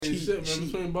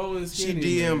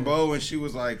DM'd Bo and she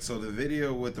was like, so the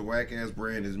video with the whack ass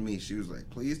brand is me. She was like,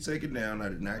 please take it down. I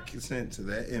did not consent to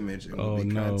that image and will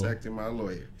be contacting my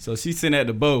lawyer. So she sent that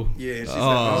to Bo. Yeah, and she said,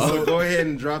 also go ahead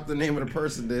and drop the name of the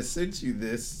person that sent you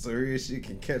this so she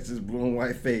can catch this blue and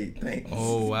white fade. Thanks.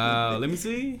 Oh wow, let me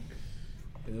see.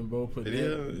 And Bo put that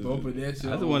shit.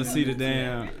 I just want to see the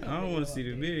damn. I don't want to see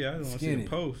the video. I just want to see the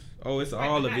post. Oh, it's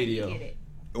all the video.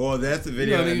 Well, that's the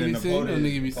video, and then the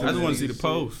post. I just want to see the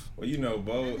post. Well,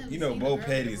 Bo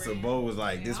petty, so Bo was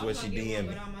like, "This is what she DM'd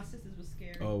me." All my sisters was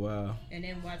scared. Oh wow. And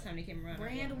then by the time they came around,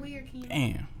 brand weird.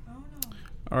 Damn.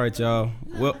 All right, y'all.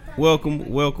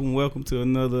 Welcome to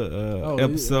another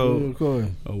episode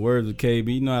of Words with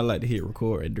KB. You know I like to hit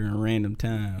record during random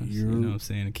times. You know what I'm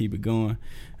saying, to keep it going.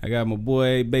 I got my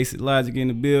boy Basic Logic in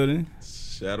the building.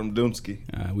 Shout him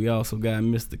Doomski. We also got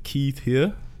Mr. Keith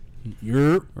here.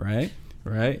 Yep. Right.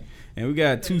 And we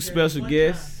got two special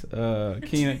guests.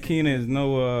 Keena is she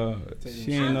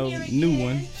ain't no new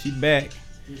one. She back.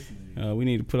 We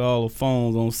need to put all the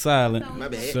phones on silent,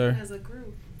 sir.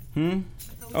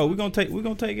 Oh, we're gonna take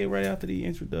it right after the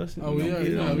introduction. Oh, we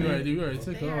already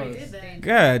took ours.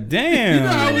 God damn. You know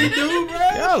how we do, bro.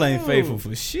 Y'all ain't faithful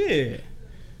for shit.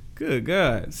 Good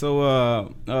God.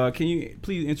 So can you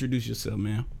please introduce yourself,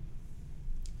 ma'am?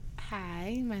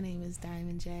 Hi, my name is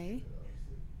DiamondJ.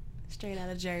 Straight out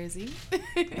of Jersey.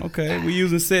 Okay, we're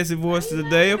using sexy voices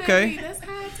today. Okay, that's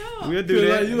how I talk. We'll do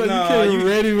that. You came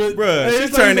ready with, bruh.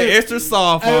 She turned it extra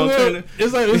soft on.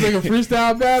 It's like a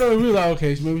freestyle battle, and we were like,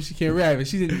 okay, maybe she can't rap. And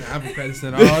she didn't. I've been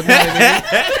practicing all night.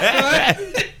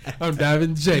 I'm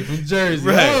DiamondJ from Jersey.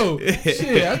 Right. Oh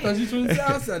shit! I thought you from the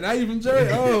South Side. Now you from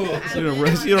Jersey. Oh,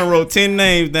 she done wrote 10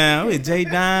 names down. With J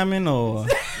Diamond or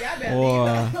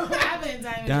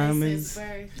Diamond since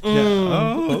birth.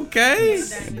 Oh, okay.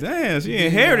 Damn, she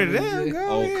inherited that.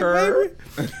 Oh, curve.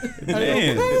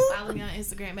 Damn. Follow me on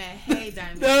Instagram at Hey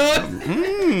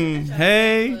Diamond.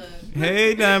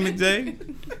 Hey, Diamond J.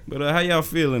 But how y'all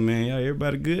feeling, man? Y'all,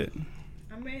 everybody good?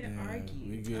 I'm ready to argue.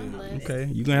 We good. Okay,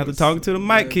 you gonna have to talk to the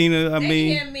mic, Keena.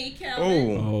 Me,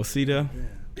 oh, see there.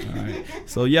 All right.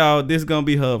 So y'all, this gonna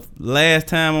be her last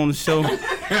time on the show. I'm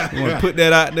gonna put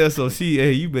that out there so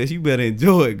you better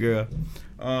enjoy it, girl.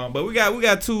 But we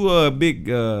got two big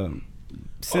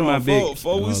semi-big.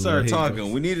 Before we start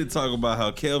talking, we need to talk about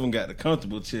how Kelvin got the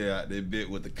comfortable chair out there bit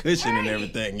with the cushion and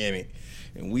everything in it,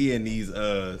 and we in these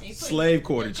slave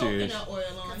quarter chairs. Coconut oil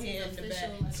on here in the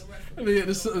back.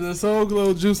 The Soul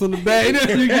Glow juice on the back.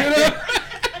 You get up.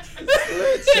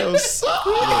 It's your soul.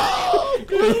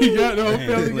 He got the whole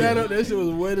family got up. That shit was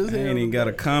wet as hell. I ain't even got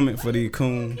a comment for these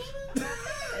coons.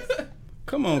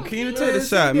 Come on, Keena, take the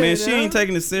shot, man. She ain't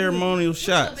taking the ceremonial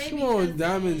shots. Come on,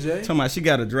 DiamondJ. Talking about she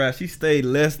got a drive. She stayed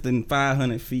less than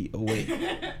 500 feet away.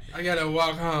 I gotta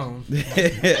walk home. There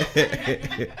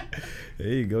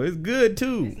you go. It's good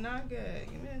too. It's not good.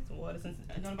 Give me some water since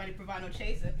nobody provide no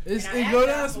chaser. It go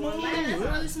down smooth. It's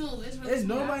really smooth. It's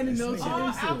nobody need no chaser.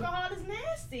 Alcohol is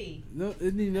nasty. No,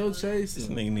 it need no chaser. This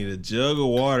nigga need a jug of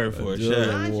water for a shot.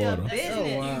 Mind your water. business.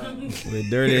 Oh, wow. With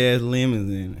dirty ass lemons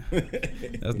in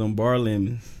it. That's them bar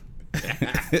lemons. Let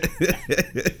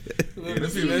me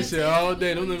see that shit all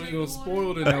day. Them lemons gonna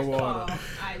spoil in that water.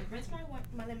 I rinse my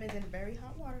lemons in very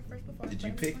hot water first before. Did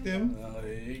you pick them? Oh,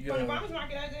 there you From the go. farmer's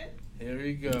market, I did. Here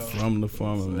we go. From the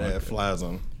farmer That market. flies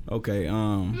on. Okay,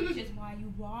 Which is why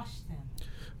you wash them.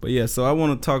 but yeah, so I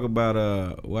want to talk about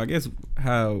I guess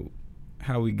how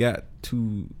we got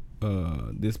to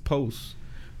this post.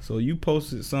 So you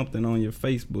posted something on your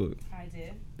Facebook I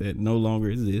did. that no longer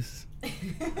exists.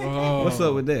 Oh. What's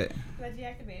up with that? I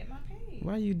deactivated my page.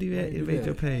 Why you deactivate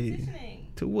your page? Transitioning.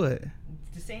 To what?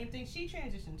 The same thing she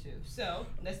transitioned to. So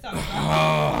let's talk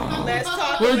about. Let's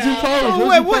talk What did you about. post? Oh,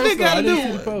 wait, what they gotta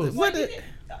do? Post? What You the? did.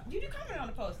 You did comment on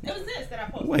the post. It was this that I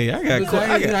posted. Wait, I got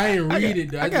question.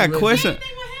 Same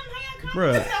thing with him. How y'all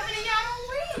Bruh. comment something and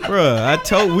y'all don't read?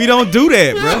 Bruh, we don't do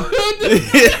that, bro.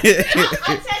 I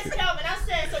text Kelvin. I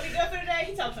said, so we good for today?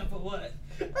 He told him for what?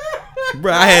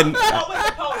 Bruh, I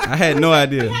had no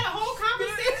idea. We had a whole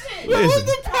conversation. Listen.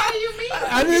 What do you mean?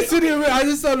 I didn't see it. I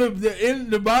just saw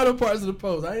the bottom parts of the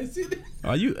post. I didn't see it.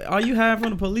 Are you hiding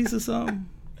from the police or something?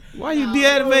 Why you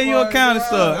deactivate your account and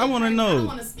stuff? I want to I don't know.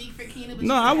 want to speak for Keena, but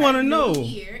No, I want to know.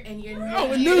 Year and you're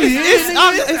Oh, new New Year. It's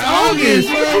August.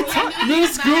 New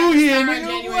school year, nigga.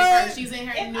 January What? 1st. She's in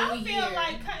her If new I year. feel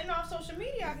like cutting off social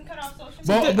media, I can cut off social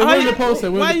But media. what did the post say?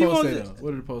 Why What did you the post want say? to- Though?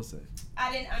 What did the post say?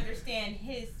 I didn't understand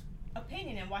his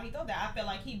opinion and why he thought that. I feel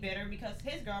like he bitter because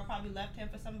his girl probably left him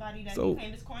for somebody that So- he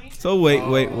claimed is corny. So wait.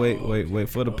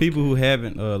 For the people who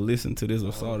haven't listened to this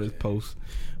or saw this post,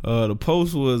 the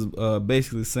post was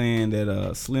basically saying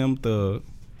that Slim Thug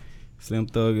Slim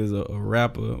Thug is a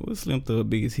rapper. What's Slim Thug's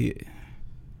biggest hit?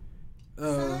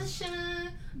 Sunshine,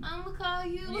 I'ma call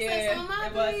you. What's that song? My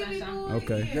baby boy.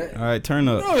 Okay. All right, turn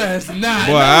up. No, that's not.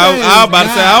 Boy, I was about to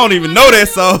say I don't even know that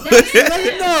song.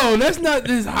 No, that's not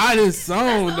his hottest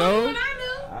song, though.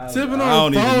 Tipping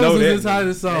on foes is his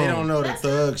hottest song. They don't know the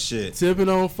Thug shit. Tipping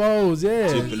on foes, yeah.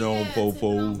 Tipping on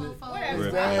fofos.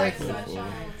 I like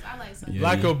Sunshine. Yeah,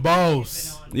 Like a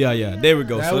boss. Yeah. There we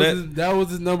go. That was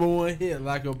his number one hit,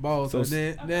 Like a Boss. So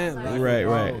then like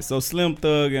right. So Slim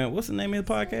Thug and what's the name of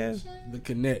the podcast?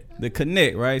 The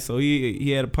Connect, right? So he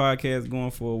had a podcast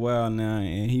going for a while now,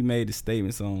 and he made the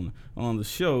statements on the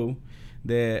show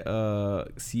that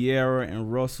Ciara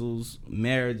and Russel's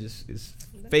marriage is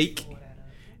fake,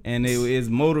 and it is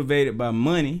motivated by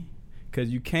money,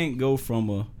 because you can't go from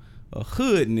a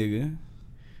hood nigga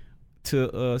to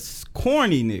a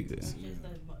corny nigga.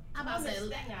 I'm about to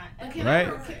say,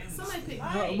 right? Somebody pick.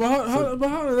 But hold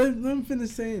on, let me finish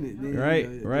saying it.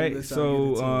 Then, Right.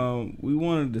 So we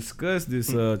want to discuss this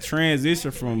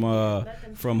transition from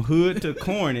hood to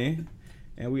corny,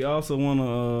 and we also want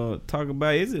to talk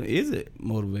about is it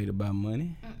motivated by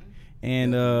money?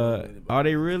 And are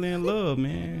they really in love,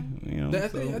 man? You know, I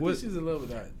think she's in love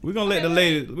with that. We're gonna let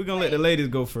the ladies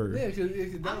go first. Yeah,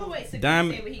 I'm gonna wait so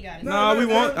Diamond. say what he got.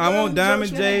 I want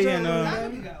DiamondJ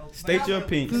and state your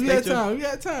opinion. We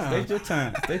got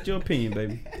time. State your opinion,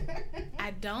 baby.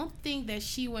 I don't think that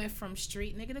she went from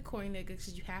street nigga to corny nigga,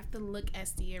 because you have to look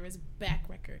at Ciara's back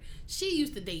record. She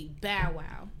used to date Bow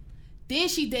Wow. Then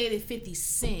she dated 50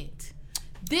 Cent.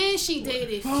 Then she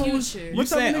dated Future. You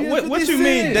saying what you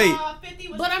mean date?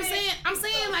 But I'm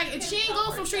saying like if she ain't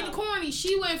go from street to corny,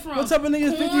 she went from what type of nigga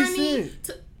is 50 corny Cent?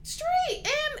 to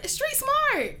street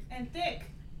smart And thick.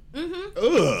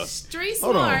 Ugh. Street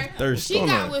Hold on. smart. She Hold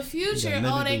got on. with Future. Got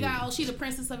nothing to do with She the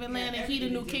princess of Atlanta. He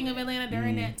the new king of Atlanta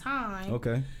during that time.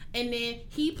 Okay. And then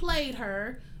he played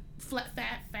her.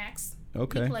 Fat facts.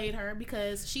 Okay. He played her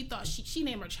because she thought she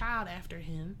named her child after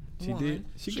him. She did.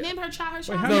 She named her child.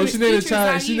 No, she named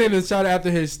the child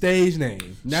after his stage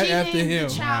name, not after him.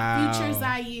 The child Future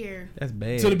Zaire. That's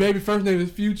bad. So the baby first name is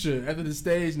Future after the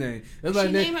stage name. That's like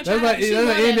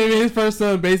naming his first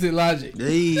son Basic Logic.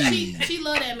 She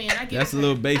loved that man. I give That's her a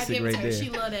little I basic give right her. there. She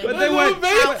loved that But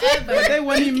man. they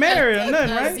wasn't even married or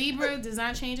nothing, right? Zebra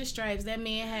design change of stripes. That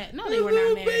man had they were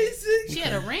not married. Basic. She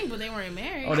had a ring, but they weren't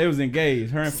married. Oh, they was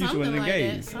engaged. Her and Future was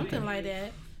engaged. Something like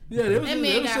that. Yeah, that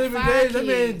man got 5 kids. That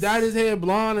man kids. dyed his hair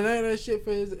blonde and all that shit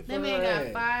for his. That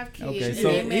man got 5 kids. Okay, and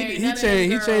so they married he none of them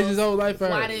changed girls. his whole life.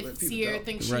 Why did Ciara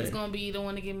think she was Right. gonna be the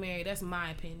one to get married? That's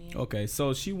my opinion. Okay,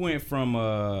 so she went from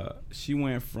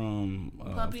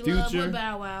Puppy Future. love with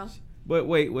Bow Wow. But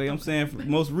wait, I'm saying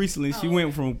most recently she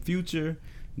went from Future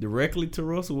directly to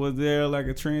Russell. Was there like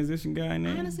a transition guy in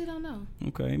there? I honestly don't know.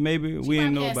 Okay, maybe we She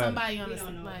didn't know had about somebody it. on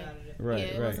the about it. Right, yeah,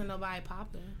 it right. wasn't nobody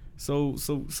popping. So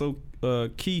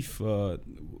Keith,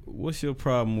 what's your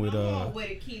problem with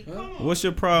what's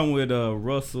your problem with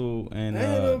Russell and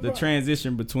the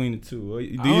transition between the two?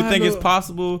 Do you think it's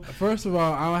possible? First of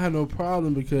all, I don't have no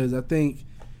problem because I think,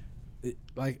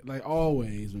 like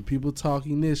always, when people talk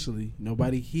initially,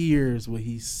 nobody hears what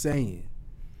he's saying,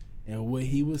 and what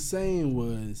he was saying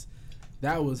was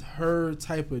that was her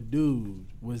type of dude.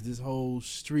 Was this whole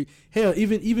street? Hell,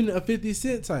 even a 50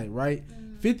 Cent type, right?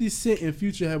 50 Cent and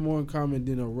Future have more in common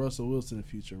than a Russell Wilson and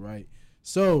Future, right?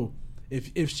 So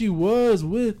if she was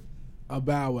with a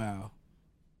Bow Wow,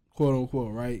 quote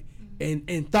unquote, right,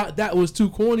 and thought that was too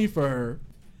corny for her,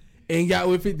 and got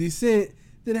with 50 Cent,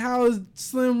 then how is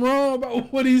Slim wrong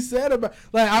about what he said about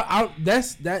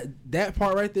that's that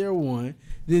part right there? One.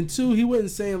 Then two, he wasn't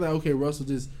saying like, okay, Russell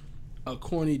just a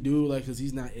corny dude, like, because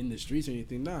he's not in the streets or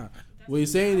anything. Nah, what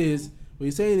he's saying is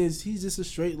he's just a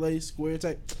straight laced square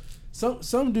type.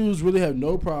 Some dudes really have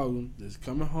no problem just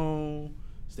coming home,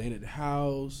 staying at the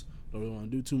house, don't really want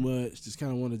to do too much, just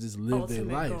kind of want to just live their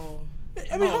life. Goal.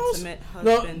 I mean, ultimate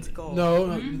husband's goal.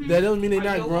 No, that doesn't mean they're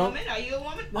not grown. Are you a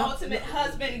woman? Ultimate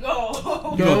husband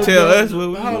goal. You gonna tell us what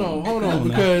we Hold on,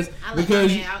 because I let my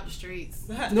man out the streets.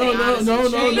 No.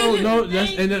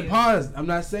 And then pause. I'm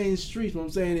not saying streets. What I'm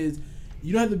saying is,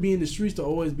 you don't have to be in the streets to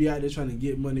always be out there trying to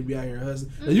get money, be out here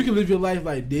hustling. Now, you can live your life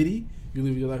like Diddy. You can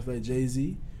live your life like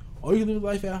Jay-Z. Or you can live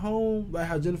life at home like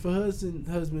how Jennifer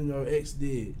husband or ex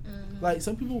did. Like,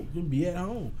 some people can be at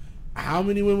home. How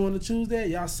many women want to choose that?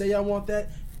 Y'all say y'all want that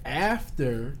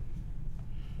after,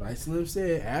 like Slim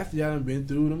said, after y'all done been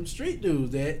through them street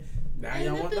dudes that now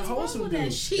y'all want the wholesome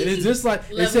dudes. And it's just like,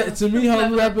 to me, how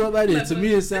we wrap it up like this. To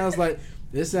me, it sounds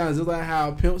just like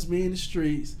how pimps be in the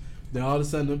streets. Then all of a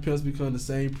sudden, them pimps become the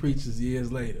same preachers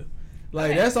years later.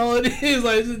 Like that's all it is.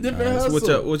 Like it's a different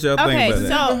hustle. What y'all think about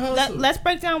that? So let's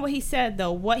break down what he said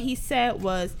though. What he said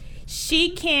was she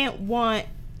can't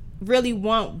really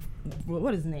want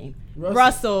what is his name?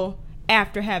 Russel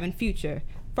after having Future.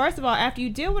 First of all, after you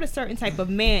deal with a certain type of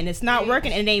man, it's not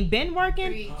working and it ain't been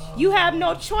working, you have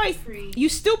no choice. You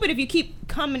stupid if you keep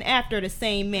coming after the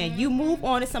same man. You move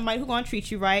on to somebody who's going to treat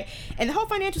you right. And the whole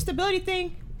financial stability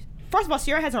thing, first of all,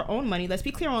 Ciara has her own money. Let's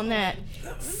be clear on that.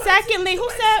 Secondly, who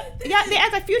said, yeah, they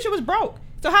act like Future was broke.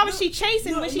 So how was she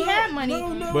chasing when she had money?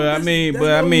 But I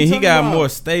mean, he got more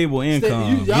stable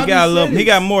income. He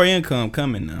got more income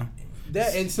coming now.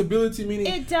 That instability meaning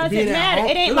it doesn't matter.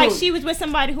 It ain't like she was with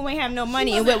somebody who ain't have no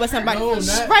money and with somebody.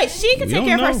 Right, she can take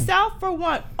care of herself for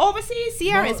one. Overseas,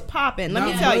 Ciara is popping. Let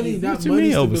me tell you. Not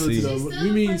money stability though.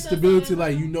 We mean stability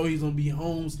like he's gonna be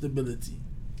home stability.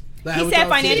 Like he said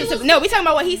financial stability. No, we talking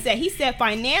about what he said. He said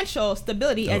financial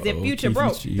stability as if Future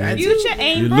broke. Future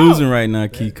ain't broke. You're losing right now,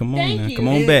 Key. Come on now. Come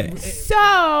on back.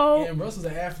 So and Russell's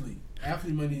an athlete.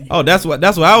 Athlete money. Oh, that's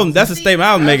a statement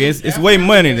I was making. It's way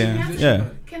money then. Yeah.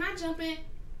 Can I jump in?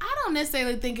 I don't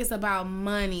necessarily think it's about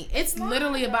money. It's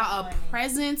literally about a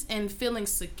presence and feeling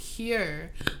secure.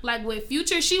 Like with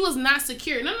Future, she was not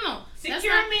secure. No.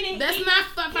 Secure meaning that's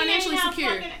not financially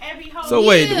secure. So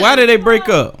wait, why did they break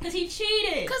up? Because he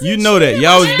cheated. You know that.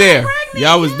 Y'all was there.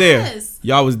 Y'all was there.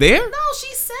 Y'all was there? No,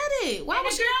 she said it. Why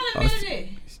was she? Girl admitted it.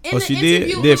 Oh, she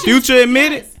did? Did Future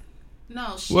admit it?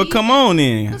 No, well, come on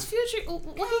then. Because Future,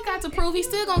 what he got to prove? He's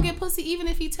still gonna get pussy, even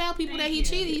if he tell people that he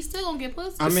cheated. He's still gonna get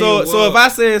pussy. I mean, so if I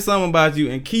said something about you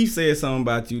and Keith said something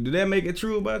about you, did that make it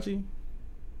true about you?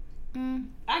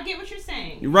 I get what you're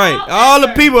saying. Right. All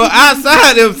the people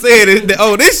outside them said it.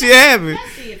 Oh, this shit happened.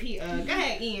 Let's see if he. Go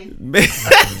ahead, Ian.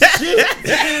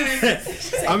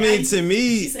 I mean, to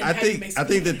me, I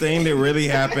think the thing that really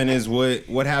happened is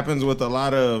what happens with a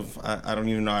lot of I don't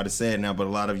even know how to say it now, but a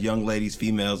lot of young ladies,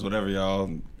 females, whatever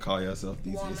y'all call yourself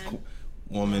these days.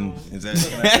 Woman, is that?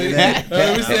 Can I say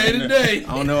that? We say it today.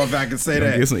 I don't know if I can say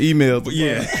that. Get some emails. But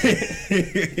yeah.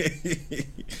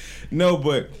 No,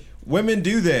 but women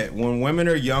do that. When women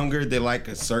are younger, they like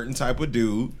a certain type of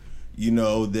dude.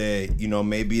 That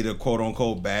maybe the quote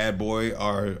unquote bad boy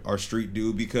or street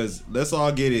dude, because let's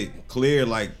all get it clear,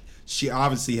 like she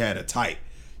obviously had a type.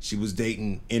 She was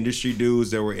dating industry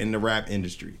dudes that were in the rap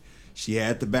industry. She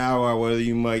had the Bow Wow, whether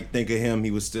you might think of him,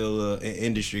 he was still an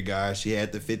industry guy. She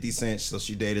had the 50 Cent, so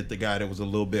she dated the guy that was a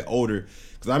little bit older.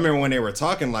 Because I remember when they were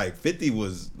talking, like 50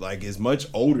 was like as much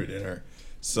older than her.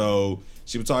 So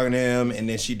she was talking to him, and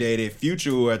then she dated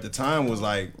Future, who at the time was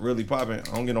like really popping.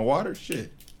 I don't get no water?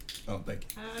 Shit. Oh, thank you.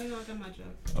 I don't got my joke.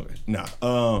 Okay.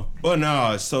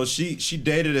 Nah. So she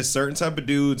dated a certain type of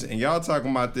dudes, and y'all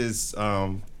talking about this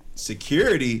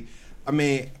security. I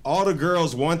mean, all the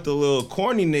girls want the little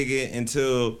corny nigga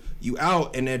until you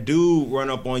out and that dude run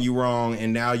up on you wrong,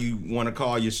 and now you want to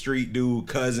call your street dude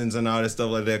cousins and all that stuff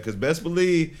like that. Because best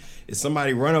believe, if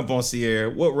somebody run up on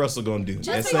Ciara, what Russell gonna do?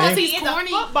 Just because he's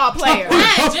corny football player.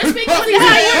 Right, just because he's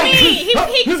how you mean? He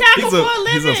tackle for a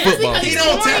living. He's a football player. He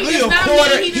don't tackle. He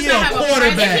a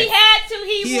quarterback. If he had to,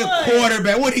 he would. A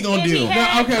quarterback. What he gonna do?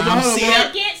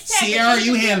 Ciara,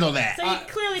 you handle that. So he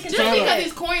clearly can. Just because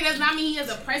he's corny does not mean he has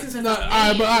a presence in the game.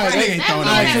 All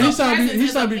right.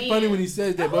 He's trying to be funny when he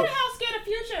says that. Who the hell scared of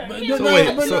Future?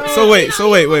 So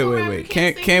wait.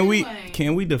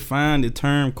 Can we define the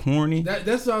term corny?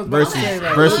 That's what I was about to say.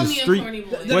 Versus street.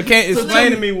 Well,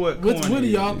 explain to me what corny is. What do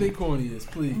y'all think corny is,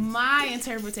 please? My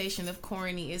interpretation of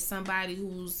corny is somebody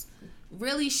who's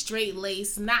really straight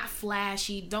laced, not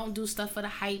flashy, don't do stuff for the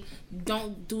hype,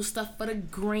 don't do stuff for the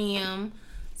gram.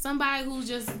 Somebody who's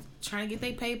just trying to get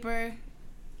their paper,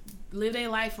 live their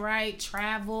life right,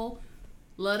 travel,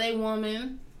 love their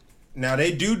woman. Now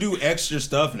they do extra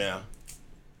stuff now.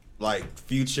 Like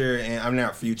Future, and I'm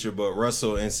not Future, but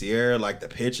Russell and Ciara, like the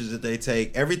pictures that they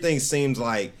take, everything seems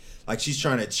like she's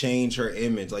trying to change her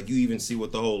image. Like you even see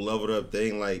with the whole leveled up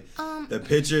thing, like the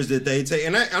pictures that they take.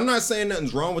 And I'm not saying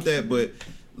nothing's wrong with that, but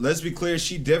let's be clear,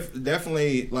 she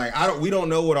definitely like we don't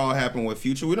know what all happened with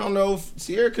Future. We don't know if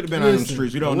Ciara could have been on them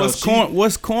streets. We don't know.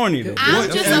 What's corny though? I'm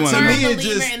just a firm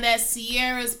believer in that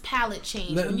Ciara's palette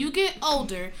change. When you get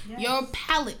older, your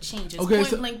palette changes. Okay,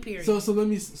 point blank period. So let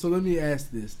me ask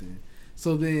this then.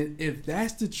 So then, if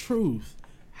that's the truth,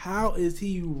 how is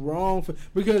he wrong for?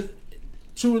 Because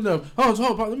true enough, hold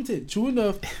on, let me tell you. True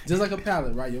enough, just like a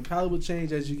palette, right? Your palette will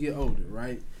change as you get older,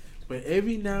 right? But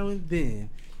every now and then,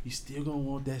 you still gonna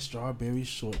want that strawberry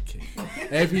shortcake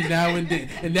every now and then,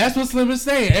 and that's what Slim is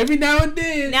saying. Every now and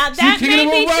then, now that may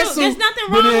be true. Russell, There's nothing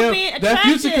wrong with being attracted. That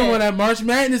Future come on, that March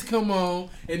Madness come on,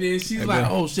 and then she's like,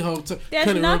 "Oh shit,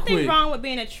 there's nothing wrong with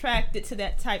being attracted to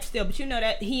that type still, but you know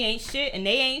that he ain't shit and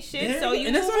they ain't shit, so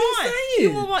you move on.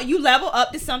 You move on. You level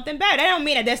up to something better. That don't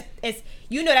mean that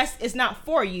it's not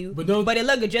for you, but it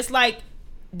look good. Just like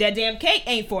that damn cake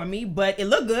ain't for me, but it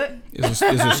look good. It's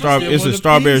a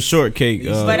strawberry shortcake.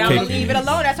 But I'm gonna leave it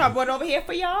alone. That's why I brought it over here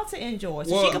for y'all to enjoy,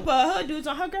 so she can put her dudes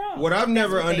on her girl. What I've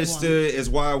never understood is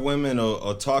why women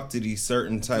will talk to these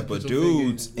certain type of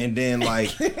dudes, and then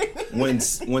like when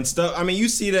stuff. I mean, you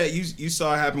see that you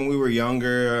saw it happen when we were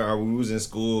younger, or we was in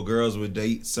school. Girls would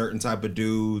date certain type of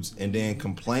dudes, and then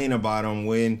complain about them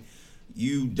when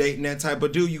you dating that type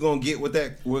of dude, you gonna get what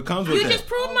comes with that. You just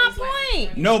proved my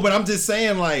point. No, but I'm just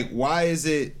saying, like, why is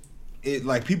it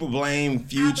like people blame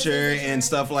Future and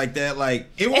stuff like that? Like,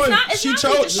 she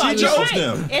chose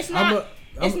them.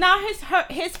 It's not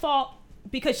his fault,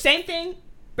 because same thing,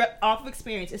 but off of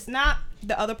experience. It's not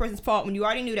the other person's fault when you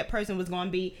already knew that person was going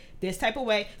to be this type of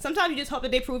way. Sometimes you just hope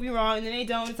that they prove you wrong, and then they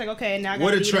don't. It's like, okay, now I gotta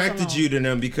what attracted you to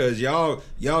them? Because y'all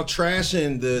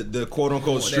trashing the quote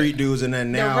unquote street dudes and that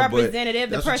now, the representative,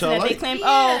 the person that they claim,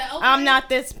 I'm not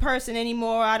this person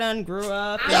anymore. I done grew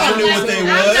up. Y'all knew what they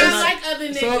was. I'm not like other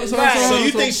niggas. So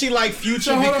you think she like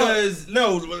Future because because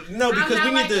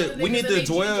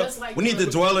we need to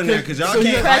dwell in there, because y'all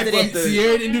can't hype up the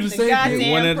Ciara didn't do the same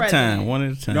thing. One at a time.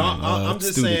 No, I'm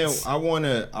just saying I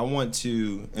want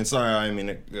to, and sorry, I didn't mean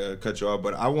to cut you off,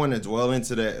 but I want to dwell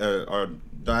into that or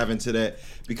dive into that,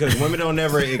 because women don't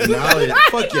never acknowledge.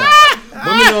 Fuck y'all.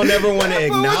 Women don't ever want to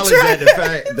acknowledge that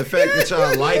the fact that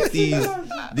y'all like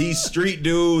these street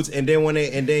dudes, and then when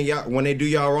they do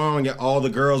y'all wrong, all the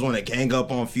girls want to gang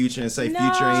up on Future and say Future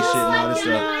ain't shit and all this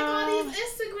stuff.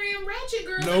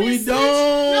 No, we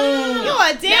don't. You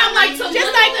a damn like just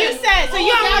like you said. So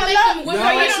you don't want to love. So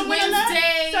you don't want to love.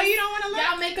 So you don't want to love.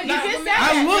 Y'all make them. You just said that.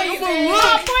 I'm gonna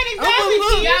look. Point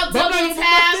exactly. Y'all double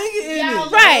tap.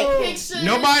 Right.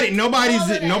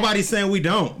 Nobody's saying we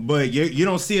don't, but you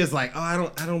don't see us like, I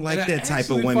don't like that type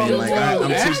of women. Like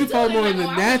I'm actually fall more in the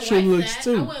natural looks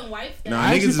too. I wouldn't wife that. No,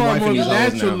 niggas is wifing these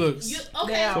natural hoes now. looks.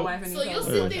 Okay, so you'll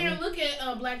sit there and look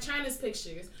at Black China's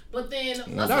pictures, but then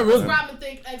what's Robin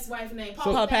think ex-wife name?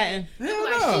 Paula Patton. Like,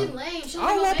 she lame. She I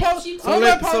don't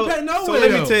let Paula Patton know. So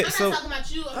let me tell you. I'm not talking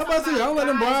about you. I'm about to say, I don't let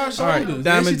them broad shoulders. All right,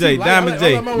 DiamondJ,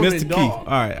 Mr. Keith. All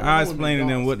right, I explain to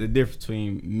them what the difference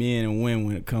between men and women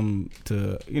when it comes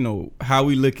to, how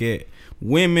we look at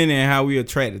women and how we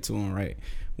attracted to them, right?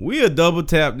 We'll double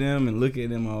tap them and look at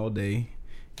them all day,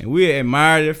 and we'll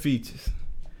admire their features.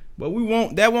 But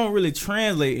that won't really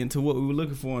translate into what we were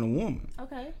looking for in a woman.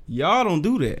 Okay. Y'all don't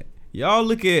do that. Y'all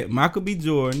look at Michael B.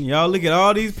 Jordan. Y'all look at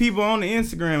all these people on the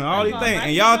Instagram and all these things,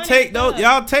 and y'all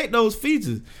take those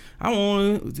features. I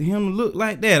want him to look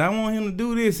like that. I want him to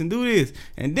do this and do this,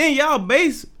 and then y'all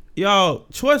base y'all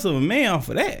choice of a man off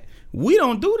of that. We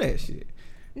don't do that shit.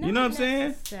 You know what I'm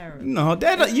saying? No,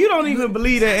 you don't even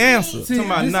believe that answer.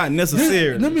 Somebody not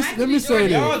necessary. Let me say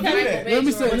that. Let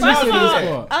me say this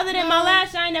part. Other than my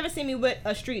last, y'all ain't never seen me with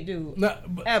a street dude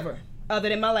ever. Other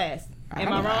than my last.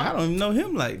 Am I wrong? I don't even know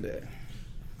him like that.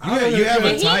 You have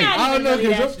a type. I don't know,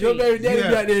 because your baby daddy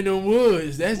got there in the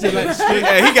woods. That's just like the street.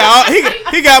 Hey,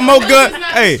 he got more guns.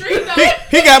 Hey,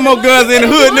 he got more guns in the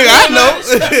hood, nigga. I know.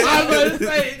 I was about to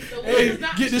say, hey,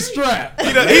 get the strap.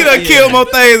 He done killed more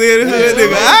things in the hood,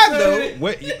 nigga. I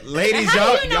know. Ladies,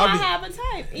 y'all have a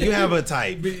type. You have a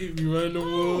type. You run the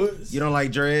woods. You don't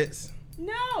like dreads?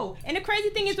 No. And the crazy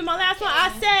thing is, with my last one,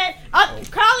 I said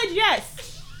college, yes.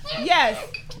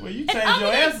 Well, you changed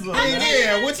your answer.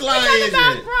 Yeah, which line is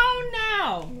I'm it? grown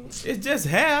now. It's just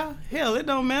hair. Hell, it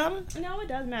don't matter. No, it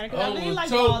does matter, because I really like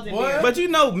balls in there. But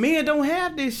men don't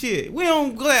have this shit. We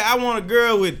don't glad I want a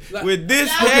girl with this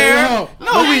hair.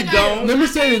 No, we don't. Let me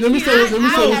say this.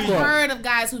 I've heard of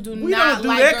guys who do not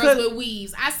like girls with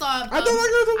weaves. I saw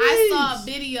a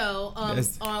video on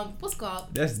what's called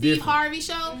Steve Harvey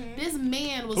show. Mm-hmm. This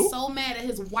man was so mad that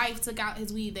his wife took out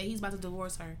his weave that he's about to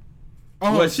divorce her.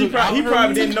 Well, he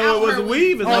probably didn't know it was a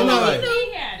weave.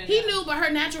 He knew, but her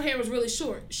natural hair was really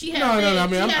short. She had I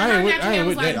ain't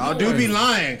with that. Y'all do be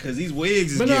lying, because these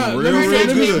wigs is getting real good.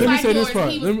 Let me say this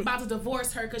part. He was about to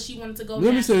divorce her because she wanted to go.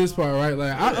 Let me say this part, right?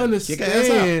 Like, I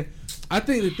understand. I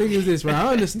think the thing is this, right?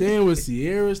 I understand what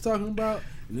Ciara is talking about,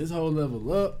 and this whole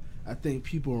level up. I think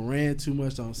people ran too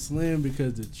much on Slim,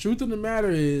 because the truth of the matter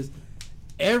is,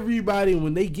 everybody,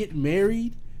 when they get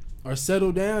married, or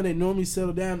settle down, they normally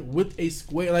settle down with a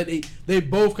square. Like they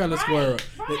both kind of square up.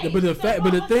 Right. But the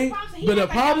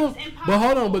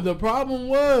problem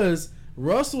was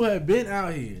Russell had been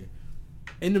out here.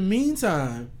 In the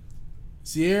meantime,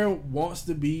 Ciara wants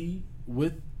to be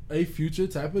with a Future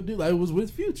type of dude. Like it was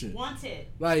with Future. Wanted.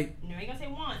 Like no, I ain't gonna say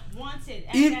wanted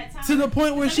at that time. To the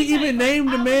point where she even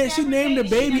named the man. She named the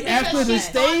baby after the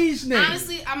stage name.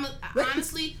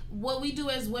 Honestly, what we do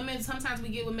as women, sometimes we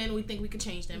get with men and we think we can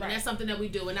change them, and that's something that we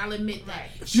do. And I'll admit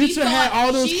that. Future had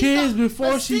all those kids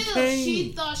before she came.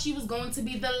 She thought she was going to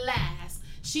be the last.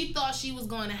 She thought she was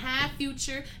going to have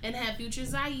Future and have Future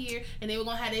Zaire, and they were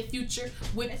going to have their future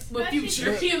with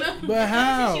Future, you know? But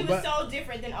how? She was so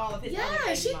different than all of his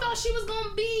other she thought she was going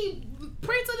to be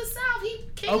Prince of the South. He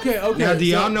came Okay. Now, do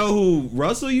y'all know who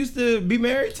Russell used to be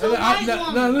married to?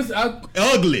 No, listen.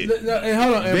 Ugly. And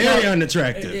hold on. Very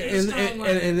unattractive.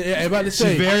 And about to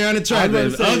say. She's very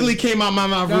unattractive. Ugly came out my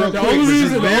mouth real quick. The only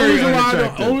reason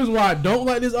why I don't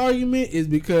like this argument is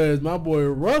because my boy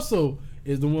Russell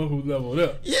is the one who leveled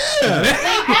up. Yeah.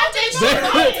 I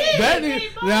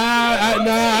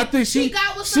think she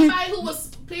got with somebody who was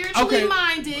spiritually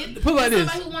minded. Put it like this.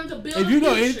 Somebody who wanted to build if you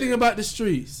know anything about the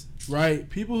streets, right?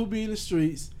 People who be in the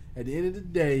streets, at the end of the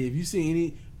day, if you see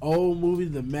any old movie,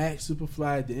 The Max,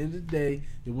 Superfly, at the end of the day,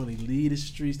 they want to leave the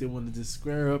streets. They want to just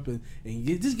square up and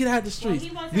just get out of the streets.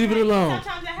 Leave it alone.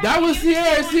 That was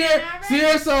Ciara.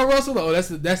 Ciara saw Russell. Oh,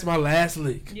 that's my last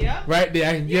lick. Yeah. Right there.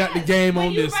 I can get out the game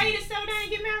on this. When you ready to settle down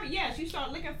and get married, yes, you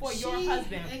start looking for your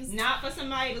husband, not for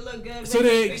somebody to look good. So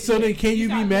then, can you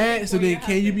be mad? So then,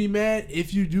 can you be mad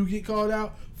if you do get called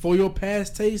out for your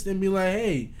past taste and be like,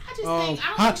 hey, how do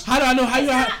I know how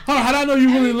do I know you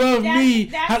really love me?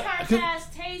 That's her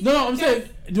past taste. No, I'm saying,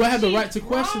 do I have the right to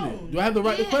question it? Do I have the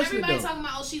right to question it? Everybody talking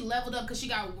about, she leveled up because she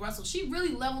got Russell. She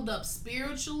really leveled up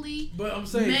spiritually. But I'm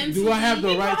saying, mentally. Do I have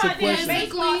the right to question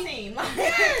it?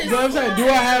 But I'm saying, do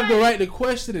I have the right to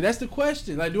question it? That's the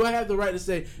question. Like, do I have the right to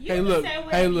say, hey, look,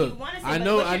 I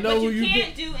know who you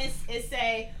can't do is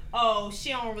say, oh,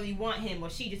 she don't really want him, or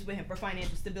she just with him for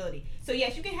financial stability. So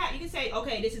yes, you can say,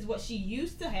 okay, this is what she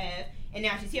used to have, and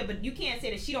now she's here. But you can't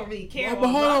say that she don't really care. But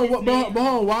hold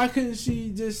on, why couldn't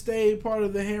she just stay part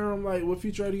of the harem like what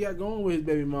Future already got going with his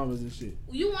baby mamas and shit?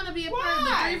 You want to be a part of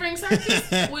the 3-ring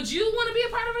circus? Would you want to be a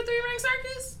part of a 3-ring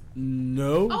circus?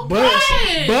 No,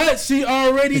 but she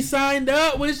already signed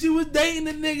up when she was dating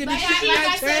the nigga.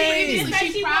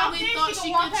 She probably thought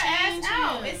she could change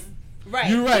him. Right.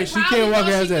 You're right. She can't walk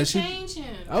her ass out. Change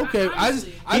him. Okay.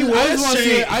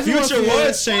 Future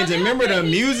was changing. Remember the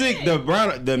music,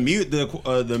 the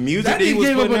music that he was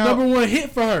gave up putting a out? number one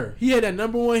hit for her. He had that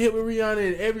number one hit with Rihanna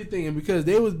and everything, and because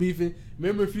they was beefing,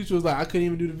 remember Future was like, I couldn't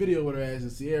even do the video with her ass,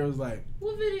 and Ciara was like,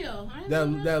 what video? That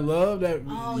love, that that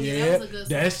was a good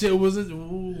that shit was a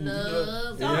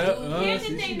love. Here's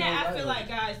the thing that I feel like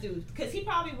guys do, because he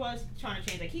probably was trying to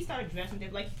change. Like he started dressing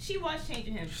different. Like she was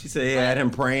changing him. She said he had him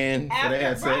praying for they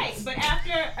had sex. Right, but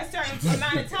after a certain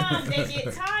amount of time, they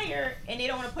get tired and they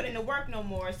don't want to put in the work no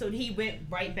more. So he went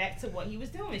right back to what he was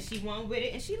doing. She won with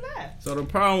it and she left. So the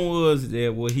problem was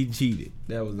that he cheated.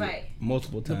 That was right.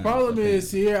 Multiple times. The problem is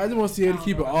Ciara. I just want Ciara to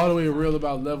keep it all the way real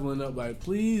about leveling up. Like,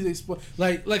 please explain.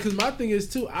 Like, cause my thing is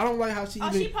too. I don't like how she.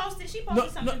 She posted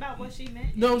something about what she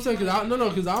meant. No, I'm saying because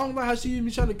I don't like how she even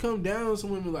trying to come down on some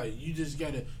women. Like, you just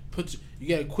gotta you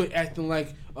gotta quit acting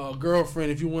like a girlfriend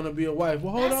if you want to be a wife.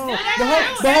 Well, hold on.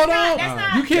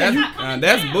 You can't.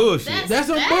 That's bullshit. That's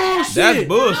some bullshit. That's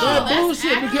bullshit. That's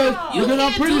bullshit because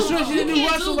I'm pretty sure she didn't do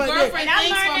Russell like that. And I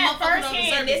learned that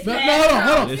firsthand.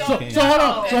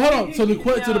 Hold on. So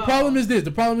the problem is this.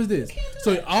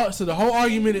 So the whole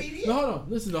argument is hold on.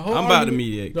 Listen, the whole I'm about to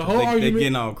mediate. The whole argument. They're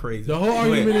getting all crazy. The whole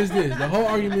argument is this.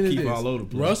 Keep all over the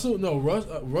place.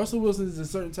 Russell Wilson is a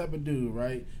certain type of dude,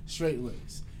 right? Straight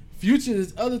laced. Future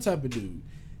is other type of dude.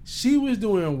 She was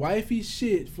doing wifey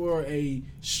shit for a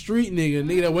street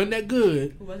nigga that wasn't that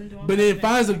good, but then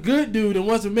finds a good dude and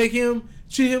wants to make him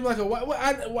treat him like a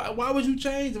why would you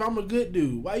change if I'm a good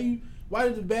dude? Why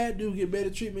did the bad dude get better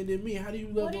treatment than me? How do you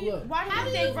level up? Why do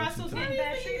you think Russell's getting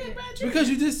bad treatment? Because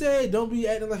you just said don't be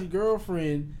acting like a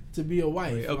girlfriend to be a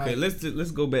wife. Wait, okay,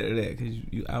 let's go back to that because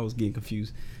I was getting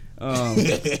confused.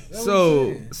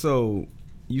 So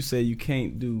you say you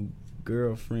can't do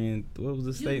girlfriend. What was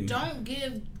the statement?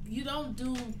 You don't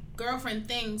do girlfriend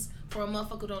things for a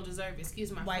motherfucker who don't deserve it.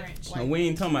 Excuse my French. No, we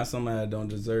ain't talking about somebody that don't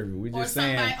deserve it. We just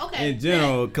saying in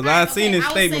general because I've seen this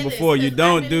statement before. You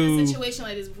don't do in a situation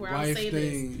like this before. I'll say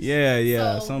things. this.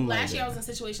 Yeah. So something last like year I was in a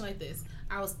situation like this.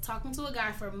 I was talking to a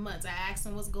guy for months. I asked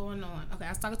him what's going on. Okay, I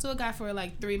was talking to a guy for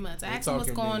like 3 months. I asked him what's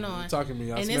going on.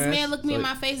 And this man looked me in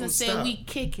my face and said, we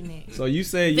kicking it. So you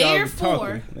said y'all was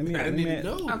talking.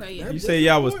 Okay, yeah. You said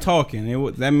y'all was talking.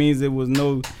 That means there was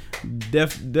no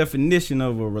definition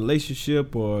of a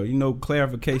relationship or,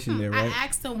 clarification there, right? I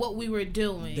asked him what we were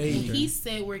doing. And he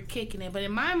said we're kicking it. But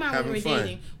in my mind, we were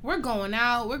dating. We're going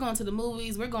out. We're going to the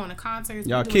movies. We're going to concerts.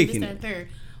 Y'all we're doing kicking this, that, and third.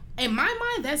 In my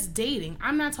mind, that's dating.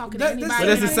 I'm not talking to anybody. But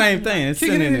that's the same thing. It's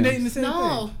kicking and dating the same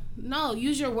thing. No.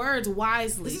 Use your words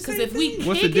wisely. Because if we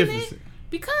what's the difference?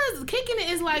 Because kicking it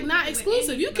is like not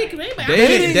exclusive. You kicking it with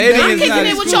Dating anybody. I'm kicking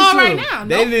it with y'all right now.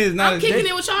 Dating is not. I'm kicking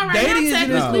it with y'all right now. Dating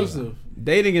is exclusive.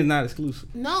 Dating is not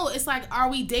exclusive. No, it's like, are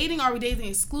we dating? Are we dating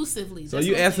exclusively? So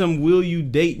you asked him, "Will you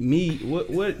date me?"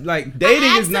 What? Like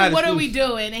dating is not. Him, what are we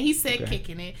doing? And he said,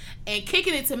 "Kicking it." And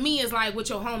kicking it to me is like with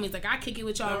your homies. Like I kick it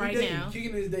with y'all right now.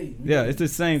 Kicking is dating. Yeah, it's the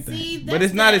same thing. See, but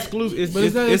it's not exclusive.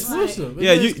 It's not exclusive.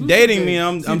 Yeah, you dating me.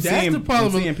 I'm seeing. The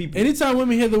problem. I'm seeing people. Anytime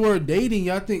women hear the word dating,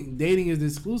 y'all think dating is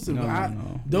exclusive. No. I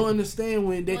don't understand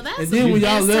when they. Well, and then when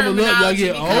y'all level up, y'all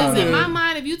get older. In my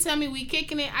mind, if you tell me we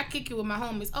kicking it, I kick it with my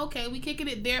homies. Okay, we kicking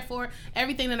it. Therefore,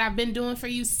 everything that I've been doing for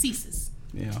you ceases.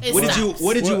 Yeah.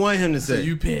 What did you want him to say? So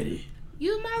you petty.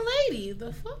 You my lady.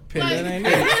 The fuck? Petty. Like, That ain't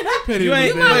it. Petty. You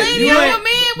ain't my lady. I'm a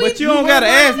man. But you don't gotta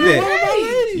ask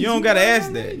that. You don't gotta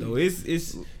ask that though.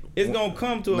 It's gonna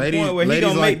come to a point where he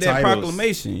gonna make that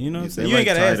proclamation. You know what I'm saying? You ain't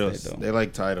gotta ask that though. They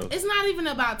like titles. It's not even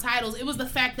about titles. It was the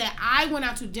fact that I went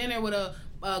out to dinner with a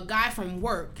guy from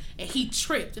work and he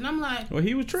tripped, and I'm like, well,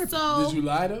 he was tripping. So did you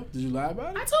lie though? Did you lie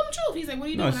about it? I told him the truth. He's like, what are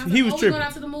you doing? I he was tripping. We going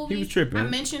out to the movies. He was tripping. I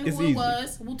mentioned who it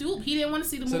was. He didn't want to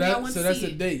see the movie. I went to see it. So that's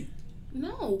a date.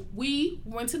 No, we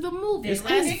went to the movies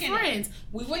as friends.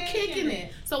 We were kicking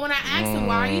it. So when I asked him,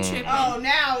 why are you tripping? Oh,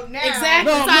 now.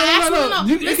 Exactly. So I asked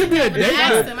him, it could be a date. I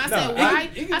asked him, I said, why?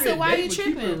 I said, why are you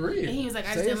tripping? And he was like,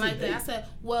 I just didn't like that. I said,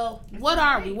 well, what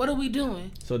are we? What are we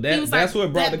doing? So that's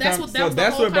what brought the conversation.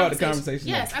 That's what brought the conversation.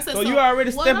 Yes, I said. So you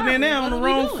already stepping in there on the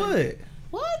wrong foot.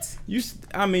 What? You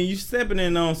stepping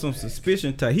in on some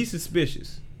suspicion type. He's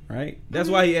suspicious, right? That's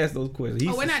why he asked those questions.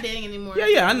 We're not dating anymore.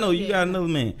 Yeah, I know you got another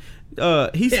man.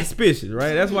 He's suspicious,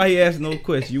 right? That's why he asked no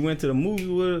questions. You went to the movie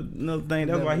with another thing.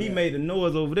 That's why he made the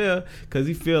noise over there, because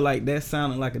he feel like that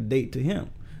sounded like a date to him.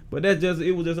 But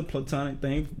it was just a platonic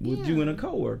thing with you and a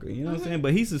coworker. You know what I'm saying?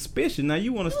 But he's suspicious. Now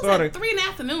you want to start at 3 in the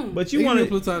afternoon. But you want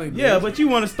to, but you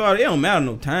want to start. It don't matter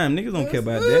no time. Niggas don't care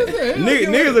about that.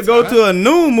 Niggas will go to a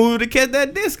noon movie to catch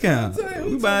that discount.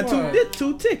 We buying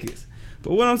two tickets.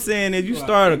 But what I'm saying is, you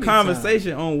start a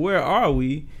conversation on where are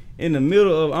we. In the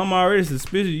middle of, I'm already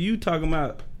suspicious you talking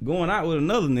about going out with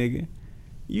another nigga.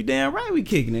 You damn right we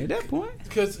kicking it at that point.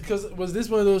 Because was this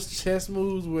one of those chess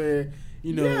moves where,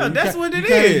 yeah, that's what it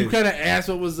is. You kind of asked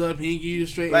what was up. He give you a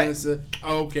straight answer.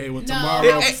 Okay, well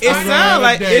tomorrow.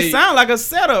 It sound like a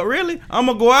setup. Really, I'm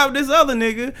gonna go out with this other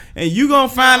nigga, and you gonna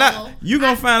find out. You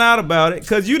gonna find out about it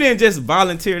because you didn't just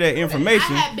volunteer that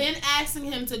information. I had been asking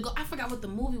him to go. I forgot what the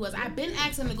movie was. I've been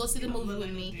asking him to go see the movie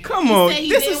with me. Come on,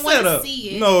 this is setup.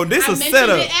 No, this is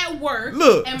setup. I mentioned it at work.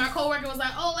 Look, and my coworker was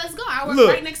like, "Oh, let's go." I work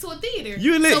right next to a theater,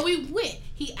 so we went.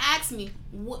 He asked me,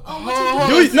 what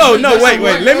you do? No, wait.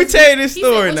 Let me tell you this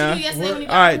story now. All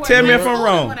right, tell me if I'm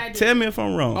wrong. Tell me if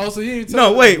I'm wrong. Oh, so you ain't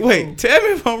wait. Tell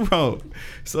me if I'm wrong.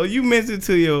 So you mentioned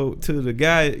to the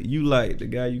guy you like, the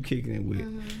guy you kicking it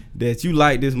with, that you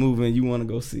like this movie and you want to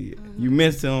go see it. You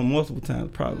mentioned him multiple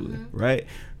times, probably, right?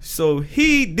 So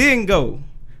he didn't go.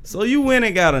 So you went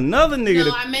and got another nigga.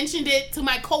 No, I mentioned it to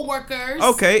my coworkers.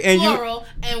 Okay, and plural,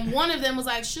 and one of them was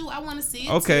like, "Shoot, I want to see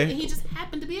it." Okay, too. And he just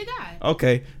happened to be a guy.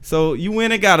 Okay, so you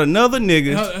went and got another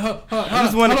nigga. I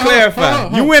just want to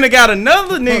clarify. You went and got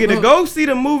another nigga to go see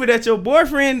the movie that your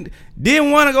boyfriend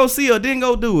didn't want to go see or didn't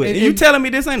go do it. And you telling me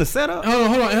this ain't a setup?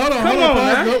 Hold on. Come on,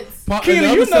 man.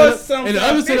 Keena, you know something. And the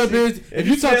other setup is if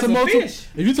you talk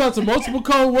to multiple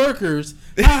co-workers,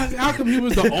 how come he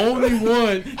was the only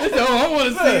one? That's all I want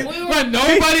to see. Like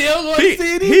nobody else want to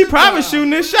see it. He probably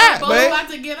shooting this shot, man. About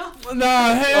to get off.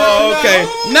 Nah, hell okay.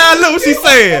 Now look what she's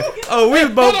saying. Oh, we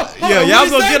was both. Yeah, y'all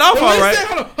gonna get off all right.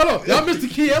 Hold on. Y'all missed the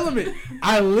key element.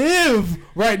 I live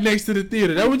right next to the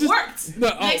theater. That was just worked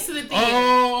next to the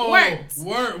theater.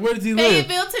 Worked. Where does he live?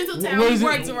 Fayetteville, Tinseltown. He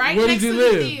works right next to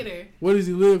the theater. Where does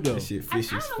he live though? That shit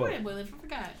fishy as fuck. I don't know where he lives. I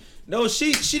forgot. No,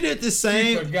 she did the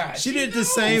same. She did the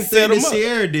same thing that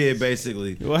Ciara did,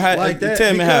 basically. Well, how, like that,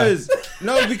 tell me how.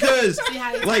 No, because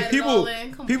like people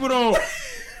don't.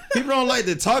 people don't like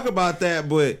to talk about that,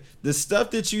 but the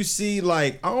stuff that you see,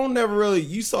 like, I don't never really,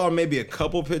 you saw maybe a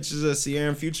couple pictures of Ciara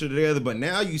and Future together, but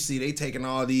now you see they taking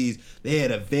all these, they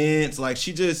had events, like,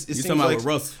 she just, it You seems talking about like, with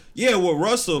Russell? Yeah, with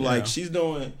Russell, Yeah. like, she's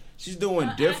doing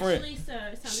different. Actually, sir,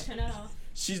 it's time to turn that off.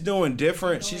 She's doing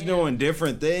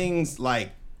different things,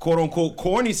 like quote unquote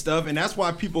corny stuff, and that's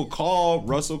why people call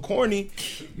Russell corny,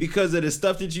 because of the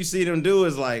stuff that you see them do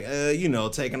is like,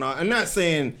 taking off. I'm not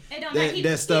saying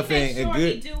that stuff ain't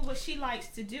good. He do what she likes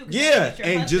to do. Yeah,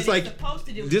 and just like supposed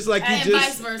to do. just like you and just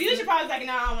vice versa. Future probably like,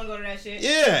 no, I don't want to go to that shit.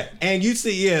 yeah, and you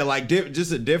see, like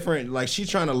just a different, like she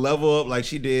trying to level up, like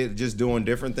she did, just doing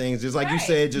different things, just like you Right.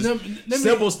 said, just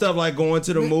simple stuff like going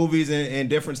to the movies and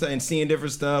different stuff and seeing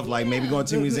different stuff, like maybe going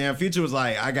to a museum. Future was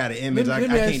like, I got an image, I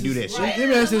can't do that shit. Let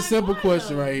me ask you a simple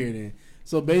question right here then.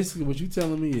 So basically what you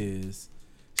telling me is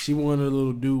she wanted a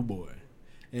little dude boy.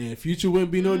 And Future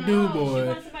wouldn't be no dude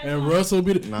boy, and Russell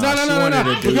be the Nah, no. She wanted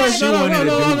a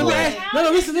dude boy.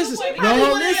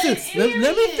 Listen.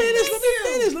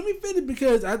 Let me finish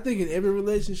because I think in every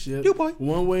relationship, Dude boy.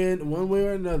 one way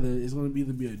or another, it's gonna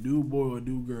either be a dude boy or a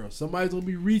dude girl. Somebody's gonna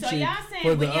be So reaching y'all saying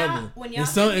for the when y'all, other. when y'all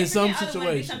In some do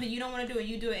situation, something you don't want to do and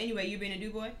you do it anyway, you being a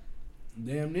dude boy?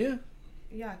 damn near.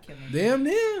 Y'all killing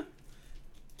me.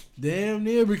 Damn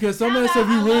near, because some How of that stuff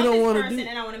about you I really love don't this want to person do.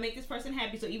 and I want to make this person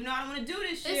happy. So even though I don't want to do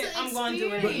this shit, It's an I'm going to do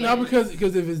it. experience. But no,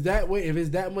 because if it's that way, if it's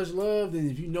that much love, then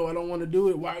if you know I don't want to do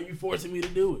it, why are you forcing me to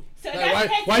do it? So Like, that's the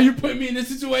case. why you putting me in this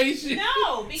situation?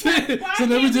 No, because why So let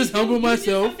me can't just we humble you do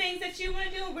myself. some things that you want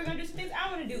to do, and we're gonna do some things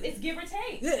I want to do. It's give or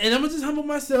take. Yeah, and I'm gonna just humble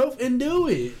myself and do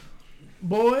it,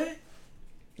 boy.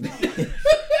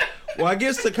 Well, I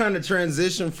guess to kind of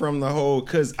transition from the whole,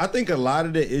 because I think a lot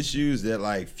of the issues that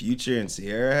like Future and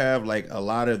Ciara have, like a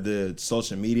lot of the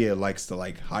social media likes to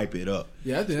like hype it up.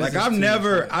 Yeah, I think Like that's I've just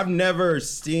too much. never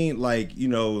seen like,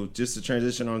 just to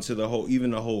transition onto the whole,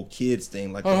 even the whole kids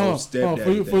thing, like the whole Hold on, stepdaddy for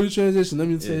you thing. transition, let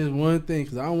me say this one thing,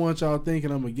 because I don't want y'all thinking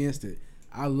I'm against it.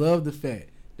 I love the fact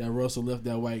that Russell left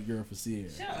that white girl for Ciara.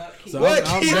 Shut up, Keith. So What?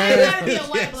 I'm It's glad. gotta be a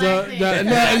white So black thing.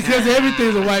 no, because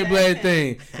everything's a white black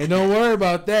thing, and don't worry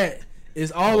about that.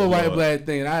 It's all a white Lord. black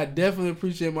thing. And I definitely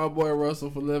appreciate my boy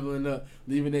Russell for leveling up,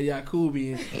 leaving that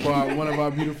Yakubian for one of our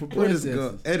beautiful We're just princesses.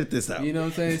 gonna edit this out. You know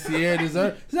what I'm saying? Ciara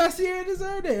deserves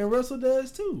that, and Russell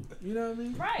does too. You know what I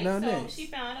mean? Right, Now so next. she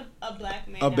found a black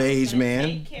man, A that was beige gonna man.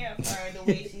 take care of her the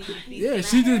way she needs to be. Yeah, taken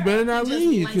she care just of. better not Just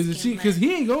leave light-skinned because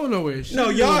he ain't going nowhere. She No,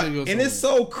 really y'all, wanna go and it's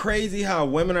somewhere. so crazy how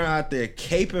women are out there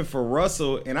caping for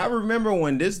Russell. And I remember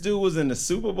when this dude was in the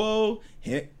Super Bowl.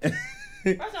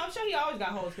 First of all, I'm sure he always got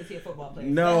hoes because he's a football player.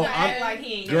 No, Let's not act I'm- like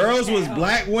he ain't Girls never was had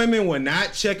black hoes. women were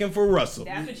not checking for Russell.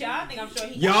 That's what y'all think. I'm sure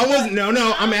he. Y'all was no.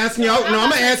 I'm asking y'all. No,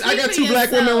 I'm gonna ask. I got two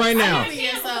black women right now.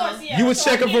 You was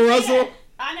checking for Russell?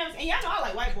 I never. And y'all know I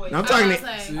like white boys. I'm talking I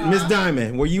to was Miss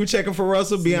Diamond. Were you checking for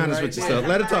Russell? Be honest right with there. yourself.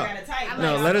 Let her talk.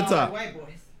 No, let her talk. White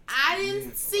boys. I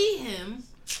didn't see him.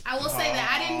 I will say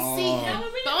that I didn't see him.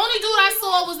 The only dude I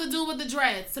saw was the dude with the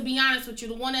dreads. To be honest with you,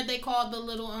 the one that they called the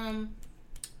little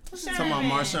Talking about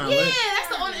Marshawn Yeah, Lynch. that's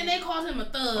the only, and they called him a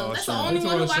thug. Oh, That's the Sean. only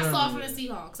one who I Sean. saw from the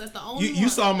Seahawks. That's the only one. You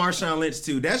saw Marshawn Lynch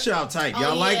too. That's y'all type.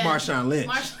 Y'all Oh, like yeah. Marshawn Lynch.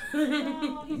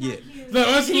 Oh, he's Yeah. not cute. No,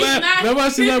 that's He's not- that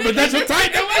was love, but that's your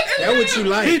type. That's what you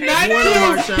like. He's not You want a cute.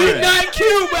 Marshawn. He's not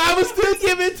cute, but I would still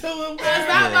give it to him. That's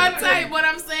not my type. What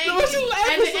I'm saying. So what you At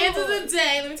laughing the end so of the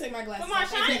day, let me take my glasses. Come on, off.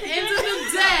 Sean, At the it's end a of the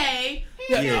good day,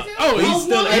 Yeah. Oh, He's he's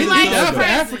still still he's down like for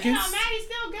present. Africans. No, Maddie's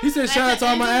still good. He said, at shout out to the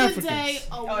all my end of the Africans. day,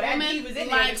 a that woman he was in there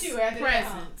likes too after that.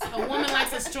 presence. A woman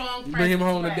likes a strong presence. Bring him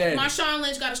home to daddy. Marshawn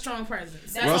Lynch got a strong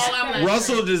presence. That's Russell- all I'm like.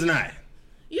 Russell does not.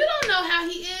 You don't know how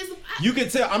he is. You can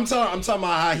tell. I'm talking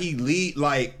about how he lead.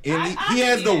 Like, and I he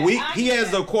has can the get weak. that. I He can has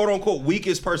get the that. quote unquote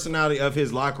weakest personality of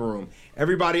his locker room.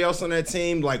 Everybody else on that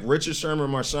team, like Richard Sherman,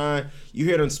 Marshawn, you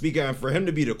hear them speak out. And for him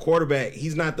to be the quarterback,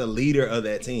 he's not the leader of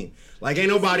that team. Like, ain't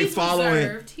nobody He's following.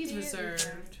 reserved. He's reserved.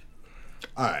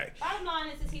 All right. Bottom line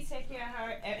is he take care of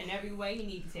her in every way he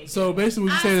needs to take care So of her. basically,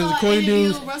 what I you're saying is saw the an corny interview.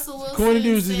 dudes. Russell Wilson corny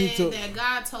dudes said need to- that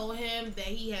God told him that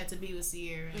he had to be with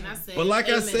Ciara, and I said, But like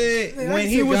I amen. said, Man, I when ain't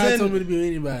he said was God told me in, to be with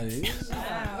anybody.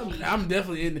 I'm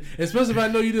definitely in, especially if I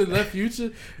know you did left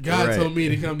Future. God Right. told me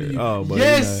to come to you. Oh, but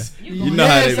yes, you know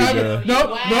how they be I- done. No,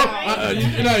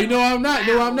 Wow. you know I'm not.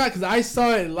 No, I'm not, because I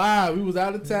saw it live. We was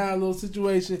out of town, little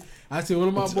situation. I see one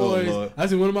of my Oh, boys. Lord. I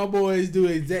see one of my boys do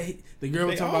exactly. The girl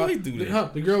was They talking about. always do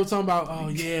that. The girl was talking about. Oh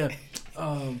yeah.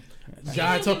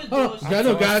 God told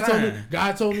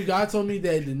me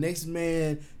that the next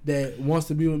man that wants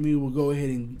to be with me will go ahead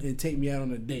and take me out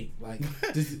on a date. Like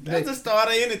that's the start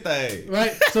of anything,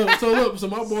 right? So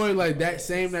my boy like that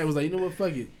same night was like, you know what,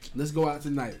 fuck it, let's go out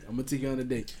tonight. I'm gonna take you on a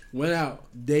date. Went out,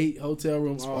 date, hotel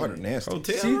room, all that. Nasty.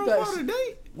 Hotel room on a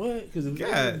date. What? Because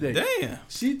God damn.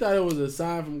 She thought it was a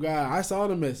sign from God. I saw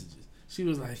the messages. She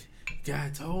was like,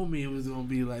 God told me it was gonna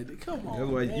be like that. Come on,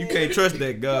 that's why man. you can't trust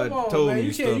that God told man. me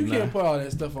You stuff. You can't put all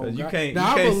that stuff on you God. can't.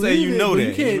 Now, you can't say you know that.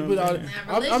 You can't put all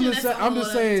Nah, that. I'm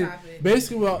just saying.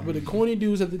 Basically, what the corny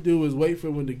dudes have to do is wait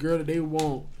for when the girl that they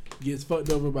want gets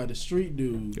fucked over by the street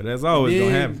dude. That's always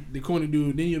gonna happen. The corny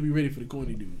dude. Then you'll be ready for the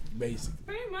corny dude. Basically.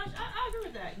 Pretty much, I agree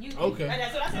with that. Okay.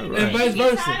 That's what I said. Right. And vice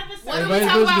versa. What did we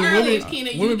talk about earlier,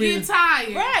 Keena? You get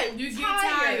tired. Right. You get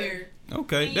tired.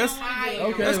 Okay, that's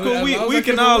Okay, cool. We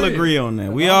can all agree on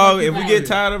that. We all, if we get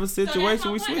tired of a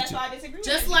situation, we switch it.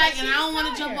 Just like, and I don't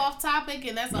want to jump off topic,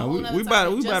 and that's a whole nother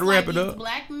topic. We about to wrap it up.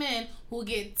 Black men who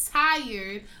get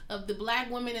tired of the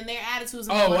black women and their attitudes.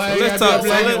 Let's talk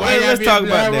about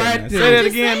that. Say that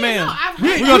again, man.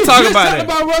 We're gonna talk about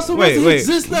that. Russell. Wait.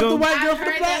 Just left the white girl for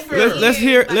the black girl. Let's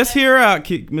hear her out,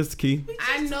 Mr. Key.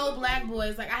 I know black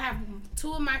boys. Like I have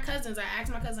two of my cousins. I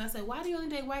asked my cousin. I said, "Why do you only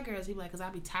date white girls?" He be like, "Cause I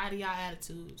be tired of y'all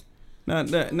attitudes." Now,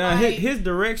 his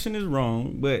direction is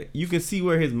wrong, but you can see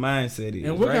where his mindset is.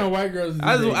 And what kind of white girls?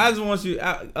 I just want you.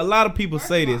 A lot of people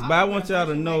say this, but I want y'all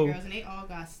to know. Girls and they all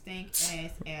got stank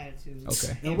ass attitudes.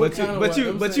 Okay, but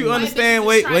you understand.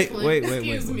 Wait.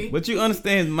 But you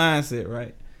understand his mindset,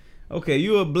 right? Okay,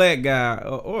 you a black guy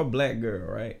or a black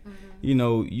girl, right? Mm-hmm. You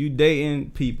know, you dating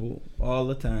people all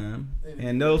the time,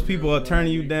 and those people are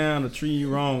turning you down or treating you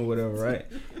wrong or whatever, right?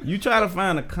 You try to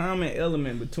find a common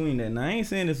element between that. Now, I ain't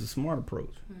saying it's a smart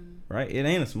approach, right? It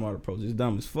ain't a smart approach. It's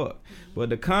dumb as fuck. But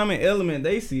the common element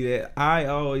they see that I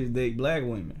always date black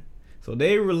women. So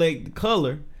they relate the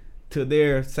color to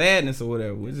their sadness or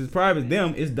whatever, which is probably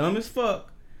them. It's dumb as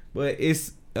fuck, but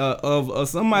it's of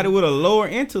somebody with a lower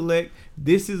intellect.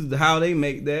 This is how they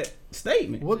make that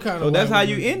statement. What kind so of that's how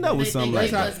you women? end up with something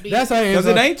like that. That's how you end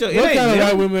up. It ain't your, what kind of them.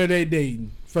 white women are they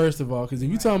dating? First of all, because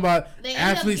if you talking about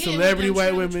athlete, celebrity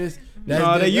white women,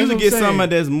 they usually get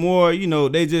somebody that's more, you know,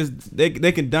 they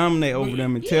can dominate over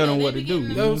them and tell them what to do. You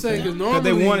know what I'm saying? Because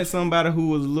they wanted somebody who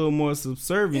was a little more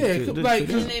subservient. Yeah, like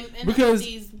because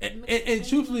and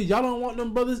truthfully, y'all don't want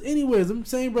them brothers anyways. Them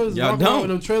same brothers walking out with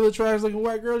them trailer trash looking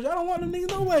white girls. Y'all don't want them niggas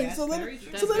no way. So let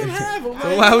them have them.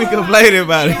 So why we complaining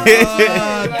about it? I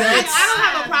don't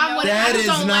have a problem with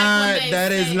it.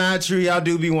 That is not true. Y'all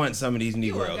do be wanting some of these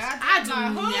Negroes. I do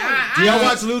not. Do y'all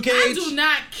watch Luke Cage? I do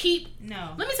not keep.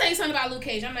 No. Let me tell you something about Luke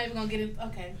Cage. I'm not even gonna get it.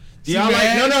 Okay. Do y'all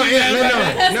like? No.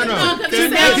 Because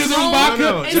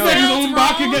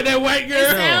Umbaka got that white girl.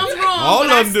 It sounds wrong. All of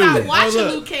them do. I stopped watching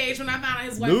Luke Cage when I found out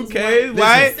his wife Luke was Cage,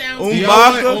 white.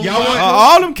 Umbaka,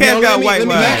 all them cats got white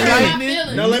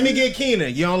wives. No, let me get Keena.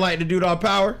 You don't like the dude on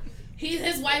Power?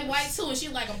 His wife white too, and she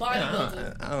like a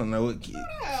bodybuilder. I don't know what.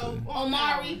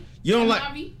 Omari. You don't like?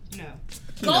 No.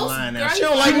 Ghost, girl, she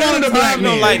don't like none of the black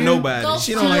men. Don't like nobody.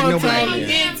 She don't like nobody.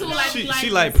 She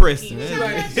like Preston.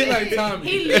 She like Tommy.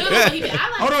 He literally.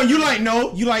 Hold on, you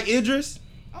like Idris?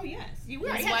 Oh yes, we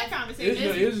already had that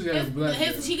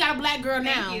conversation. She got a black girl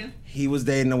now. He was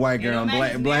dating a white girl.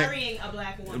 Marrying a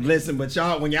black woman. Listen, but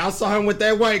when y'all saw him with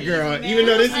that white girl, even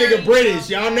though this nigga British,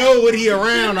 y'all know what he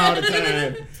around all the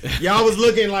time. Y'all was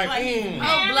looking like,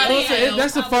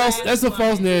 That's a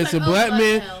false narrative.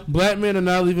 Black men are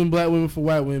not leaving black women for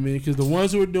white women because the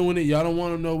ones who are doing it, y'all don't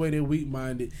want them no way they're weak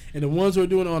minded, and the ones who are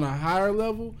doing it on a higher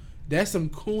level, that's some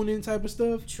cooning type of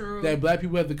stuff. True. That black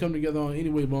people have to come together on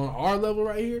anyway. But on our level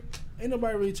right here, ain't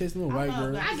nobody really chasing a white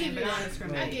girl. I give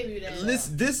you that.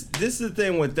 This is the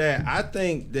thing with that. I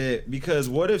think that because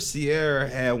what if Ciara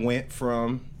had went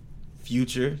from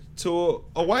Future to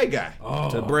a white guy?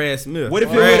 To Brad Smith. What if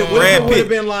it would have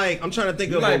been like, I'm trying to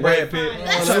think of like Brad Pitt.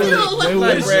 They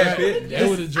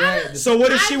would have dragged. So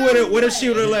what if she would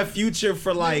have left Future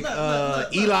for like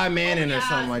Eli Manning or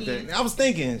something like that? I was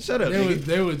thinking, shut up.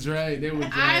 They would drag.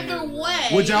 Either way.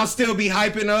 Would y'all still be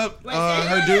hyping up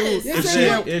her dude?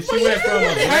 If she went from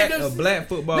a black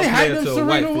football player to a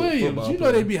white football player. You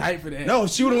know they'd be hyped for that. No,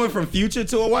 she would have went from Future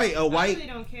to a white. I really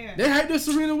don't care. They hyped up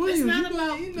Serena Williams. It's not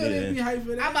about. You know they'd be hyped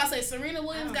for that. I'm about to say Serena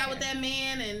Williams got with that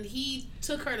man and he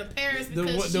took her to Paris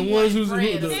because the ones who's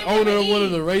the owner of one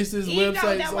of the racist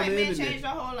websites on the internet.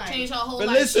 Changed her whole life. But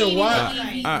listen,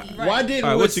 why didn't?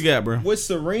 All right, what you got, bro? With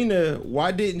Serena,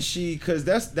 why didn't she? Because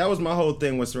that was my whole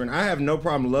thing with Serena. I have no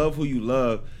problem. Love who you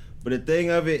love. But the thing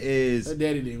of it is, her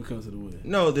daddy didn't come to the wedding.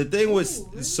 no, the thing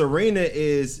with Serena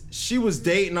is she was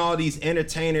dating all these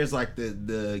entertainers like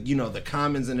the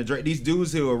Commons and the Drake. These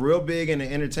dudes who are real big in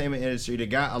the entertainment industry. They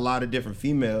got a lot of different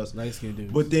females. Light skinned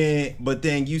dudes. But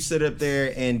then you sit up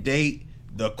there and date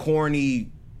the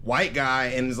corny white guy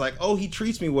and it's like, oh, he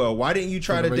treats me well. Why didn't you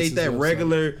try to date that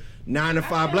regular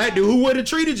 9-to-5 black dude who would have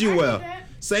treated you well?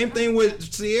 Same thing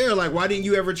with Ciara. Like, why didn't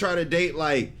you ever try to date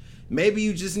like? Maybe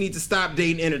you just need to stop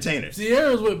dating entertainers.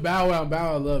 Ciara was with Bow Wow.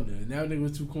 Bow Wow loved her. Now nigga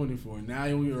was too corny for her. Now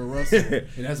you with Russel,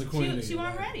 and that's a corny nigga. She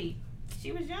wasn't ready.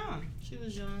 She was young. She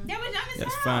was young. That was young as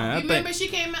That's hell. fine. You remember she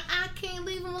came out, I can't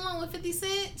leave him alone with 50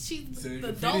 Cent? She's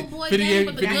the dope boy 50 name,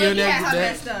 but the good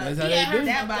that's guy. that's how they do.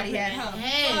 That body had her.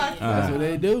 Hey. That's what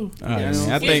they do. All right, You man.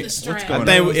 know?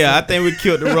 I think we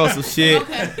killed the Russell shit.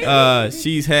 Okay.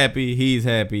 She's happy, he's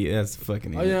happy. That's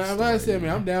fucking. Oh yeah, like I said,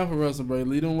 man, I'm down for Russell, bro.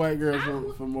 Leave them white girls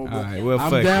for more. All right, well,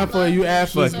 I'm fuck down it. for you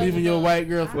athletes Fuck it. leaving your white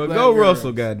girls for Well, black go girls.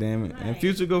 Russell, goddammit. And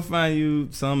Future go find you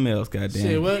something else, goddammit.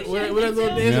 Shit, what that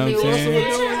little You know dancing what I'm nigga Russell saying? was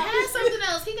He doing? had something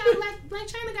else. He got Black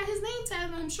China got his name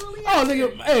tagged on him shortly Oh, after.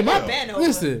 nigga, hey, been over.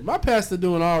 listen, my pastor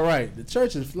doing all right. The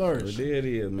church is Well, flourishing. there it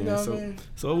is, man. You know what I mean?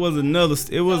 So it was another.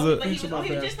 It was But he a. was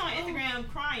just on Instagram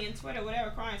crying, Twitter, whatever,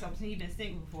 crying something. He's been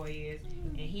single for 4 years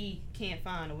and he can't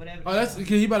find or whatever. Oh, that's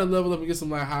because he about to level up and get some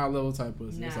like high level type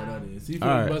pussy. That's all Nah. that is. He All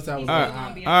finna right, bust out with all like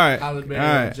right, Halle all Berry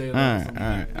right, or J-Lo all or right,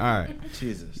 something. all right.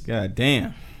 Jesus. God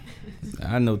damn.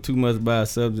 I know too much about a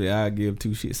subject I give two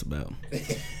shits about.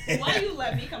 Why you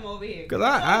let me come over here?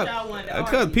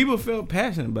 Because people felt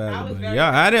passionate I about was it. But very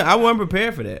yeah, I wasn't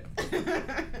prepared for that.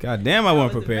 God damn, I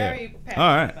wasn't prepared. very passionate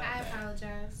All right. I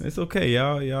apologize. It's okay,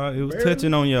 y'all. It was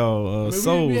touching on y'all we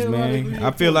souls, had a lot of man. good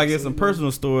I feel like points, there's some so,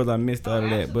 personal stories I missed out of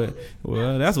that, but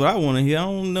well, that's what I want to hear. I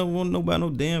don't want to know about no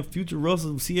damn Future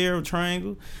Russell Ciara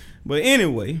triangle. But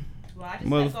anyway, Well, I just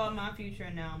let go of my future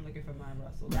and now I'm looking for my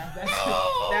Russell.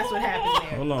 That's what happened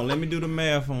there. hold on, let me do the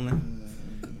math on that.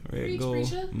 Red Preach, gold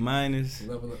preacher. minus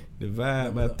Level up. divide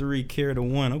Level by up. 3 carry to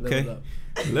 1. Okay, Level up.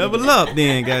 level up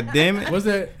then. God damn it. What's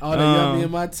that? All that yummy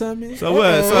in my tummy? So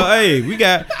what? So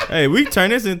we turn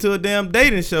this into a damn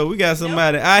dating show. We got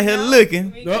somebody out here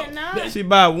looking. We Nope. cannot. She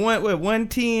about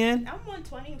 110. I'm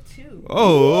 122.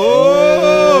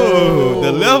 Oh,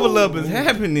 the level up is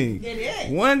happening. It is.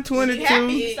 122.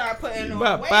 Happy to start putting on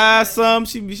About weight. 5 some.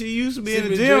 She used to be in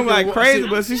the gym like crazy,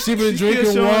 but she been still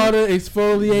drinking showing- water,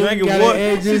 exfoliating, Drinking got water. her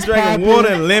edges She's drinking popping. water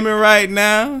and lemon right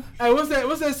now. Hey, what's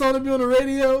that song that be on the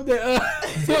radio? That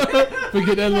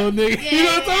forget that little nigga. Yeah, You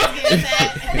know what I'm talking get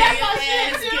that.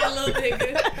 Get a little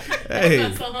bigger. Hey,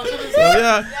 That's all. so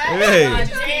y'all,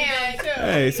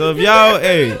 hey, so if y'all,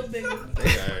 hey.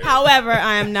 However,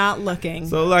 I am not looking.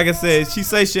 So like I said, she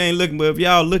say she ain't looking, but if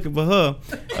y'all looking for her,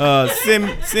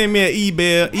 send me an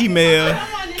email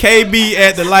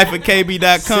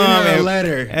kb@thelifeofkb.com Send her a and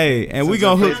letter. hey, and we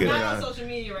gonna hook I'm it. not on social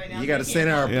media right now. You gotta send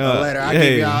her a Yeah. letter.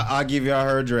 Hey. I'll give y'all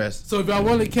her address. So if y'all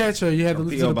want to catch her, you have to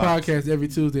listen to the P.O. box. podcast every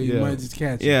Tuesday. You Yeah. might just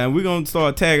catch her. Yeah, and we gonna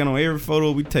start tagging on every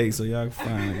photo we take, so y'all can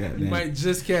find it. You Goddamn. might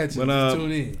just catch her. But Just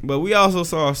tune in. but we also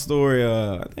saw a story,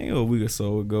 I think a week or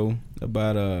so ago,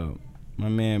 about my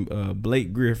man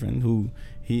Blake Griffin, who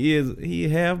he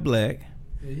half black.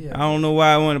 Yeah. I don't know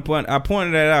why I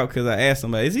pointed that out because I asked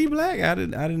somebody, is he black? I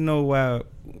didn't know why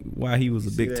he was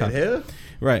a big topic. Hair?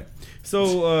 Right.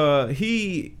 So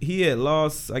he had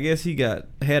lost. I guess he had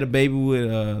a baby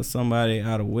with somebody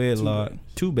out of wedlock.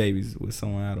 2 babies with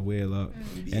someone out of wedlock,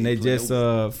 and they just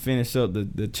finished up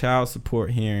the child support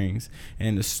hearings.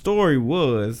 And the story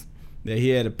was that he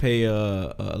had to pay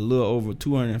a little over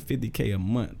 $250K a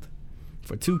month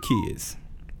for 2 kids,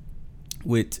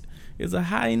 which is a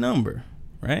high number,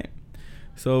 right?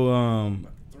 So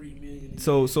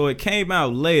So it came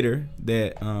out later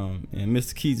that and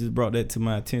Mr. Keys just brought that to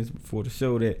my attention before the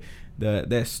show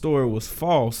that story was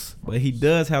false, but he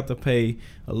does have to pay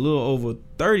a little over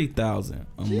 $30,000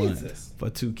 a month for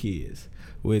 2 kids,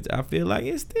 which I feel like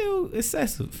it's still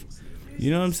excessive. You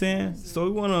know what I'm saying? So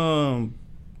we want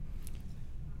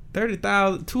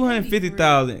 $30,000,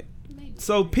 $250,000.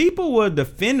 So people were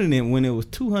defending it when it was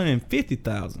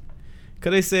 $250,000.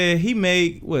 Cause they said he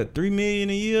made what, $3 million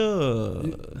a year?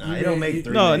 Nah, he don't make $3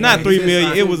 No, million. not He $3 just million.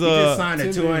 signed- It was he just signed a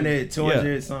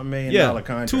 $200 Yeah. something million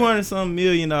contract. $200 something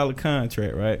million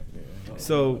contract, right?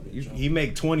 So He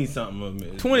make 20 something of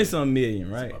it. 20 something million,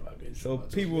 right? So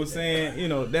people were saying,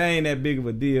 that ain't that big of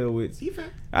a deal. Which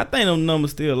I think them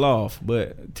numbers still off.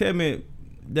 But tell me,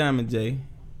 DiamondJ,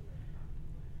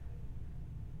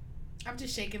 I'm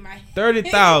just shaking my head.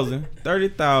 30,000.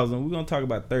 We're gonna talk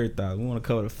about 30,000. We want to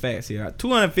cover the facts here.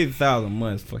 250,000 a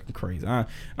month is fucking crazy. I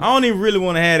don't even really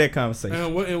want to have that conversation.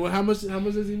 And how much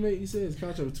does he make? You said his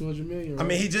contract was $200 million. Right? I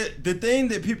mean, the thing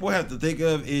that people have to think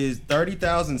of is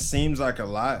 30,000 seems like a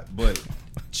lot, but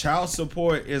child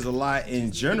support is a lot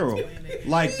in general.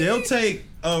 Like they'll take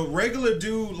a regular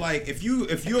dude. Like if you're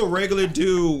a regular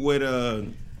dude with a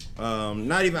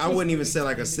I wouldn't even say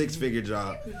like a 6-figure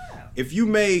job. If you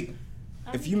make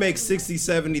 60,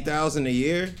 70,000 a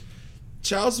year,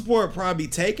 child support probably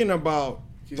taking about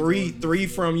three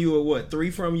from you or what?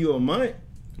 3 from you a month?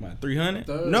 About 300?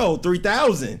 No,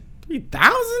 3,000.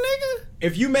 3,000, nigga?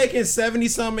 If you making 70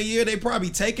 something a year, they probably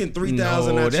taking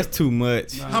 3,000. No, that's too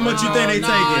much. How much you think they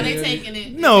taking? No, they taking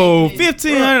it. No,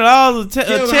 $1,500 a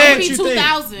check. Maybe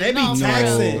 2,000. They be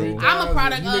taxing. I'm a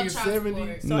product of child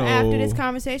support. So after this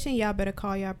conversation, y'all better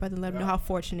call y'all brother and let him know how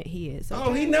fortunate he is. Okay?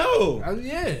 Oh, he know.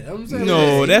 I'm saying.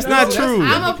 No, that's not true.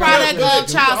 I'm a product of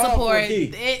child support.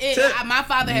 My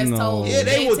father has told me. Yeah,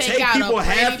 they will take people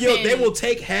half your. They will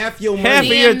take half your money. Half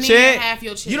of your check. Half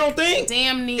your check. You don't think?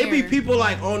 Damn near. It be people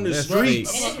like on the streets.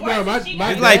 It's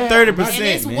like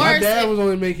 30%. Man. My dad was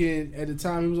only making at the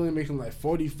time. He was only making like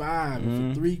 45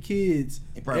 for 3 kids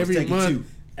every month.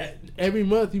 Every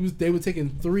month they were taking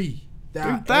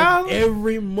 3,000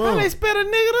 every month. How they expect a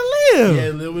nigga to live?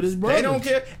 Yeah, live with his brother. They don't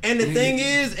care. And the thing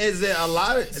is that a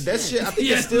lot of that shit. I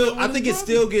think it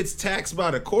still gets taxed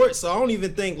by the court. So I don't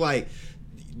even think like.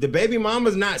 The baby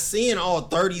mama's not seeing all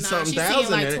 30-something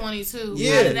thousand. Like 22.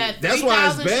 Yeah, that's why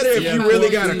it's better if you really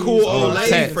got a cool old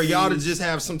lady for y'all to just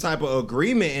have some type of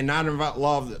agreement and not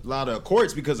involve a lot of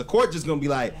courts, because the court just gonna be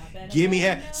like, give me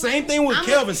half. Same thing with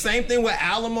Kelvin. Same thing with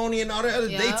alimony and all that.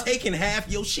 They taking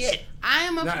half your shit. I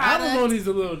am a product. Alimony's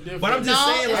a little different. But I'm just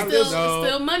saying, like it's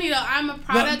still money though. I'm a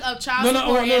product of child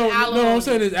support and alimony. No, I'm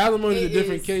saying this alimony is a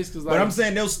different case because. But I'm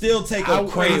saying they'll still take a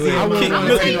crazy. I wouldn't want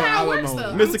to pay no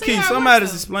alimony. Mr. Keith,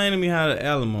 somebody's explaining to me how the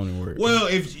alimony works. Well,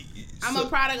 I'm a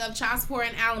product of child support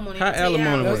and alimony. How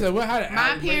alimony works?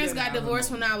 My parents got divorced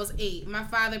when I was 8. My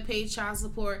father paid child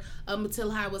support up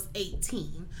until I was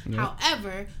 18. Yeah.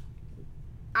 However,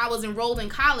 I was enrolled in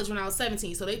college when I was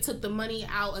 17, so they took the money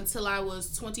out until I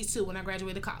was 22 when I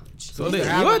graduated college. So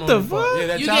what the fuck?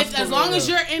 Yeah, you get as long as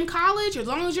you're in college, as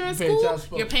long as you're in school,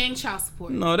 you're paying child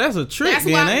support. No, that's a trick,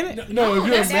 ain't it? No, if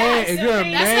you're a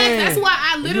man, that's why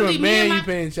I literally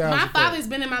my father's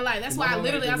been in my life. That's why I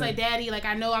was like, Daddy, like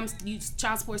I know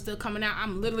child support's still coming out.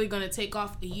 I'm literally gonna take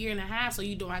off a year and a half so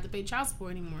you don't have to pay child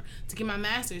support anymore to get my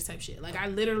master's type shit. Like I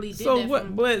literally did that. So what?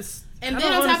 And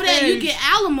then on top of that, you get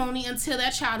alimony until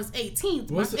that child is 18.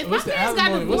 What's the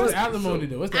alimony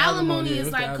though? What's the alimony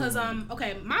is like because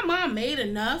my mom made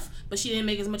enough, but she didn't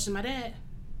make as much as my dad.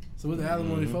 So what's the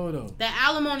alimony for though? The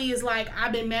alimony is like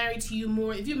I've been married to you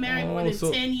more. If you're married more than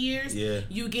 10 years,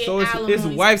 you get alimony. It's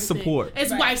wife support.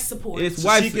 It's wife support. It's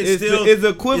wife. It's the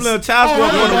equivalent of child support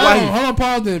for the wife. Hold on,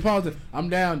 pause there. I'm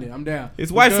down.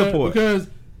 It's wife support because.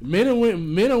 Men are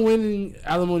winning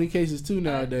alimony cases too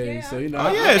nowadays. So you know.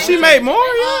 Oh yeah, she made more.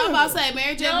 I'm about to say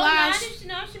Mary J. Blige.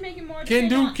 No, she making more. Ken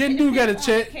do got a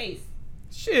check.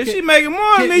 Shit, she making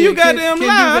more than you goddamn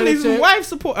lie. I need some wife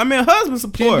support. I mean husband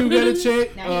support. Ken do got a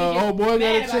check. Old boy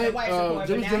got a check.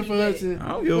 Jennifer Hudson. I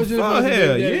don't give a fuck.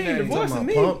 Hell, you ain't divorcing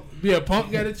me. Yeah,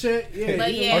 Pump got a check. Yeah,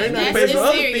 but that's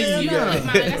serious.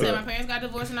 Like I said, my parents got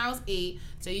divorced when I was 8.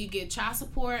 So you get child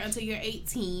support until you're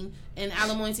 18 and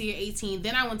alimony until you're 18.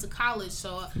 Then I went to college,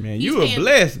 so man, you were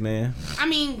blessed, man. I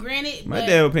mean, granted, my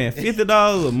dad was paying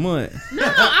 $50 a month. No,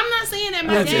 I'm not saying that.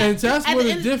 My dad. And child support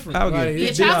is different.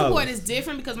 Child support is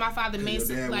different because my father makes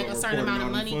like a certain amount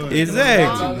of money.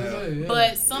 Exactly.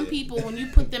 But some people, when you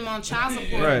put them on child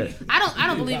support, right. I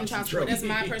don't believe in child support. That's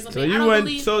my personal opinion. I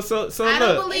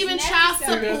don't believe in child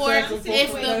support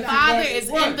if the father is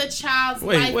in the child's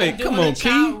life and doing the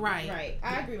child right.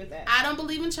 I agree with that. I don't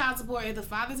believe in child support if the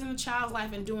father's in the child's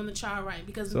life and doing the child right.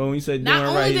 Because so when you say not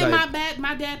only did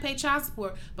my dad pay child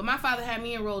support, but my father had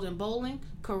me enrolled in bowling,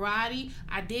 karate,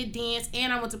 I did dance,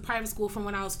 and I went to private school from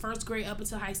when I was first grade up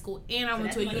until high school, and I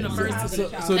went to a university.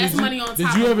 So that's money on top.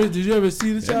 Did you ever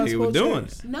see the child support? Doing?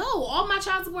 No, all my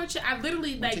child support. I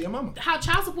literally like how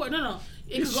child support. No.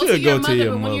 It could go to your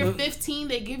mother, but when you're 15,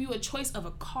 they give you a choice of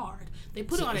a card. They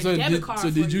put it on a debit card. So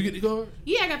did you get the card?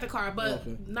 Yeah, I got the card, but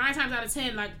 9 times out of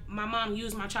 10, like my mom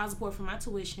used my child support for my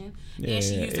tuition, and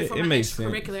she used it for my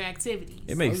extracurricular activities.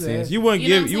 It makes sense. You wouldn't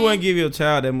give your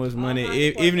child that much money,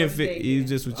 even if it's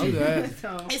just with you.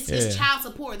 It's child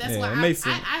support. That's why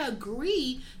I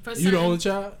agree. For you the only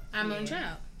child? I'm the only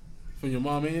child. From your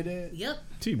mom and your dad? Yep.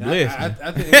 She blessed.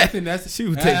 I think she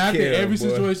would take care of every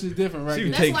situation is different, right? She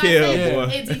would take care of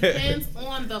boy. It depends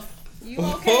on the You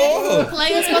okay?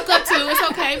 Players hook up too.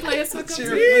 It's okay. Players hook up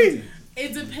too.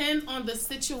 It depends on the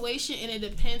situation and it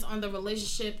depends on the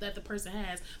relationship that the person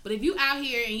has. But if you out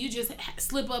here and you just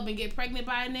slip up and get pregnant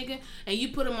by a nigga and you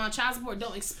put him on child support,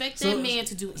 don't expect that man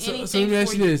to do anything. So let me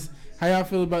ask you this: how y'all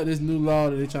feel about this new law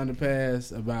that they're trying to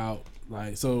pass about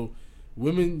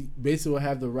women basically will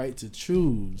have the right to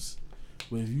choose,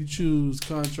 but if you choose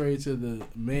contrary to the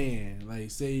man, like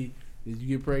say that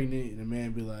you get pregnant and the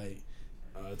man be like,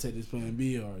 take this Plan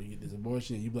B or you get this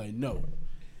abortion, and you be like, no.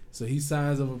 So he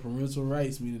signs over parental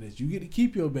rights, meaning that you get to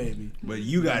keep your baby, but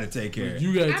you got to take care.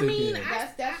 You got to take care.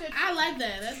 I like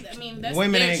that. That's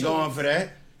women ain't going for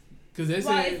that. Because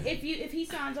if he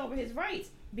signs over his rights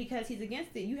because he's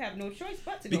against it, you have no choice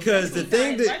but to go. Because the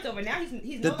thing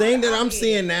that I'm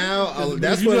seeing now,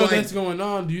 that's what that's going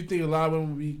on. Do you think a lot of women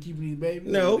will be keeping these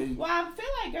babies? No. Well, I feel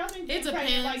like girls ain't getting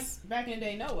pregnant like back in the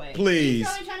day. No way. Please.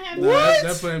 What?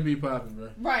 That Plan B popping, bro.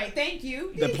 Right. Thank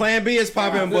you. The Plan B is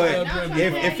popping, but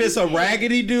if it's a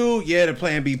raggedy dude, yeah, the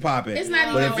Plan B popping. It's not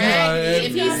even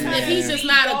raggedy. If he's just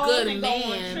not a good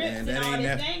man,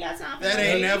 that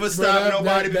ain't never stopped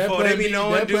nobody before. They be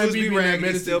knowing dudes be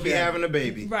raggedy, still be having a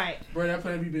baby. Right. Bro, that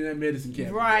Plan B been in that medicine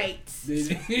cabinet. Right.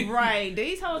 Right.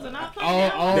 These hoes are not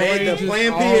playing. The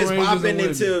Plan B is popping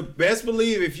into, best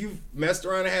believe if you messed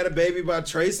around and had a baby by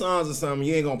Trey Songz or something,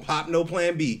 you ain't gonna pop no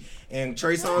Plan B. And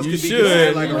Trey Songz could be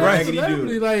considered like a raggedy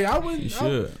dude. Like I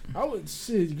would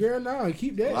shit, girl, nah,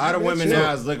 keep that. A lot of women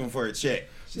now is looking for a check.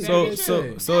 So niggas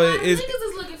is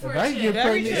looking for a check.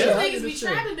 Niggas be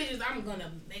trapping bitches. I'm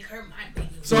gonna make her my baby.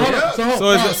 So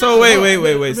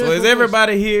wait. So is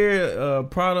everybody here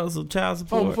products of child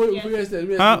support?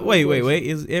 Wait.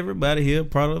 Is everybody here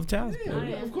product of child support?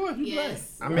 Yeah, of course.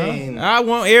 Yes. I mean, I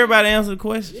want everybody to answer the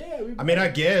question. Yeah, I mean, I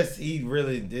guess he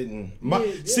really didn't.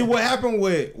 See what happened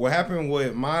with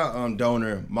my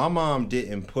donor. My mom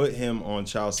didn't put him on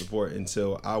child support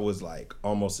until I was like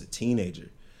almost a teenager.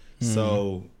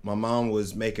 So my mom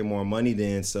was making more money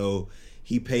then, so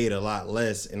he paid a lot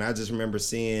less. And I just remember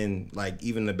seeing like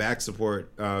even the back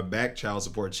child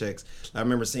support checks. I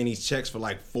remember seeing these checks for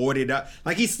like $40.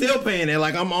 Like he's still paying it.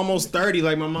 Like I'm almost 30.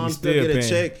 Like my mom still get a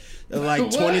check like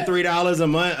 $23 a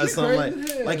month or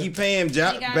something. Like he paying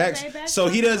back. So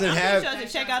he doesn't have. I'm sure there's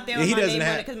a check out there. He doesn't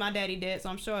have because my daddy did. So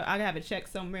I'm sure I have a check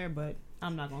somewhere, but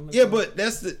I'm not gonna look. Yeah, but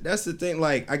that's the thing.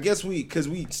 Like, I guess because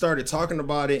we started talking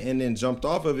about it and then jumped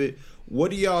off of it. What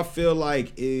do y'all feel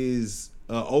like is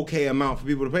an okay amount for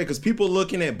people to pay? Because people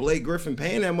looking at Blake Griffin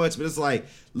paying that much, but it's like,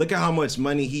 look at how much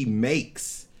money he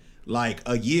makes like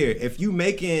a year. If you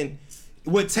making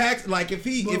with tax, like if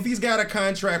he's got a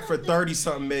contract for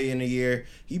 30-something million a year,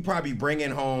 he probably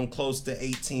bringing home close to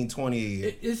 18-20 a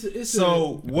year.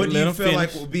 So what do you feel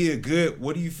like would be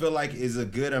what do you feel like is a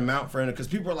good amount for him? Because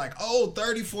people are like, oh,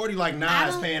 30-40, like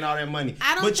Nas paying all that money.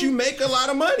 But you make a lot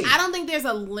of money. I don't think there's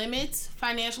a limit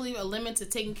financially, a limit to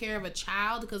taking care of a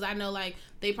child, because I know like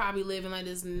they probably live in like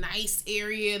this nice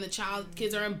area. The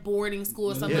kids are in boarding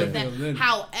school or something like that.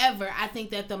 However, I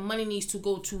think that the money needs to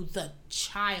go to the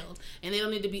child, and they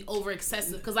don't need to be over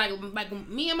excessive. Because like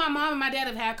me and my mom and my dad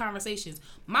have had conversations.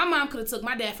 My mom could have took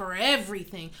my dad for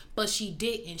everything, but she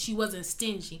didn't. She wasn't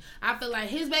stingy. I feel like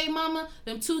his baby mama,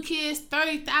 them two kids,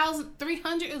 $300,000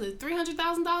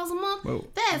 a month. Whoa.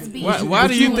 That's BS. Why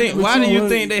do you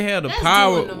think they had the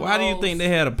power? Why do you think they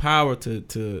had the power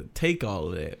to take all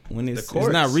of that when it's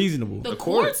not reasonable? The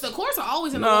courts are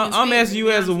always in the woman's favor. I'm asking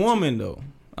you as a woman though.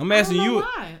 I'm asking you.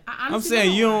 Why. I'm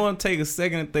saying you don't want to take a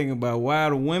second and think about why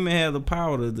the women have the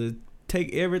power to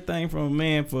take everything from a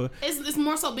man for. It's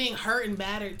more so being hurt and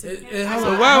battered. So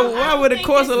why would the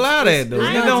courts allow that though?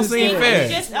 It don't seem fair.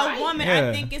 It's just a woman. Yeah.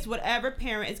 I think it's whatever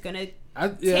parent is gonna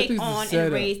take on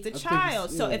and raise the child.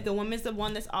 So if the woman's the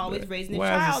one that's always raising the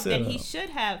child, then he should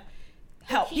have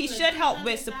help. He should help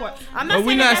with support. I'm not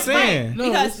saying that's right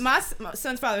because my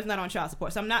son's father is not on child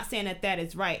support, so I'm not saying that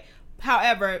is right.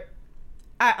 However,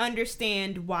 I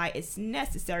understand why it's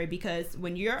necessary, because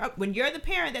when you're the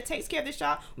parent that takes care of the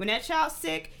child, when that child's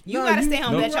sick, you gotta stay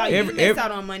home with that child. You miss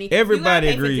out on money. Everybody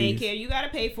you gotta pay agrees. For daycare. You gotta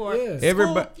pay for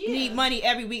school. You need money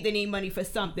every week. They need money for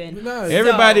something.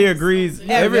 Everybody agrees.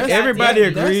 Everybody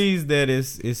agrees that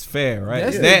it's fair,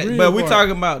 right? But we're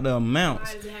talking about the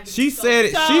amounts. She said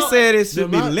it. She said it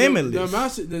should be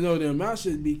limitless. The amount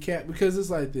should be capped, because it's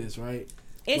like this, right?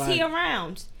 Is he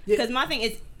around? Because my thing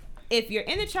is, if you're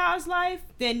in the child's life,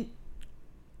 then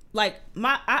like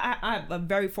I have a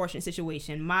very fortunate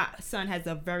situation. My son has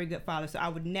a very good father, so I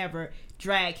would never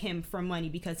drag him for money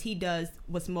because he does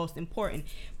what's most important.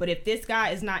 But if this guy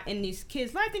is not in these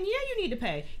kids' life, then yeah, you need to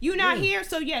pay. You're not here,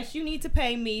 so yes, you need to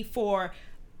pay me for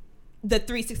the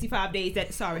 365 days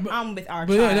that I'm with our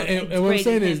But child. and what I'm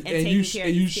saying is, and you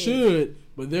you should,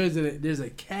 but there's a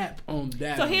cap on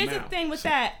that. So here's amount. the thing with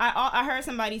that. I heard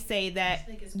somebody say that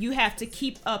you have to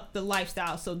keep up the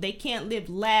lifestyle, so they can't live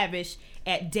lavish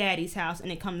at daddy's house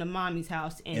and then come to mommy's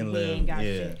house and we ain't got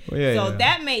shit. Well,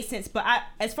 that made sense. But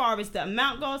as far as the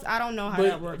amount goes, I don't know how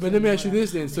that works. But let me ask you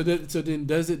this then. So then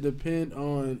does it depend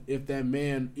on if that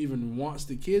man even wants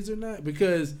the kids or not?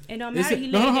 Because it don't matter. He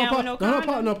laid down with no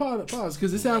condom. Pause.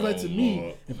 Because it sounds like to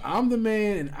me, if I'm the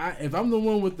man and if I'm the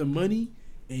one with the money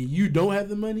and you don't have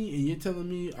the money and you're telling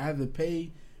me I have to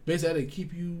pay, basically I have to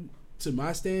keep you to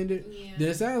my standard, then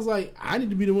it sounds like I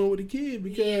need to be the one with the kid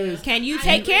because can you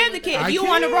take care of the kid? If you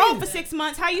on the road for 6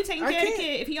 months, how you taking care of the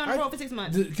kid if he on the road for 6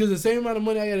 months? Because the same amount of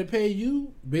money I got to pay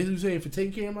you, basically saying for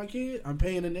taking care of my kid, I'm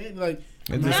paying the nanny. Like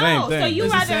it's the same thing. So you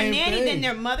rather a nanny than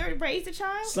their mother raise the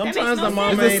child? Sometimes the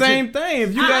mom it's the same thing.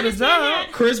 If you got a job,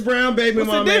 Chris Brown baby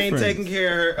mama ain't taking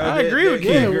care of her. I agree with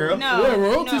you, girl.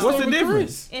 No, what's the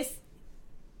difference?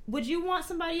 Would you want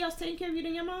somebody else taking care of you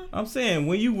than your mom? I'm saying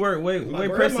when you work, where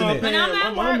Preston is. When I'm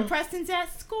at work, Preston's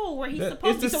at school where he's supposed to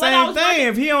be. It's the same thing.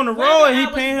 If he on the road and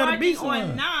he paying her to be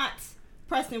somewhere. Or not,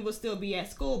 Preston will still be at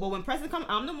school. But when Preston comes,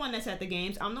 I'm the one that's at the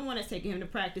games. I'm the one that's taking him to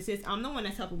practices. I'm the one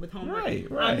that's helping with homework. Right.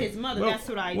 I'm his mother. That's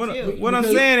what I do. What I'm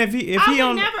saying,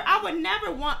 I would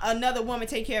never want another woman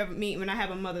take care of me when I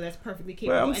have a mother that's perfectly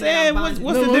capable. Well, I'm saying, what's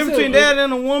the difference between that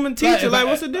and a woman teacher? Like,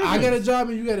 what's the difference? I got a job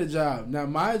and you got a job. Now,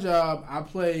 my job, I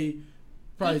play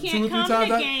probably he 2 or 3 times.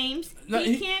 To the games.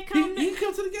 He can't come. He can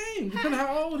come to the game, depending on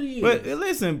how old he is. But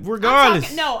listen,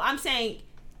 regardless. I'm saying,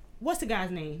 what's the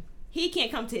guy's name? He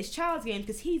can't come to his child's games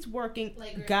because he's working.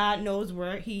 God knows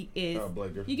where he is.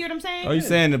 You get what I'm saying? Oh, you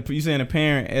saying the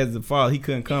parent as the father he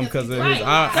couldn't come because of his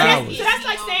hours? So that's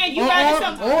like saying you rather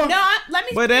some. Let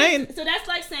me. But ain't. So that's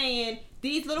like saying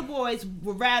these little boys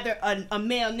would rather a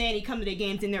male nanny come to their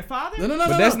games than their father. No.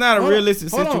 But that's not a realistic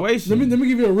situation. Let me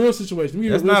give you a real situation.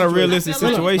 That's not a realistic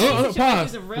situation.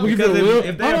 Pause. Because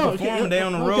if they perform, they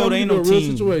on the road, ain't no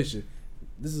team. Situation.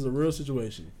 This is a real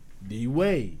situation. D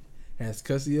Wade has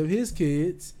custody of his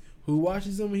kids. Who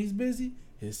watches him when he's busy?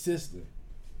 His sister.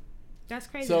 That's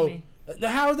crazy to me.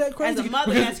 How is that crazy? As a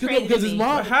mother, that's crazy. Because his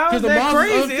mom. How is that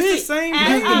crazy? It's the same thing.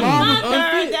 As a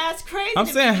mother, that's crazy. I'm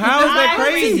saying, how is that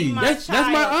crazy? That's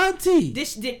my auntie.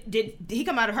 Did he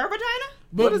come out of her vagina?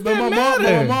 But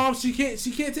my mom, she can't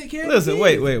take care of it. Listen,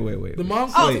 wait. The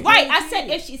mom. I said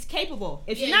if she's capable.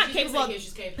 If she's not capable,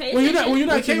 when you're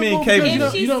not capable,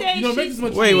 you don't make as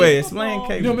much. Wait. Explain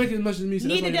capable. You don't make as much as me. So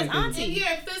neither does auntie. If you're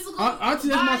physical, auntie,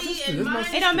 that's my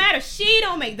sister. It don't matter. She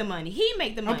don't make the money. He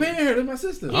make the money. I'm paying her. That's my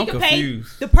sister. He can pay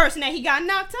the person that he got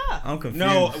knocked up. I'm confused.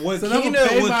 No, what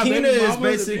Keena is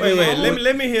basically. Wait.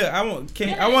 Let me hear. I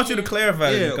want you to clarify.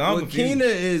 Yeah, what Keena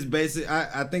is basically.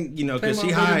 I think because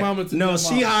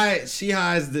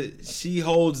she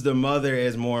holds the mother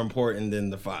as more important than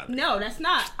the father. No, that's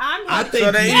not. I think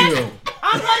I'm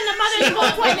holding the mother as more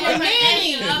important than the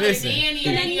nanny. Listen.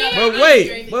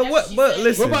 But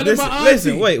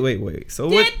listen. Wait. So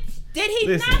what? Did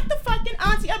he knock the fucking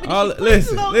auntie up?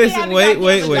 Listen. Wait.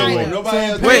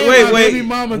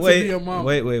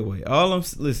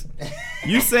 Listen.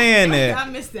 You saying that? I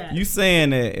missed that. You saying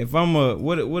that if I'm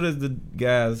what is the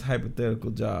guy's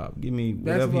hypothetical job? Give me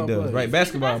whatever he does, right?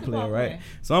 Basketball player, right?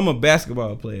 So I'm a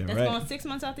basketball player, right? That's going 6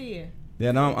 months out the year.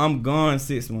 Then I'm gone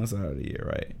 6 months out of the year,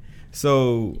 right?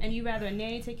 So. And you rather a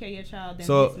nanny take care of your child than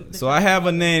so I have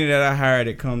a nanny that I hire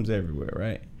that comes everywhere,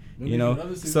 right? You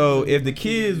know, so if the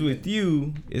kid's with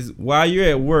you, is while you're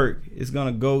at work, it's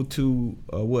gonna go to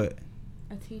what?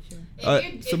 A teacher.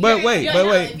 If you're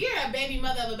a baby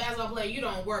mother of a basketball player, you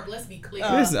don't work. Let's be clear.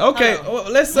 Listen, okay.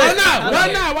 Let's say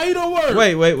why not? Why you don't work?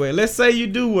 Wait. Let's say you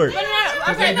do work.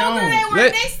 Okay, don't do that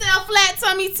work. They sell flat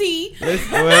tummy tea. Wait.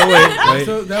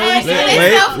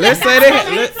 Let's say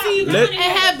they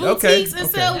have boutiques and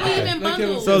sell weave and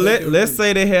bundles. So let's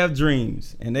say they have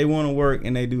dreams and they want to work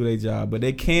and they do their job, but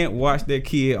they can't watch their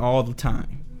kid all the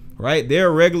time, right? They're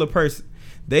a regular person.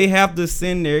 They have to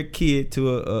send their kid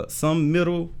to some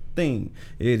middle thing.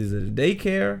 It is a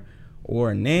daycare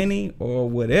or a nanny or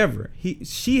whatever.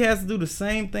 She has to do the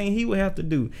same thing he would have to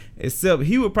do, except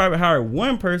he would probably hire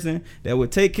one person that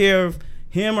would take care of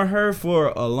him or her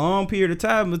for a long period of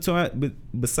time.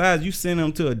 Besides, you send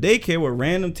them to a daycare with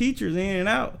random teachers in and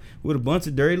out with a bunch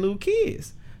of dirty little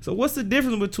kids. So what's the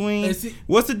difference between?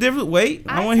 What's the difference? Wait,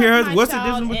 I want to hear her. What's the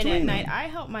difference between? At night, I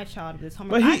help my child with his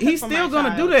homework. But he's still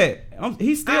gonna do that. I'm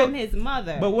his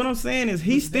mother. But what I'm saying is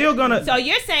he's still gonna. So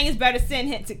you're saying it's better to send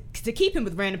him to keep him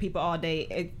with random people all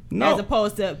day, as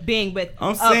opposed to being with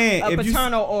a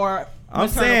paternal or I'm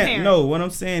saying no. What I'm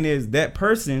saying is that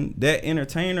person, that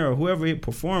entertainer or whoever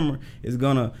performer is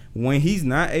gonna, when he's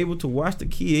not able to watch the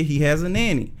kid, he has a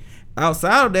nanny.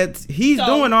 Outside of that, he's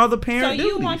doing all the parent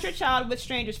duties. So you want your child with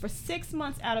strangers for 6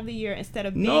 months out of the year instead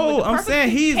of being no, with the I'm saying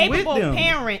he's with capable them.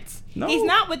 Parents. No. He's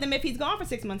not with them if he's gone for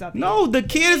 6 months out the year. No, the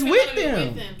kid is with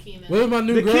them. What if my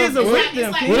new the girlfriend? kids are with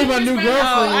them. What if my new girlfriend?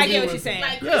 Oh, I get what you're saying.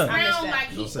 Like Chris Brown, like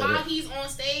while he's on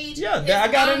stage. Yeah,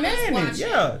 I got a nanny.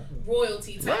 Yeah.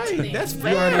 Royalty type right, thing. that's You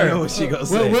fair. already know what she gonna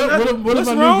say. What's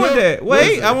wrong with that?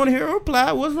 Wait, I want to hear her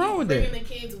reply. What's wrong with that?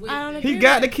 He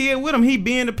got the kid with him. He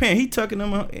being the parent. He tucking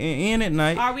them in at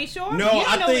night. Are we sure? No,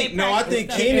 I think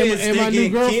Keena is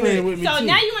thinking. So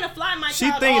now you want to fly my child.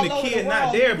 She thinking the kid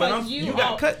not there, but you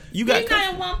got cut. He's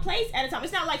not in one place at a time.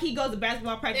 It's not like he goes to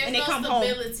basketball practice and they come home.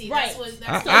 Right.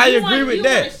 I agree with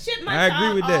that. I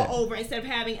agree with that. All over instead of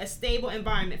having a stable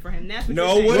environment for him. That's what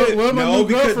no,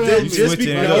 because just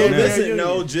because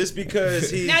just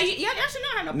because he. Now you should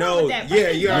not have no problem with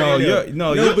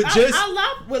that. But just I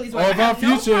love Willie's wife. Or if our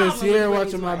future is Ciara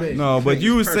watching my baby. No, but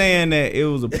you were saying that it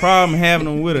was a problem having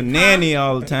them with a nanny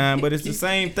all the time, but it's the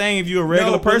same thing if you're a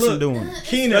regular person doing it.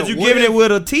 Because you're giving it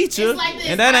with a teacher,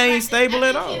 and that ain't stable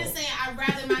at all. Saying, I'd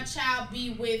rather my child be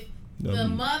with the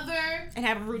mother and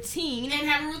have a routine,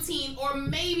 or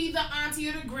maybe the auntie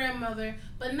or the grandmother,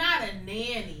 but not a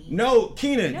nanny. No,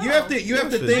 Keena, you have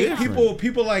to think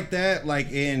people like that, like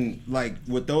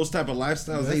with those type of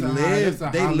lifestyles,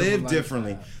 they live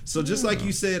differently. So just like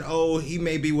you said, he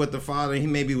may be with the father, he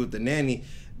may be with the nanny.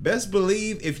 Best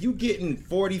believe if you getting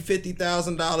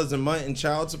 $40,000-$50,000 a month in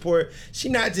child support, she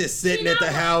not just sitting at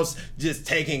the house just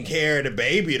taking care of the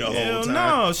baby the whole time.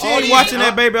 No, she ain't watching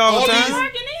that baby all the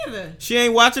time. She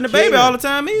ain't watching the baby all the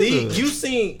time either. You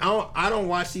seen? I don't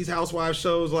watch these housewife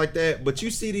shows like that, but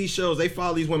you see these shows. They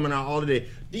follow these women out all day.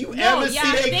 Do you ever see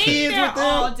their kids with them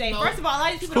all day? First of all, a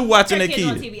lot of these people who watching their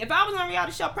kids on TV. If I was on a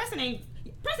reality show, Preston ain't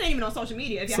even on social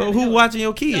media. So who watching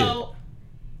your kid? So,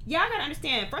 y'all gotta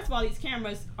understand. First of all, these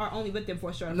cameras are only with them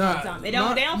for a short amount of time. They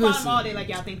don't follow them all day like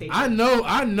y'all think they do. I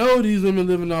know these women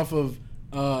living off of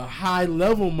high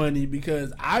level money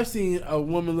because I've seen a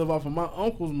woman live off of my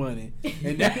uncle's money,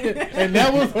 and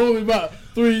that was only about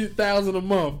 $3,000 a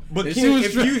month. But if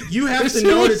you have to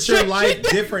know that your life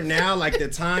different now, like the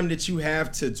time that you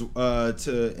have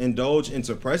to indulge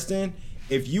into Preston.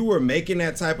 If you were making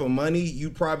that type of money,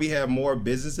 you'd probably have more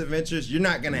business adventures. You're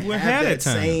not gonna have that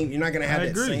same. You're not gonna have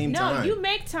that same time. No, you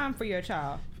make time for your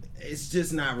child. It's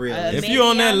just not real. If you're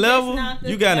on that level,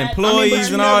 you got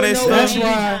employees and all that stuff. That's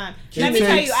why. Let me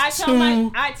tell you, I tell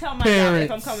my daughter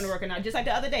if I'm coming to work or not. Just like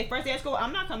the other day, first day of school,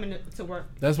 I'm not coming to work.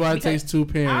 That's why it takes two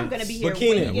parents. I'm gonna be here. But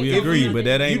Keena, we agree, but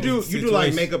that ain't. You do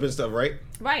like makeup and stuff, right?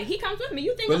 Right, he comes with me.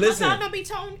 You think my child gonna be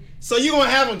toned? So you gonna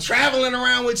have him traveling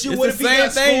around with you? It's what the if he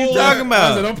got same thing you talking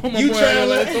about? You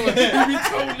traveling?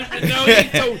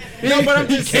 No, but I'm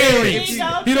just saying he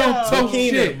don't tote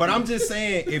shit. But I'm just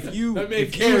saying if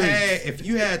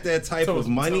you had that type of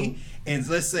money. And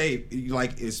let's say,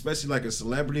 like, especially like a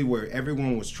celebrity where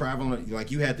everyone was traveling,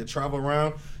 like you had to travel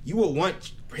around, you would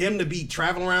want him to be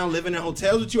traveling around, living in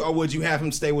hotels with you, or would you have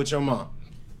him stay with your mom?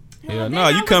 Hell no,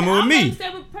 you coming with me.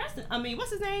 Stay with Preston. I mean, what's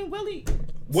his name? Willie.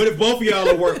 What if both of y'all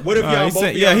are work? What if y'all both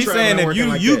of y'all he's saying if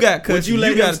you got cut, you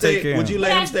got to take care of him. Would you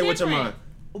let him stay with your mom?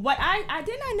 What I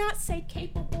did not say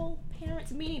capable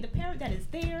parents, meaning the parent that is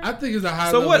there. I think it's a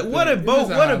high level. So what if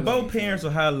both parents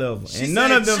are high level and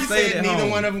none of them say that neither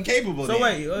one of them capable? So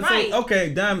wait,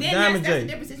 okay,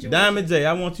 DiamondJ,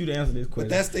 I want you to answer this question.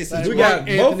 But that's their situation. We got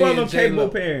both of them capable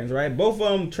parents, right? Both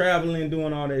of them traveling,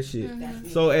 doing all that shit. Mm-hmm.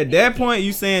 So at that point,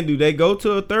 you saying do they go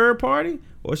to a third party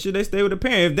or should they stay with the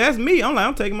parent? If that's me,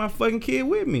 I'm taking my fucking kid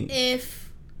with me.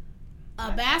 If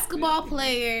a basketball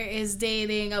player is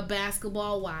dating a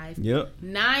basketball wife,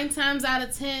 9 times out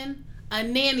of 10. A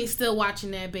nanny's still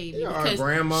watching that baby because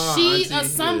grandma,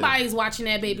 somebody's watching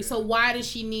that baby. So why does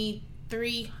she need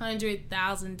 $300,000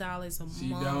 a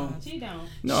month? She don't.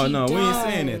 No, we ain't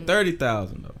saying that.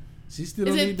 $30,000 though. She still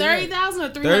is it 30,000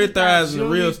 or 300,000? 30,000 the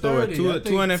real story.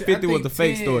 250 was the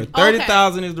fake story.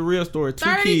 30,000 is the real story.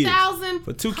 30,000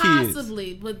 for 2 kids.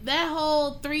 Possibly, but that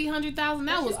whole 300,000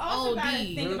 that was OD.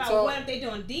 Think about what if they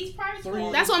doing these private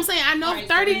schools. That's what I'm saying. I know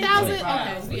 30,000.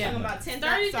 Okay, yeah. Talking about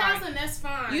 30,000. That's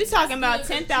fine. You talking about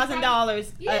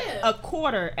 $10,000 a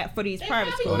quarter for these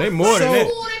private schools? They more than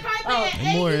that.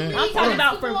 I'm talking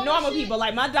about for normal people.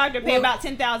 Like my doctor pay about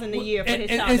 $10,000 a year for his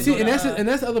child. And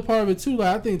that's the other part of it too.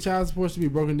 Like I think child support should be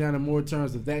broken down in more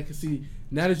terms of that. Cause see,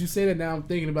 now that you say that, now I'm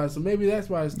thinking about it. So maybe that's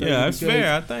why it's 30. Yeah, that's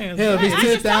fair. I think. Hell, if it's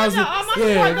 10,000, I don't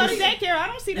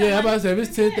see that. I'm about to say if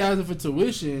it's 10,000 for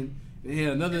tuition, Yeah,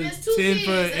 another 10 kids.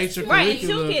 for extra. Right, and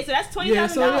 2 kids, so that's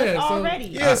 $20,000 already.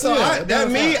 Yeah, so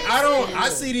I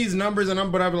see these numbers and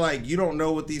I'm like, you don't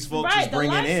know what these folks is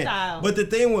bringing in. But the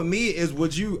thing with me is,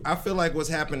 I feel like what's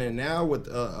happening now with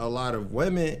a lot of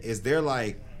women is they're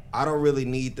like, I don't really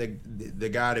need the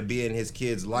guy to be in his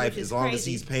kid's life as long as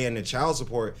he's paying the child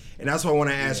support. And that's why I want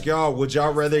to ask y'all, would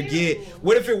y'all rather get,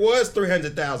 what if it was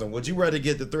 $300,000? Would you rather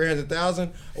get the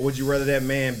 $300,000 or would you rather that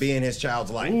man be in his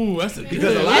child's life? Ooh, that's a good.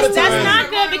 Because a lot of times, that's not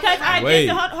good because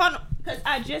hold on. Because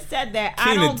I just said that.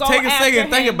 Keena, I don't go take a after second. him.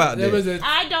 Think about this.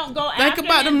 I don't go after him. Think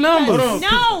about them numbers.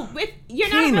 No, you're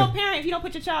not a real parent if you don't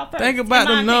put your child first. Think about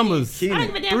them numbers.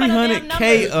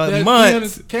 $300K a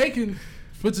month. $300K can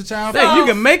put your child first. You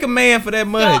can make a man for that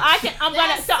much. I'm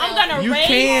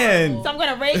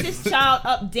gonna raise this child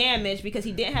up damaged because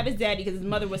he didn't have his daddy because his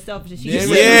mother was selfish. Yes,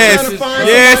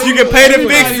 you can pay to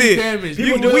fix it.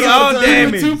 We all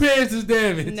damaged. 2 parents is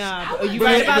damaged. Nah, you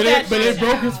right about that. But it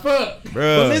broke as fuck,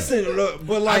 bro. But listen,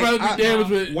 what I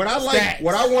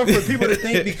want for people to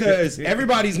think, because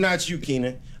everybody's not you,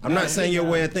 Keena. I'm not saying your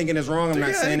way of thinking is wrong. I'm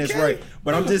not saying it's right.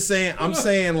 But I'm just saying,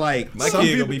 like, my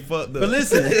kid gonna be fucked up. But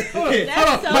listen,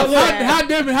 how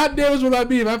damaged would I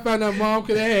be if I found out mom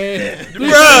could have had?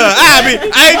 Bruh, I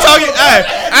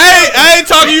ain't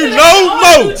talking you no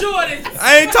more.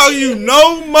 I ain't talking you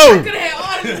no more.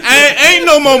 Ain't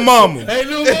no more mama.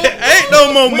 Ain't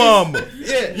no more mama.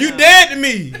 Yeah, you dead to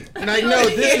me. Like, no,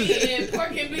 this is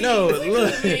look.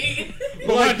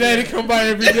 But my daddy come by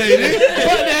every day.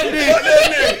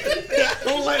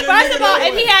 First of all,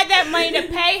 if he had that money to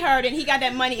pay her, then he got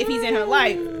that money if he's in her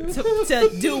life to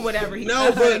do whatever he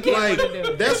No, but like,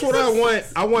 that's what I want.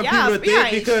 I want people to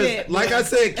think, because like I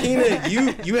said, Keena,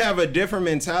 you have a different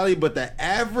mentality, but the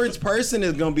average person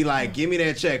is gonna be like, give me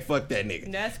that check, fuck that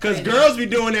nigga. Because girls be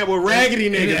doing that with raggedy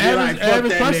niggas. Be like, fuck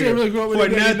that nigga really grew up with for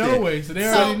nothing. No way, so they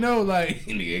already know, like,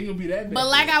 nigga ain't gonna be that bad. But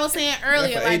like I was saying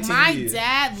earlier, like, my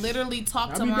dad literally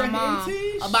talked to my mom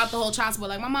about the whole child support.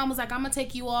 Like, my mom was like, I'm gonna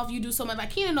take you off, you do so much. Like,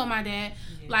 Keena know my dad.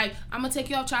 Like, I'm gonna take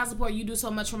you off child support, you do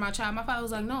so much for my child. My father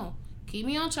was like, no, keep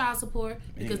me on child support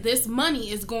because this money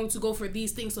is going to go for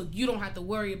these things, so you don't have to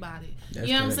worry about it. That's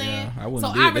you know what I'm saying? Yeah,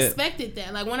 so I respected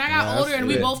that. Like, when I got older and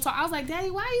we both talked, I was like, Daddy,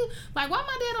 why my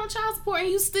dad on child support and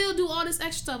you still do all this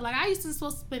extra stuff? Like, I used to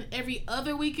supposed to spend every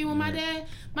other weekend with my dad.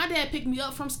 My dad picked me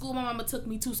up from school. My mama took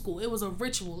me to school. It was a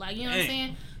ritual. Like, you know what I'm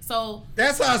saying? So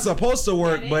that's how it's supposed to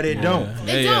work, but it don't.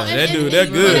 It don't. That dude, that's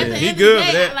good. He good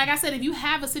for that. Like I said, if you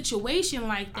have a situation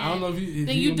like that, I don't know if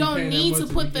then you don't need to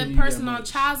put the person on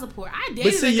child support. I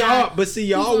dated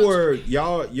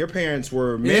your parents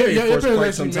were married for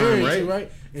quite some time,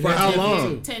 right? For how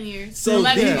long? 10 years. So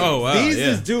these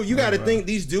is dudes, you got to think,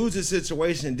 these dudes in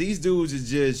situation. These dudes is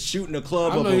just shooting a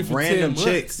club up with random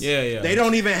chicks. Yeah. They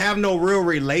don't even have no real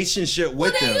relationship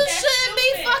with them. You shouldn't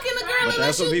be fucking a girl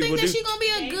unless you think that she's gonna be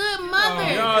a good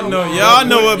mother. Y'all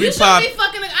know what be popping.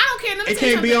 I don't care. It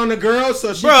can't be on the girl,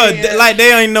 so she like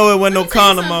they ain't know it when no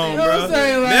condom on, bro.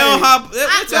 They don't hop.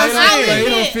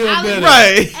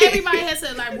 Right. Everybody has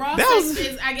said, like, raw sex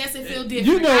is, I guess it feels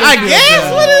different. I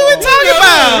guess. What are we talking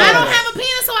about? I don't have a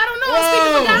penis, so I don't know.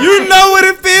 You know what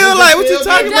it feels like. What you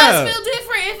talking about? It does feel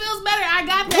different. It feels better. I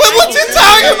got that. What you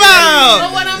talking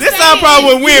about? This our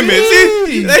problem with women.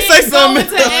 They say something.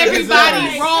 To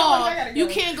everybody raw. You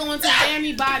can't go into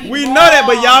anybody. We know that,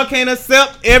 but y'all can't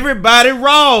accept everybody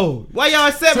raw. Why y'all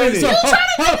accepting it?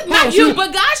 Not you,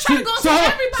 but guys try to go into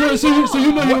everybody. So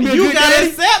you know you'll be a good daddy.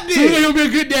 Accept it. So you know you'll be a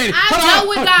good daddy.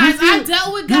 I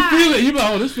dealt with guys. You feel it. You be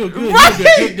like, oh, this feel good. Right. You'll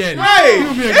be a good daddy. Right.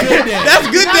 You'll be a good daddy.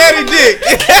 That's good daddy dick.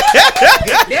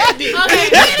 Okay.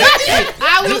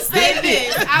 I will say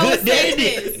this.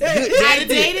 I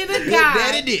dated a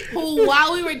guy who,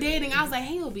 while we were dating, I was like,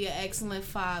 he will be an excellent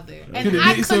father, and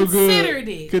I considered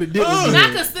it.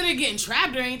 Not consider getting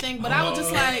trapped or anything, but I was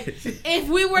just like, if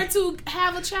we were to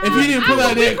have a child, if he didn't pull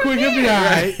out that quick, it'd be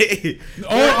alright.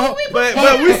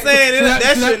 But we saying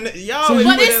that y'all.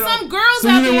 But it's some girls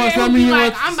out there who be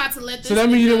like, I'm about to let this. So that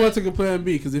means you didn't want to take a plan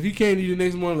B, because if he came to you the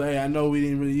next morning, like, hey, I know we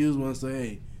didn't really use one, so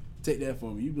hey, take that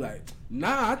for me. You be like,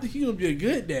 nah, I think he's gonna be a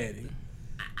good daddy.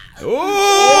 Oh!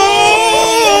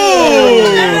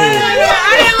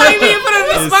 I didn't like being put in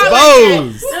the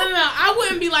spotlight. No. I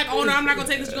wouldn't be like, oh no, I'm not gonna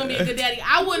take this. You're gonna be a good daddy.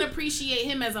 I wouldn't appreciate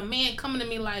him as a man coming to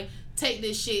me like, take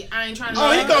this shit. I ain't trying to.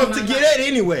 Oh, he going to get that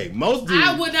anyway. Most dudes.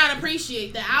 I would not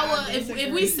appreciate that. I would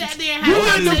if we sat there and had a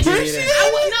conversation.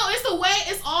 I would no. It's the way.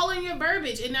 It's all in your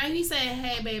verbiage. And now he said,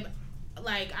 hey babe,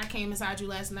 like, I came inside you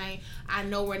last night. I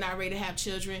know we're not ready to have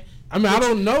children. I mean, I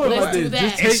don't know about this.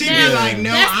 And she be like,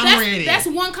 no, I'm ready. That's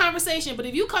one conversation. But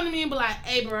if you come to me and be like,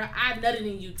 hey, bro, I nutted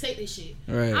in you. Take this shit.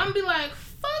 Right. I'm going to be like,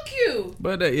 fuck fuck you.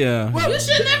 But yeah. You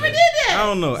should never did that. I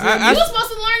don't know. You was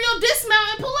supposed to learn your dismount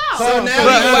and pull out. So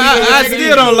now, I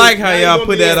still don't like how y'all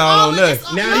put that all on us.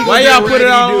 Why y'all put it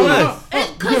all on us?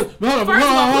 First of all, put it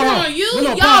on you.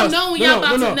 Y'all know when y'all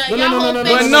about to nut. Y'all whole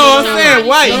face. But no, I'm saying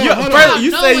why?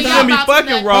 You say you shouldn't be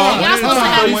fucking raw.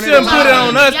 So you shouldn't put it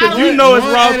on us because you know it's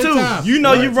raw too. You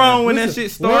know you wrong when that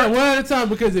shit starts. One at a time,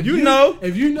 because if you know,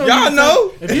 y'all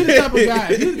know. If you're the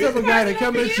type of guy that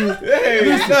come at you,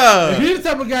 if he's the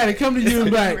type of guy that come to you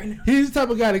and be like, he's the type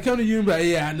of guy that come to you and be like,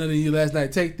 yeah, I nutted you last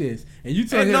night. Take this, and you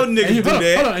tell him, no niggas do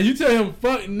that. Hold on, and you tell him,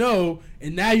 fuck no,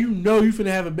 and now you know you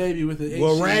finna have a baby with an.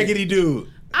 Well, raggedy dude.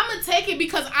 I'm gonna take it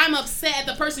because I'm upset at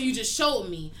the person you just showed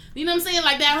me. You know what I'm saying?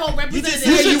 Like that whole You representative. just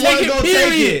said you wasn't gonna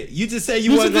take it. You just said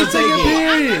you wasn't gonna take it.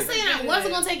 I'm not saying I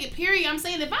wasn't gonna take it. Period. I'm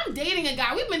saying if I'm dating a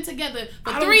guy, we've been together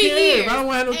for 3 years. I don't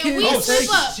want to have no kids. We slip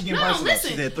up. She No, listen.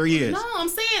 She said 3 years. No, I'm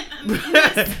saying.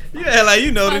 Yeah, like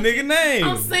you know the nigga name.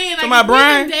 I'm saying like my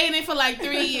Brian. we've been dating for like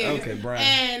 3 years. Okay, Brian.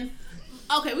 And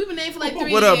we've been dating for like 3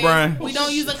 years. What up, Brian? We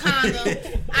don't use a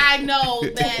condom. I know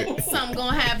that something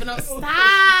gonna happen.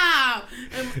 Stop.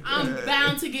 I'm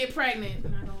bound to get pregnant.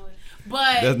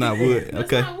 But that's not wood.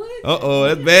 Okay. Not wood.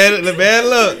 That's bad. That's bad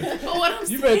luck. But what I'm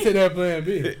saying, you better take that plan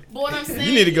B. But what I'm saying,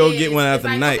 You need to go get one out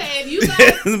like, tonight. Okay, if you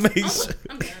guys, Make sure.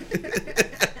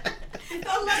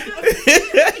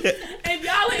 If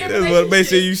y'all are in a That's what make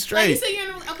sure you like straight. you say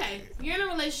you're in a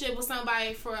relationship with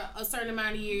somebody for a certain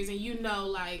amount of years, and you know,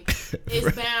 like,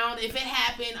 it's bound. If it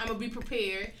happened, I'm gonna be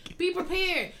prepared. Be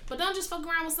prepared, but don't just fuck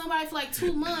around with somebody for like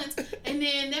 2 months, and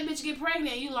then that bitch get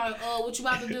pregnant. And you like, oh, what you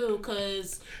about to do?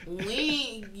 Cause you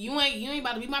ain't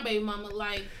about to be my baby mama.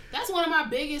 Like, that's one of my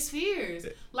biggest fears.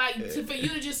 Like, for you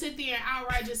to just sit there and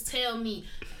outright just tell me.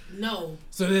 No.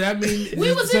 So does that mean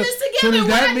we was in this together?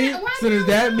 Does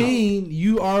that mean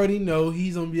you already know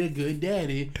he's gonna be a good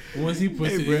daddy once he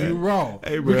puts it in you raw?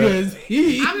 Hey, bro. Because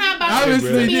I'm not about obviously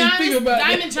to be didn't honest. think about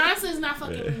Diamond Johnson is not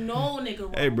fucking no nigga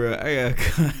raw. Hey, bro, I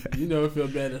gotta. You know it feel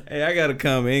better. Hey, I gotta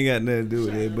come. Ain't got nothing to do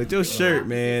with it. But your shirt,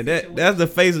 man, that's the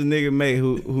face of nigga made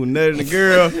who nutted the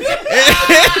girl,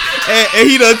 and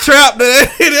he done trapped her.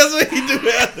 That's what he do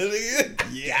after nigga.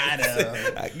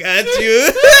 I got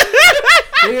you.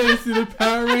 Yeah, see the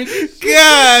Power Rangers.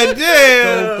 God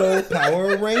damn. Go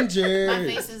Power Rangers. My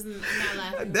face is not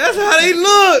laughing. That's how they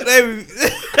look.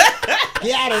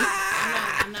 Got him.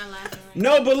 I'm not laughing.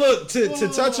 No, but look, to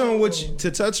touch on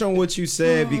what you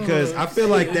said, because I feel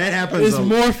like that happens. It's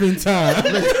morphin' time.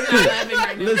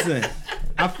 Listen,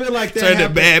 I feel like that Turn happens.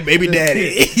 to bad baby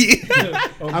daddy.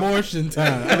 Abortion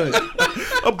time.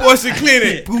 Abortion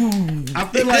clinic. I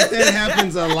feel like that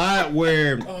happens a lot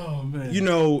where, Man. you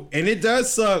know, and it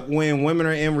does suck when women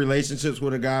are in relationships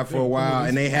with a guy for a while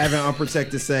and they having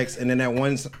unprotected sex, and then that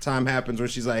one time happens where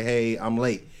she's like, hey, I'm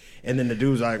late. And then the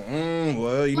dude's like,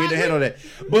 well, you need to handle that.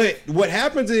 But what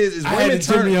happens is women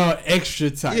turn me on extra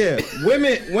tight. Yeah,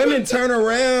 women turn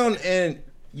around and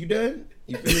you done?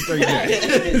 You finished or you done?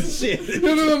 Shit. Shut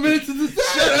up,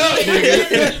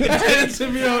 nigga. I had to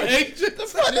turn me on extra.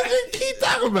 That's what this Keith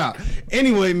talking about.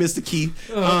 Anyway, Mr. Keith.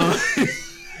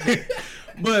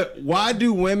 But why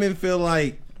do women feel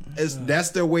like that's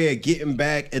their way of getting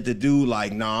back at the dude?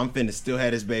 Like, nah, I'm finna still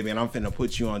have this baby and I'm finna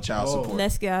put you on child support.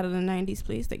 Let's get out of the 90s,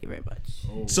 please. Thank you very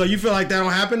much. So you feel like that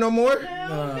don't happen no more?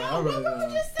 No, what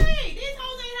was just saying? These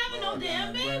hoes ain't having no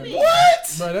damn baby. What?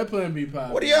 Bro, that plan be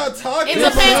popping. What are y'all talking It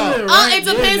about? depends.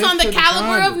 It depends on the next to the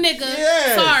caliber of condom. nigga.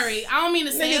 Yes. Sorry, I don't mean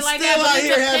to say Niggas it like still that, out but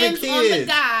here it having depends on the kids.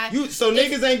 guy. So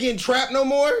niggas ain't getting trapped no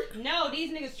more? No,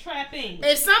 these niggas trapping.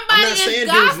 If somebody, I'm not saying if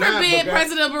God dudes not, forbid, but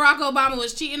President Barack Obama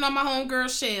was cheating on my homegirl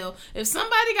Shell, if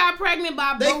somebody got pregnant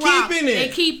by They Barack, keeping it. they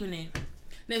keeping it.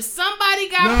 And if somebody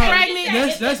got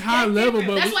pregnant, That's high level,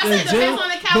 but That's why I said in it depends on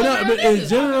the caliber but of in nigga.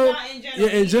 general, Yeah,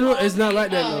 in general, it's not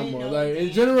like that no more. Like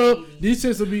in general, these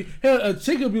chicks will be. Hell, a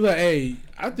chick will be like, "Hey,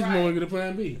 I think you want to get a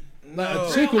plan B." Like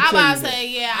a chick will I'm tell about you to that. say,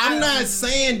 yeah. I'm not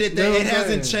saying that No, it I'm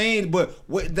hasn't saying. changed, but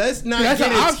that's not. That's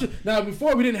get an it- option. Now,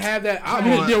 before we didn't have that. Come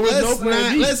There on, was no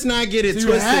plan B. let's not get it So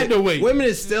you had twisted. to wait. Women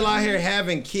is still out here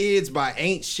having kids by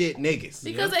ain't shit niggas.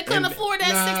 Because they couldn't afford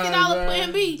that Nah, $60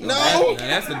 plan B. No,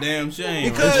 That's a damn shame.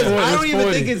 because It's I don't even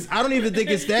 40. think it's. I don't even think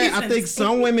it's that. I think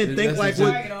some women think like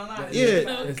That's what.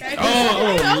 Yeah. Okay.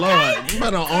 Oh Lord, you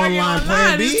about an online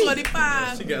plan B? It's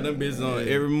 25. She got them bitches on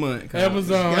every month.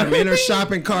 Amazon. Got them in her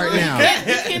shopping cart. now. You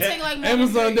can't take like more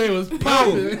Amazon Day was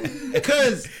popping.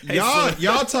 Because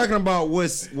y'all talking about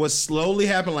what's slowly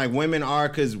happening, like women are,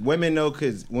 because women know,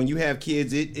 because when you have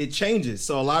kids, it changes.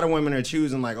 So a lot of women are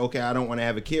choosing like, okay, I don't want to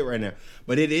have a kid right now.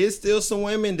 But it is still some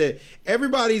women that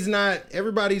everybody's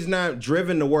not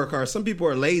driven to work hard. Some people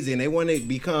are lazy and they want to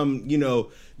become,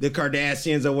 the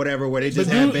Kardashians or whatever, where they just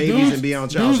have babies and be on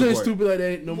child support. Dudes ain't stupid like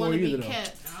that no more either, though.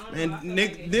 And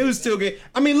Nick, they still get.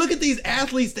 I mean, look at these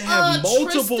athletes that have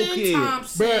multiple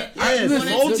kids. Bro,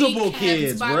 multiple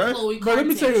kids, bro. But let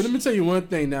me tell you one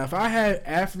thing. Now, if I had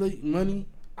athlete money,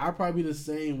 I'd probably be the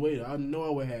same way. I know I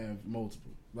would have multiple.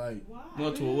 Like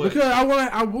multiple what? Because I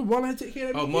want to take care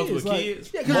of my multiple kids.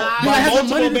 kids.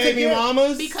 Multiple baby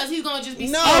mamas. Because he's gonna just be.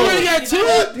 No, I already got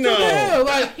two. No,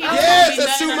 yes,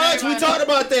 that's too much. We talked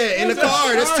about that in the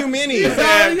car. That's too many. I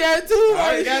already got two.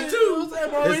 I got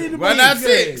two. Why not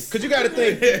 6? Because you got to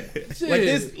think like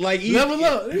this, like you, level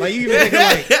up. like you even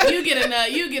think like you get a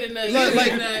nut. You get a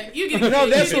nut. You get a no,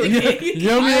 that's what.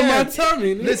 Yummy in my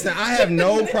tummy. Listen, I have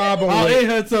no problem. In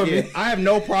her tummy. I have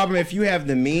no problem if you have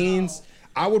the means.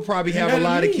 I would probably have a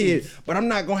lot of kids, but I'm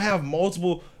not gonna have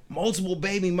multiple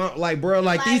baby mom. Like, bro,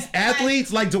 like these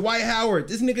athletes, like Dwight Howard,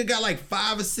 this nigga got like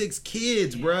 5 or 6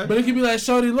 kids, bro. But it could be like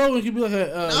Shorty Low. It could be like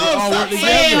they all stop work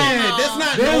saying together. that. That's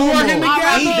not They're normal. working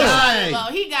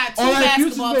He He got 2 Or like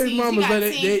basketball baby teams. mamas, He got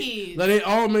 10 kids. like they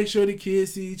all make sure the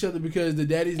kids see each other because the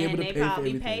daddy's able to pay for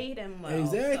everything. Paid them well.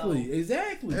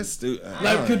 Exactly. That's stupid.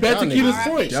 Like, cause back to Keena's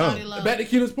point. Dumb. Back to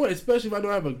Keena's point, especially if I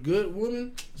don't have a good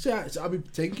woman, I'll be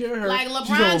taking care of her. Like She's gonna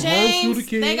LeBron homeschool James, the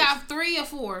kids. they got 3 or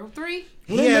 4. 3.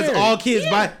 He has all kids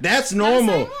by. That's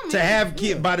normal woman. to have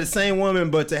kid by the same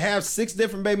woman, but to have 6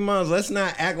 different baby moms, let's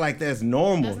not act like that's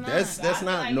normal. That's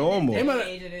not normal. How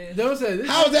is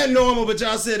that normal? But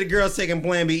y'all said the girls taking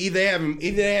Plan B. Either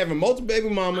they having multiple baby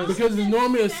mamas because it's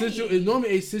normally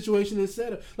a situation that's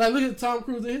set up. Like look at Tom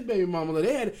Cruise and his baby mama.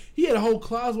 Like he had a whole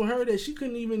clause with her that she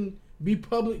couldn't even be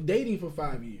public dating for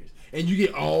 5 years. And you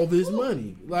get all this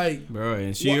money, like, bro,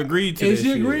 and she agreed to. And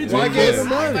she agreed to get the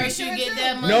money. First you get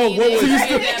that money. No, what was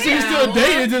she's still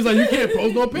dating? Just like you can't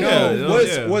post no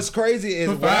picture. What's crazy is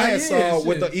what I had saw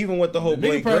with the whole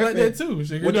Blake Griffin, like that too.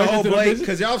 With the whole Blake,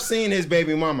 because y'all seen his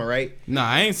baby mama, right? Nah,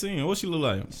 I ain't seen her. What she look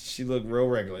like? She look real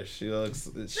regular. She looks.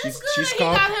 She's he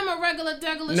got him a regular.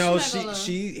 No,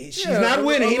 she's not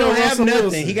winning. He don't have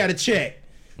nothing. He got a check.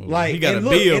 Like, he got and a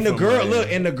look, bill and the from girl, her,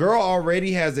 and the girl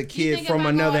already has a kid from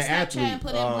another athlete.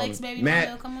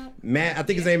 Matt, I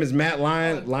think his name is Matt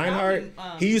Leinart.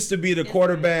 He used to be the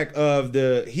quarterback of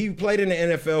he played in the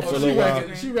NFL for a little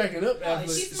while. She racking up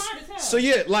athletes. She's smart as hell. So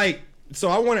yeah, like, so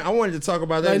I wanted to talk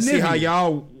about that and see how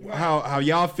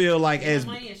y'all feel like as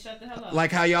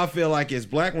how y'all feel like as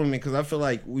black women, because I feel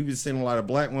like we've been seeing a lot of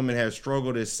black women have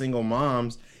struggled as single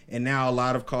moms, and now a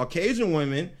lot of Caucasian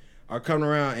women are coming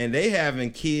around and they having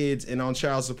kids and on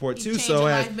child support too. So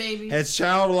has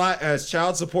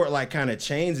child support like kind of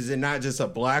changed? Is it not just a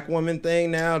black woman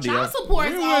thing now? Child support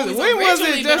is always when was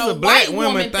it just a black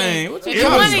woman thing? What you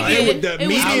talking about? It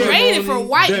was rated for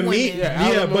white women.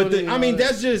 Yeah, but I mean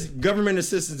that's just government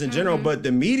assistance in general. But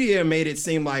the media made it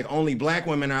seem like only black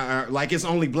women are like it's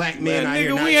only black men out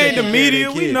here. We ain't the media.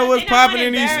 We know what's popping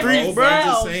in these streets, bro. I'm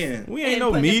just saying. We ain't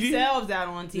no media. Themselves out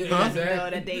on TV.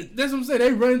 That's what I'm saying.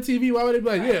 They run TV. Why would they be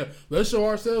like, yeah, let's show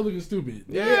ourselves looking stupid?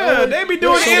 Yeah, they be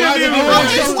doing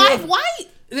interviews. His wife white?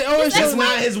 That's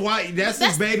not his wife. That's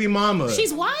his baby mama.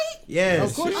 She's white? Yes.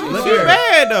 Of course she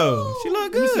bad though. She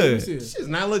look good. She does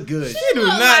not look good. She do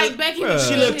not. Like Becky.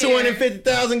 She look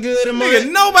 250,000 good a month.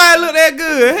 Nigga, nobody look that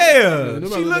good. Hell,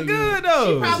 she look good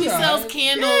though. She probably sells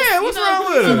candles. Yeah, what's wrong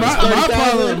with her?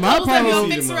 My problem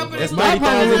with Kelvin. That's my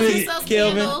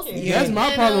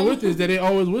problem with this, that they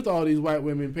always with all these white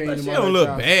women paying them. She don't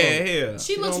look bad. Hell,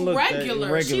 she looks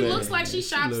regular. She looks like she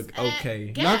shops.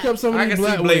 Okay. Knock up some of I these can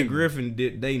black see Blake women. Griffin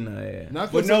dating her ass.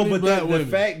 But no, but the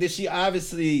fact that she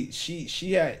obviously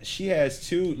she has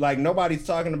two, like nobody's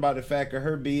talking about the fact of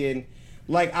her being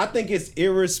like, I think it's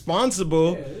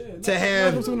irresponsible to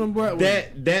have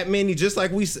that many, just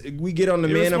like we get on the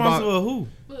men about who?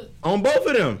 On both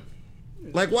of them.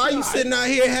 Like, why are you sitting out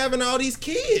here having all these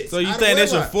kids? So you think they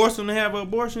should force them to have an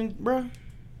abortion, bro?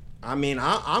 I mean,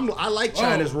 I like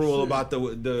China's rule about the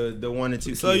 1 and 2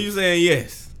 kids. So you saying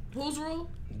yes? Whose rule?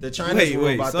 The China's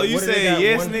rule about so you saying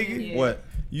yes, nigga? Yeah. What?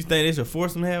 You think they should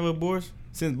force them to have an abortion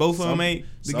since both of them ain't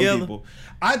together? People.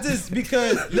 I just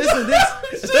because listen, this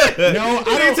no, I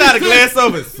don't try to glass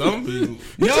over some people.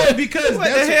 No, because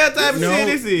what the hell type of shit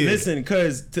this is? Listen,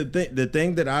 because the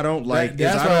thing that I don't like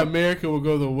that's why America will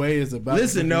go the way it's about.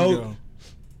 Listen, no,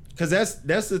 because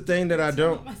that's the thing that I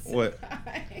don't. What?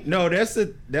 No, that's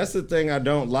the thing I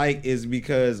don't like is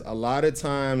because a lot of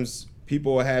times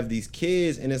people will have these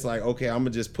kids and it's like, okay, I'm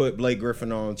gonna just put Blake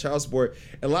Griffin on child support.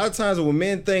 A lot of times when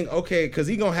men think, okay, because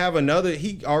he gonna have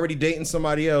he already dating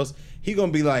somebody else, he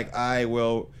gonna be like, all right,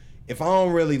 well, if I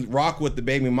don't really rock with the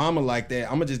baby mama like that,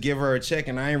 I'm gonna just give her a check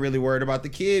and I ain't really worried about the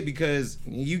kid because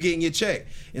you getting your check.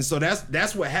 And so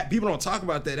that's what people don't talk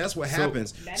about that. That's what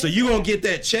happens. So you gonna get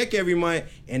that check every month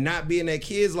and not be in that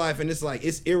kid's life, and it's like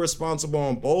it's irresponsible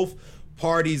on both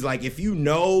parties. Like if you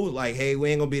know, like, hey, we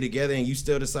ain't gonna be together, and you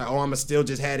still decide, oh, I'ma still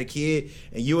just had a kid,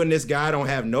 and you and this guy don't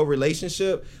have no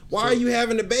relationship. Why are you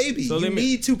having a baby? So you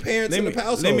need two parents in the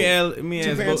household. Let me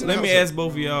ask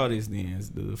both of y'all this then,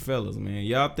 the fellas, man.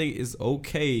 Y'all think it's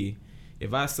okay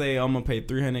if I say I'm gonna pay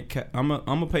 $300,000? I'm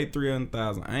gonna pay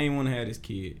 $300,000. I ain't want to have this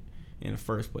kid in the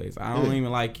first place. I don't even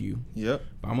like you. Yep.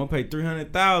 But I'm gonna pay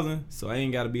 $300,000, so I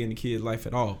ain't gotta be in the kid's life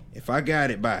at all. If I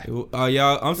got it, bye.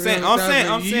 Y'all. I'm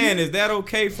saying, is that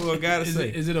okay for a guy to say?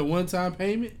 Is it a one-time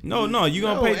payment? No. You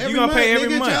gonna pay. You gonna pay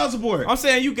every month. Child support. I'm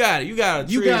saying you got it. You got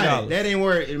 $3. It. That ain't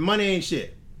where money ain't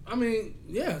shit. I mean,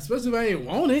 yeah, especially if I ain't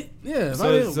want it. Yeah,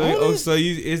 so it's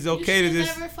okay to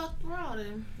just never fucked around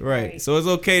him. Right. So it's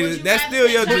okay to that's still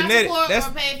your genetic. That's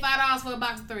or pay $5 for a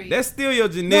box of 3. That's still your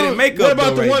genetic makeup. What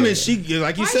about the right woman? There. She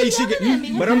like you say she get.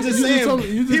 But I'm just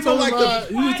saying, people like to.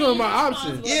 You just talking about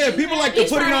options. Yeah, people like to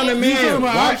put it on the man.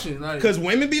 Because Like,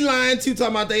 women be lying too,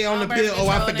 talking about they on the pill. Oh,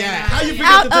 I forgot. How you forget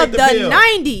Out to take of the the pill?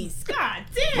 90s. God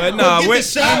damn. But no.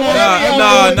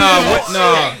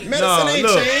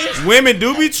 Look, women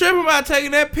do be tripping about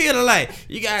taking that pill. Like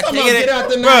you gotta take it.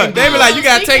 Bro, they be like you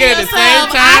gotta take it at the same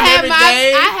time every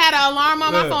day. I had an alarm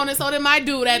on my phone, and so did my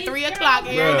dude at 3:00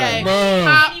 every day.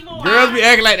 Girls be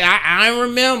acting like that. I don't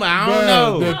remember. I don't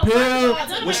know.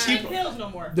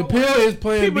 The pill is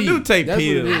Plan People B. do take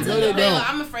pills.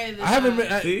 I'm afraid of this. I haven't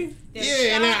been. See?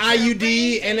 Yeah, and that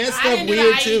IUD and that stuff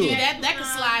weird too. That could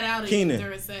slide out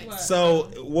during sex. So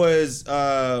was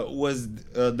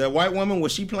the white woman,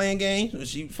 was she playing games? Was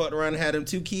she fucked around and had them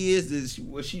 2 kids?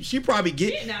 She probably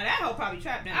get? No, that hoe probably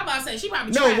trapped now. I'm about to say she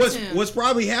probably trapped him. What's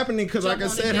probably happening? Because like I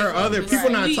said, her other people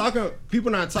not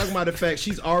talking about the fact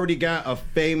she's already got a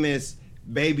famous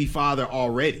baby father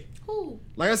already. Who?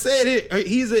 Like I said,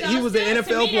 he was an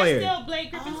NFL player. That's still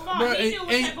Blake Griffin's fault. He knew what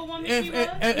type of woman she was.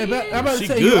 I'm about to She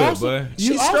say, good, boy.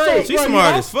 She's straight. She's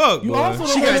smart as fuck, boy.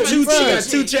 She got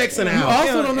 2 checks in the house.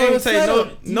 You also don't know the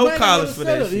setup. No college for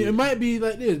that shit. It might be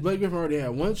like this. Blake Griffin already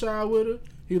had 1 child with her.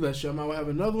 He let she might have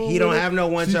another one. He don't have no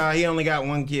 1 child. He only got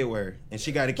 1 kid with her, and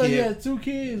she got a kid. He had 2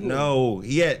 kids.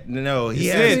 He had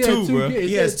 2, bro.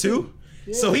 He has 2.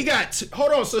 Yeah. So he got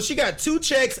hold on. So she got 2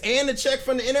 checks and a check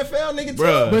from the NFL nigga too.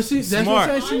 Bruh, but that's smart.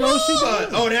 what she knows she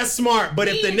does. Oh, that's smart. But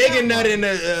if the nigga nut in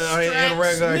the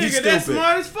regular, he's stupid. That's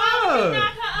smart as fuck.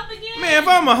 Man, if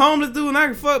I'm a homeless dude and I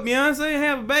can fuck Beyonce and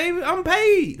have a baby, I'm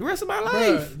paid the rest of my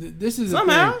life. This is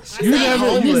somehow. You never.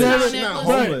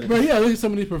 Homeless. But yeah, look at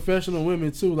some of these professional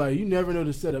women too. Like you never know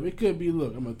the setup. It could be,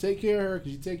 look, I'm gonna take care of her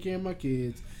because she take care of my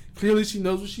kids. Clearly, she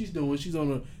knows what she's doing. She's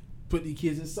gonna put these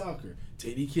kids in soccer.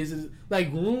 Take these kids in,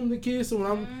 like, groom the kids. So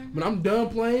when I'm done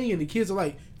playing and the kids are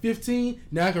like 15,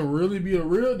 now I can really be a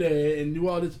real dad and do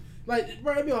all this. Like,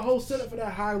 bro, it'd be a whole setup for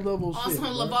that high level shit. Also,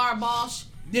 LeVar Ball.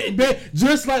 Yeah,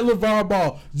 just like LeVar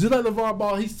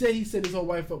Ball. He set his whole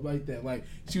wife up like that. Like,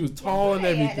 she was tall and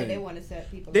everything. They want to set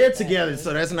people They're together,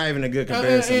 so that's not even a good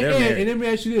comparison. And let me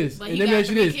ask you this.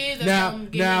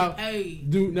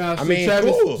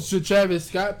 Should Travis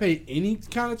Scott pay any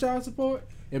kind of child support?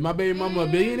 Is my baby mama a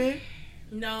billionaire?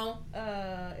 No.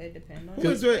 It depends on.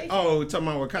 Talking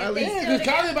about with Kylie? Yeah, because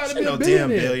Kylie about to be a damn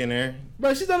billionaire.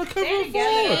 But she's on the cover of Forbes.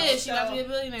 Yeah, she's about to be a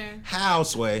billionaire. How,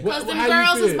 Sway? Because them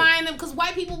girls is buying them, because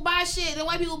white people buy shit. The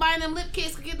white people buying them lip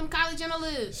kits to get them Kylie Jenner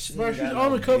lips. Bro, she's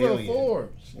on the cover of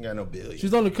Forbes. She ain't got no billion.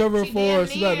 She's on the cover of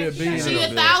Forbes. She's about to be a billionaire. She a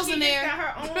thousandaire. She got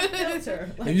her own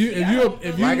filter.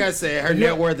 If you, like I said, her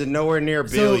net worth is nowhere near a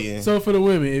billion. So for the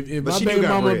women, if my baby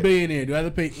mama a billionaire, do I have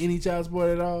to pay any child support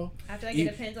at all? I feel like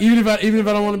it depends on even if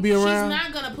I don't want to be around. She's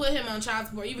not gonna put him on child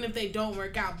support, even if they don't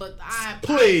work out. But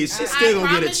she's still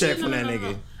gonna get a check from that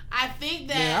nigga. I think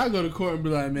that. Yeah, I'll go to court and be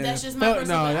like, man, that's just my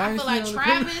personal. I feel like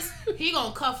Travis, he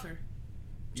gonna cuff her.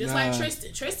 Just like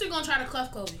Tristan. Tristan gonna try to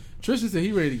cuff Kobe. Tristan said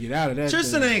he ready to get out of that.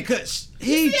 Tristan ain't cut.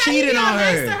 He cheated on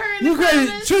her. You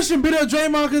crazy? Tristan beat up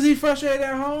Draymond because he frustrated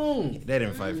at home. They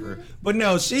didn't fight for her. But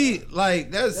no, she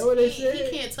like that's what they said.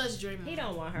 He can't touch Draymond. He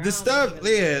don't want her. The stuff,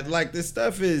 yeah, like the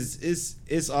stuff is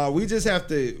we just have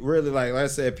to really like I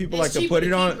said, people like to put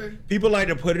it on. People like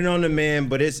to put it on the man,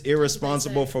 but it's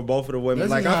irresponsible for both of the women.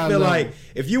 Like I feel like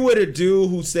if you were a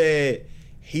dude who said,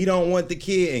 he don't want the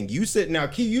kid, and you sit now,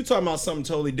 Key, you talking about something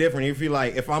totally different. If you're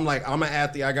like, if I'm like, I'm an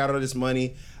athlete, I got all this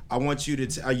money, I want you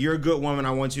to, you're a good woman,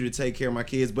 I want you to take care of my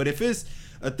kids. But if it's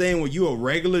a thing where you a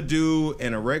regular dude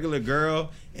and a regular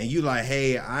girl, and you like,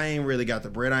 hey, I ain't really got the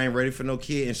bread, I ain't ready for no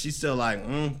kid, and she's still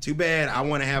like, too bad, I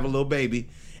want to have a little baby.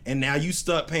 And now you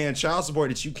stuck paying child support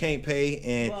that you can't pay,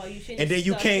 and then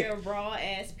you can't. Your raw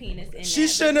ass penis in she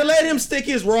shouldn't have let him stick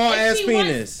his raw ass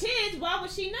penis. Kids, why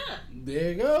would she not?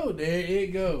 There you go. There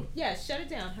it go. Yeah, shut it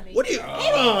down, honey. What do you?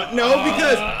 No,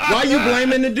 because why you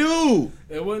blaming the dude?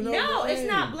 No, it's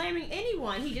not blaming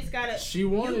anyone. He just gotta. She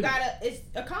wanted. It's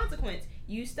a consequence.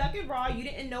 You stuck it raw. You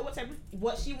didn't know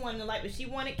what she wanted in life, but she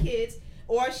wanted kids,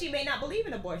 or she may not believe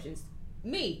in abortions.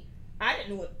 Me, I didn't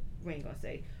know what we ain't gonna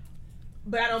say.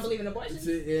 But I don't believe in abortions.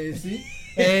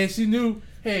 And she knew,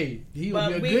 hey, he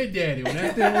would be a good daddy. When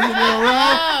that thing was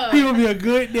around, he would be a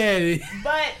good daddy.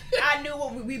 But I knew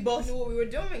we both knew what we were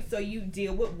doing. So you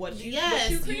deal with what you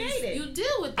created. You deal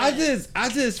with that. I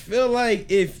just feel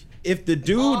like if the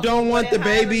dude don't want the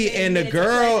baby and the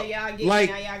girl,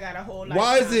 like,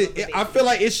 why is it? I feel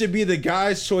like it should be the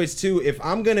guy's choice too. If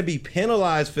I'm gonna be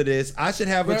penalized for this, I should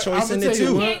have a choice in it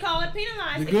too. You can't call it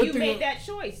penalized if you made that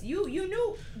choice. You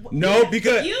knew. No,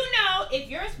 because you know if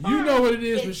your sperm, you know what it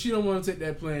is, but she don't want to take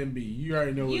that plan B. You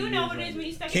already know what it is. You know what it is when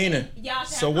you stuck Keena. Y'all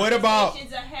so what about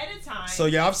ahead of time? So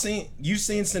you've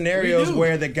seen scenarios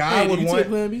where the guy would want.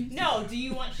 No, do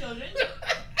you want children?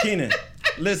 Keena,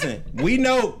 listen. We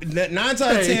know that 9 times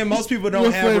out of 10, most people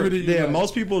don't have. Yeah,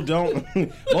 most people don't.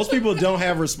 Most people don't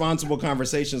have responsible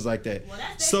conversations like that. Well,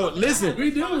 so listen, we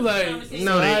do like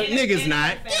no, niggas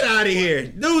not. Get out of here.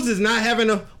 Dudes is not having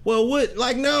a. Well, what?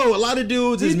 Like, no, a lot of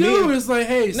dudes is me. It's like,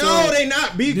 hey, no, they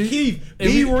not. Keith,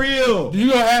 be real. Do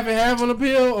you go half and half on the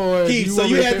pill, or Keith? So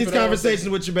you had these conversations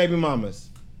with your baby mamas.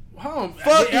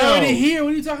 Fuck no. Already here.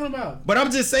 What are you talking about? But I'm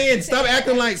just saying, stop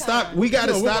acting like stop. We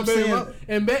gotta stop saying.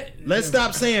 Let's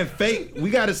stop saying fake.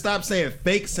 We gotta stop saying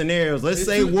fake scenarios. Let's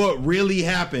say what really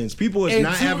happens. People is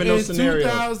not having those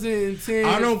scenarios. 2010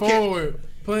 I don't forward.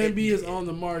 Plan B is on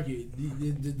the market.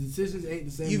 The decisions ain't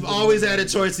the same. You've always had a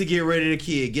choice to get rid of the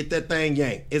kid. Get that thing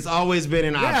yanked. It's always been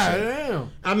an option. Yeah,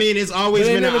 damn. I mean, it's always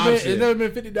been an option. It's never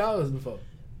been $50 before.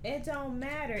 It don't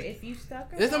matter if you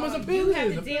stuck it. It's not much a you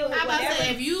have to deal with How about that?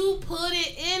 If you put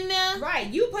it in there, right?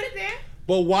 You put it there.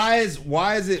 But why is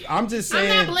it? I'm just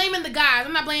saying. I'm not blaming the guys.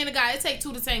 I'm not blaming the guy. It takes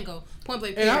 2 to tango. Point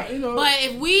blank. But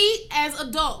if we as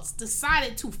adults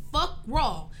decided to fuck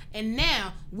raw, and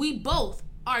now we both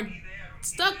are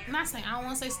stuck. Not saying I don't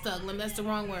want to say stuck. That's the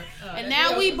wrong word. And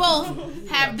now we both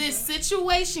have this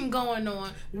situation going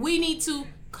on. We need to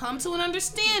come to an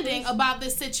understanding about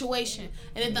this situation.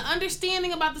 And if the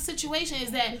understanding about the situation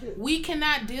is that we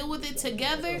cannot deal with it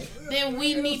together, then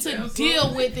we need to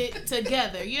deal with it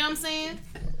together. You know what I'm saying?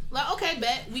 Like, okay,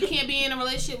 bet we can't be in a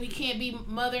relationship, we can't be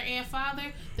mother and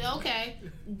father, then okay,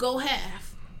 go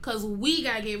half. Cause we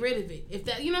gotta get rid of it. If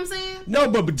that, you know what I'm saying? No,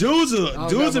 but dudes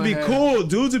would be cool.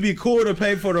 Dudes would be cool to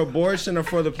pay for the abortion or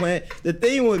for the plan. The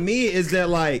thing with me is that,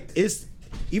 like, it's,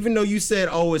 even though you said,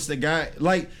 oh, it's the guy,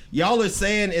 like, y'all are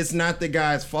saying it's not the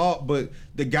guy's fault, but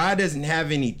the guy doesn't have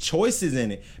any choices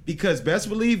in it. Because best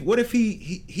believe, what if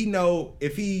he know,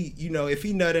 if he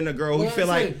nutting a girl who feel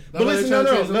like, but listen,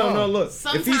 no, look.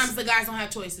 Sometimes the guys don't have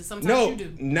choices. Sometimes you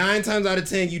do. 9 times out of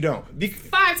 10 you don't.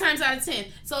 5 times out of 10.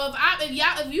 So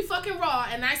if you fucking raw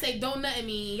and I say don't nut in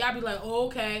me, y'all be like, oh,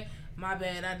 okay, my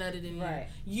bad, I nutted in you. Right.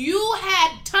 You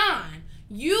had time.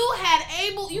 You are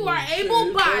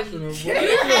able-bodied. You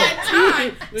had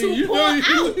time to pull out.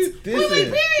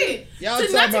 Period. Not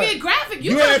to get graphic.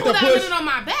 You could pull that minute on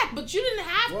my back, but you didn't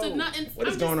have to nut. What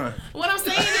is going on? What I'm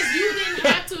saying is you didn't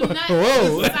have to nut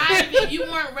inside of it. You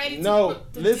weren't ready to deal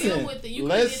with it. You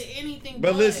could have did anything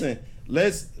but. Listen.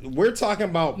 We're talking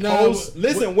about post.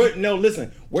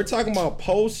 We're talking about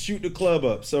post shoot the club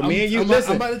up. So me and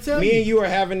you are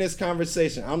having this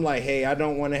conversation. I'm like, hey, I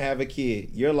don't want to have a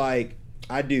kid. You're like,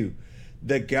 I do.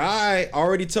 The guy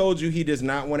already told you he does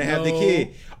not want to have the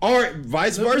kid, or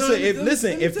vice versa. If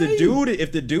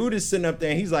the dude is sitting up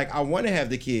there and he's like, I want to have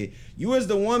the kid. You as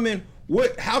the woman,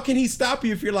 how can he stop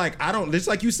you if you're like, I don't? Just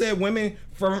like you said, women,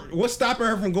 what's stopping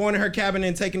her from going to her cabin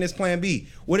and taking this plan B?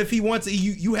 What if he wants it?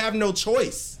 You have no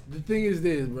choice. The thing is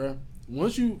this, bro.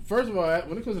 First of all,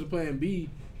 when it comes to the plan B,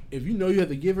 if you know you have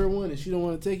to give her one and she don't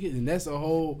want to take it, then that's a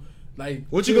whole like.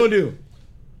 What you gonna do?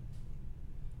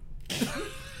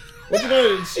 What you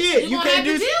gonna do? Shit, you can't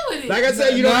do. Deal with it. Like I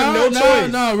said, you don't have no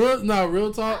choice.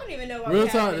 Real talk. I don't even know why we're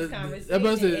having this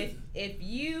conversation. if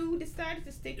you decided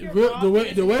to stick your the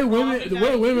way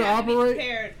women operate,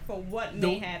 prepared for what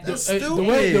may happen. That's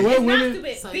stupid. The way women,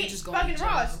 stupid. So Being just fucking gonna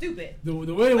raw is judge. stupid. the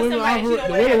way women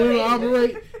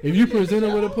operate, if you present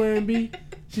her with a plan B,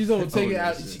 she's gonna take it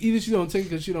out. Either she's gonna take it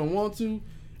because she don't want to,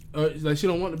 or like she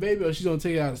don't want the baby, or she's gonna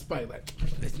take it out of spite. Like,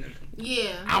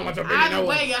 Yeah. I want your baby. Either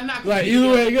way, I'm not. Like either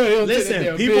way, go.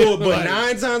 Listen, people, but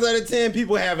 9 times out of 10,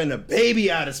 people having a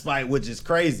baby out of spite, which is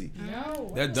crazy.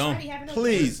 No, That's dumb.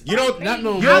 Please, you don't. Not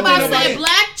no. You I'm don't about to think say nobody.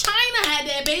 Black China had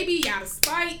that baby out of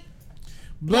spite.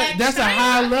 Black, that's a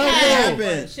high That level.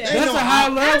 happens. That's That's a high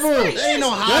level. There ain't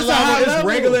no high That's a high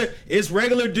level. level. It's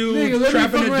regular Nigga, dudes let me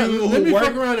trapping fuck a around. dude Let who me work.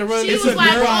 fuck around and run. She It's was a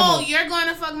like, drama. "Oh, you're going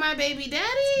to fuck my baby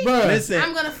daddy? Bruh. Listen,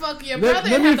 I'm gonna fuck your Let brother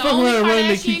me and have fuck the only around and run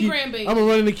the Kardashian Kiki. grandbaby." I'm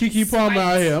running the Kiki Palmer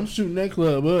out here. I'm shooting that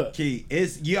club up. Key,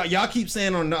 it's y'all keep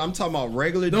saying on. I'm talking about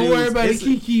regular Don't dudes. worry about it, It's a-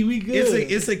 Kiki. We good.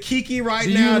 It's a Kiki right Do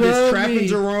you now that's love trapping me?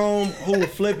 Jerome who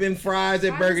flipping fries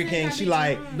at Why Burger does it King. gotta She be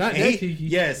like, Jerome? Not and that he- Kiki.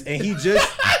 yes, and he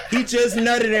just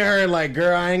nutted at her like,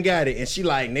 girl, I ain't got it, and she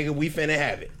like, nigga, we finna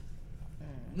have it.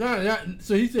 Nah,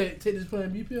 so he said, take this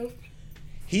Plan B pill.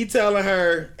 He telling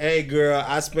her, hey girl,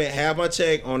 I spent half my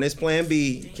check on this Plan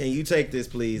B. Can you take this,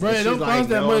 please? Bro, And it she's don't like, cost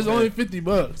that "No, much. It's man." only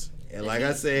 $50. And like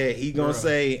I said, he gonna Bruh.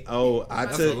 say, oh, I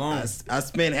That's took, a loan. I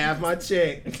spent half my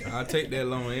check. I take that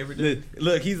loan every day.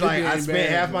 Look, he's like, I ain't spent bad,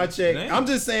 half my check. Damn. I'm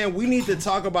just saying, we need to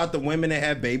talk about the women that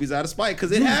have babies out of spite,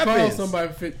 because it You call happens.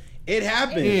 somebody fit. It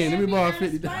happens. Yeah, let me borrow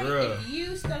 $50. Bruh. If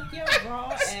you stuck your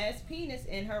raw ass penis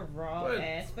in her raw But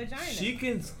ass vagina. She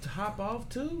can hop off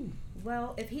too.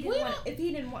 Well, if he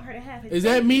didn't want her to have his Is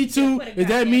that baby, me he should too? put a Is that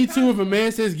goddamn me too? If a condom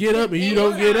man says get up and you in.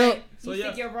 don't get up, So You yeah.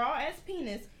 stick your raw ass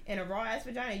penis in a raw ass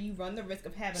vagina, you run the risk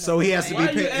of having. So a he raw has to ass- be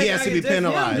Why you he has act to be like it's just him,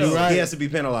 penalized. though? Right. He has to be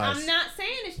penalized. I'm not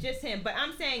saying it's just him, but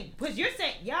I'm saying because you're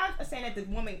saying y'all are saying that the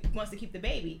woman wants to keep the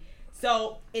baby.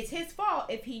 So it's his fault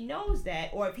if he knows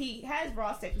that, or if he has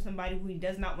raw sex with somebody who he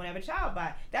does not want to have a child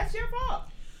by. That's your fault.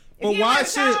 If But you don't why have a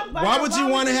child, why would you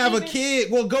want to have a even-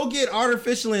 kid? Well, go get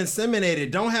artificially inseminated.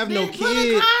 Don't have no Then put a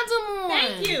kid. condom on.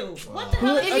 Thank you. What the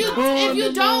hell? Put Is a If you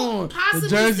condom don't on. possibly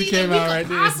The jersey see that came we out could right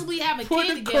there. possibly have a Put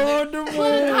kid the together, condom put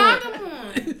a on. condom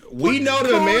on. We know that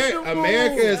condom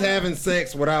America on. is having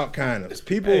sex without condoms.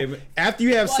 People, Hey, man. after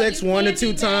you have Well, sex you 1 or can't 2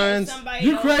 be mad if times, somebody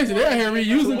You don't crazy. want They're to here have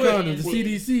reusing a condoms. The kid.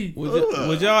 CDC.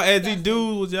 Would y'all, as these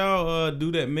dudes, would y'all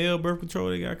do that male birth control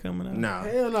they got coming out? nah.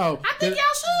 Hell no. I think y'all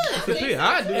should.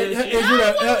 I do that shit. Is Y'all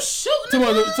it wanna a,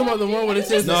 shoot some of the one where it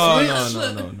says No,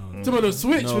 switch? no. Some of the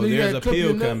switch No, when you there's got a clip your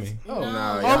pill nuts. coming. Oh, No.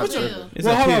 nah, Oh, y'all but you- tripping. It's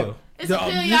Well, a hold pill. on. It's a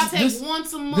pill y'all take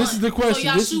once a month. This is the question.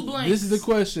 So y'all shoot blanks. This is the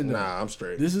question. Though. Nah, I'm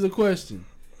straight. This is the question.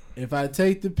 If I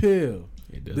take the pill,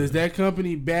 It does doesn't. that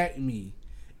company back me?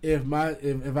 If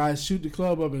I shoot the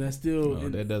club up and I still No,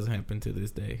 that doesn't happen to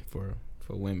this day for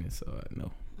women. So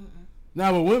no.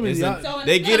 nah, but women, It's y'all, a- So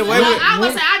they instead get of- away with. I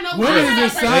was say I know women girls is that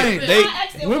just take saying. the They- pill. My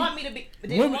ex didn't women- want me to be.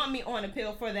 Didn't women- want me on a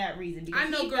pill for that reason because I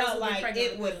know he girls felt will get like pregnant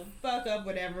it with would pills. fuck up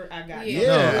whatever I got. Yeah.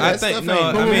 No, I that think stuff no. ain't-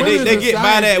 I But mean, women they is get by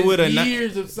science. that with a It's ni-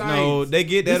 years of science. no. They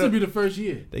get This that. will be the first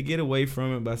year. They get away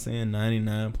from it by saying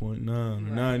 99.9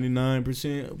 or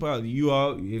 99%. Probably you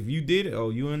all. If you did it,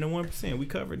 you in the 1%. We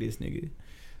covered this nigga.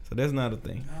 So that's not a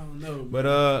thing. I don't know.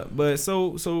 But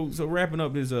so wrapping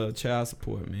up this child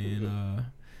support, man.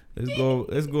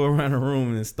 Let's go around the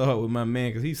room and start with my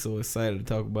man because he's so excited to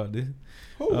talk about this.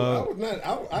 I was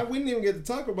not. We didn't even get to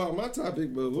talk about my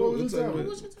topic, but What was we'll your talk topic?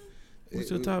 about. What's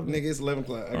your topic? Nigga, it's 11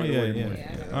 o'clock. I Oh, gotta yeah, work in the yeah. morning.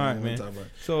 All right, we'll man. talk about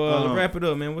it. So wrap it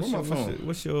up, man. where my phone?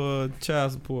 What's your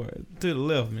child support? To the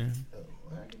left, man.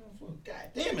 God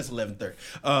damn, it's 11:30.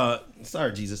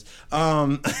 Sorry, Jesus.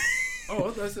 Oh,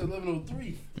 I thought I said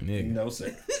 11:03. Nigga. No,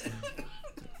 sir.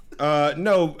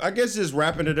 No, I guess just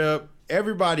wrapping it up.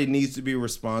 Everybody needs to be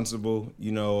responsible.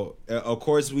 You know, of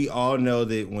course, we all know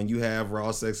that when you have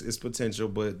raw sex, it's potential,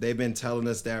 but they've been telling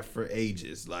us that for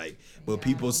ages. Like, but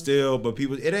people,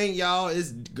 it ain't y'all,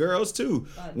 it's girls too.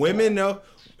 Women know.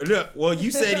 Look, well,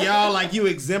 you said y'all like you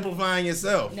exemplifying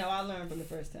yourself. No, I learned from the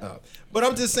first time. But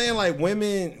I'm just saying, like,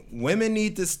 women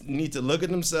need to look at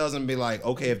themselves and be like,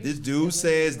 okay, if this dude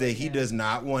says that he does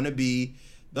not want to be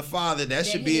the father, that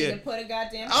should be it. Put a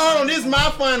goddamn. Oh, this is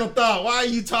my final thought. Why are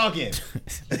you talking?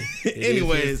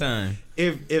 Anyways, time.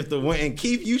 if the one and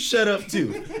Keith, you shut up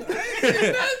too,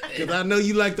 because I know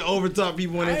you like to overtalk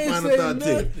people when they final thought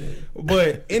too.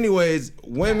 But anyways,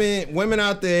 women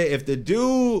out there, if the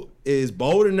dude is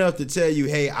bold enough to tell you,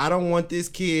 hey, I don't want this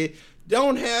kid,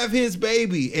 don't have his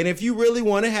baby. And if you really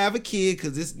want to have a kid,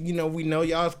 because this, we know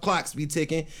y'all's clocks be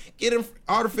ticking, get him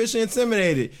artificially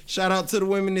inseminated. Shout out to the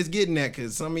women that's getting that,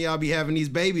 because some of y'all be having these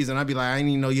babies, and I be like, I didn't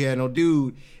even know you had no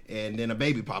dude. and then a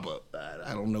baby pop up.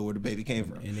 I don't know where the baby came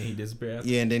from. And then he disappeared.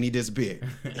 Yeah, and then he disappeared.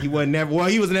 He was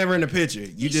never in the picture.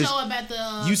 You just show up at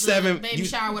the baby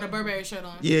shower with a Burberry shirt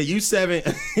on. Yeah, you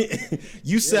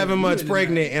 7 months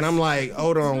pregnant, and I'm like,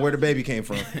 hold on, where the baby came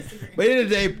from. But at the end of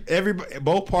the day,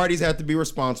 both parties have to be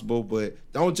responsible, but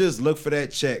don't just look for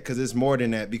that check because it's more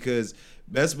than that. Because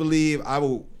best believe I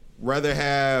would rather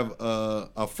have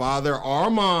a father or a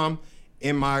mom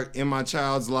in my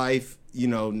child's life, you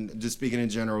know, just speaking in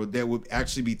general, that would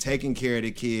actually be taking care of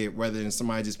the kid rather than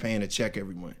somebody just paying a check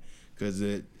every month. Because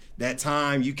that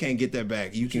time, you can't get that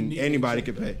back. Anybody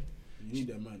can pay. You need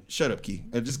that money. Shut up, Key.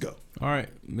 Just go. All right,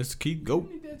 Mr. Keith, go.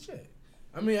 You need that check.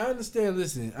 I mean, I understand.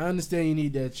 Listen, I understand you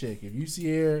need that check. If you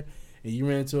Ciara and you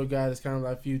ran into a guy that's kind of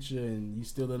like Future and you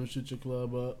still let him shoot your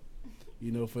club up,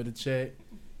 you know, for the check,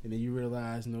 and then you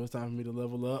realize, you know, it's time for me to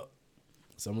level up.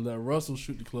 So I'm gonna let Russell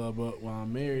shoot the club up while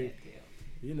I'm married.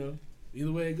 You know,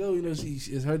 either way it go, you know,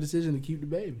 it's her decision to keep the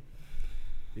baby.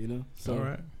 You know, so all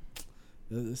right.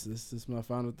 This is my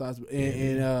final thoughts.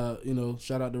 And you know,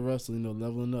 shout out to Russell. You know,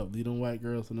 leveling up, lead them white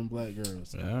girls and them black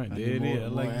girls. All right, I there it is. I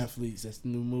more like athletes. That's the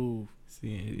new move.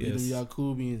 Lead them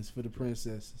Yakubians for the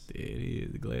princesses. There it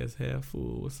is. The glass half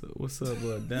full. What's up,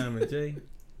 DiamondJ?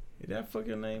 Did that fuck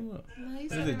your name up? No,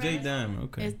 Is it J Diamond?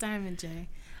 Okay. It's DiamondJ.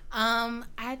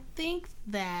 I think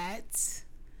that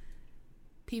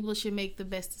people should make the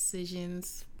best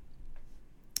decisions.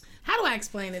 How do I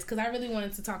explain this? Because I really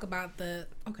wanted to talk about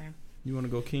okay. You want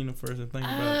to go Keena first and think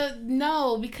about it?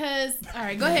 No, because all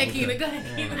right, go ahead, Keena. Go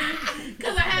ahead, Keena.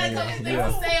 Because I had a couple things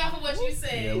to say off of what you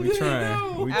said. Yeah, we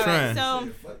trying. We trying. So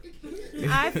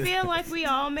I feel like we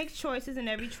all make choices, and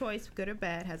every choice, good or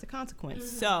bad, has a consequence.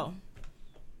 Mm-hmm. So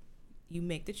you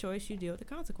make the choice, you deal with the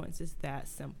consequences. That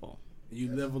simple.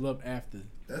 You level up after.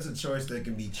 That's a choice that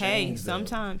can be changed. Hey,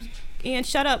 sometimes. Ian,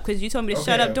 shut up, because you told me to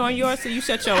shut up during yours, so you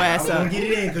shut your ass up. I'm gonna get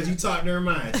it in because you talked during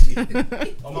mine.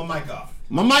 Oh, my mic off.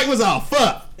 My mic was off.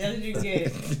 Fuck. That's what you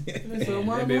get.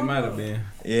 Maybe it might have been.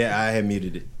 Yeah, I had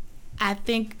muted it. I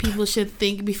think people should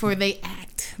think before they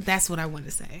act. That's what I want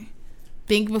to say.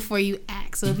 Think before you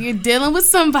act. So if you're dealing with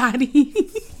somebody...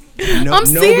 I'm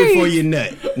serious. Know before you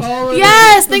nut.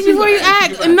 Yes, think before you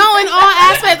act. No, in all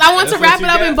aspects. I want to wrap it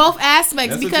up in both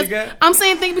aspects because I'm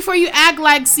saying think before you act.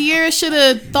 Like Ciara should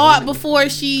have thought before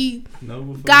she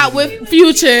got with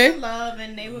Future. Love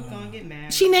and they were gonna get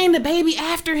married. She named the baby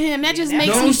after him. That just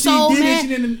makes me so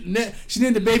mad. She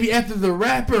named the baby after the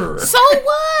rapper. So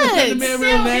what? That's the man's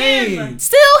real name.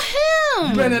 Still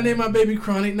him. You better not name my baby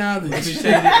Chronic Knowledge. That's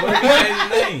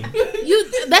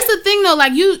the thing though.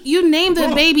 Like you named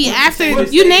the baby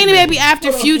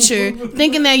after Future,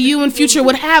 thinking that you and Future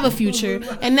would have a future,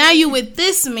 and now you with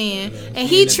this man, and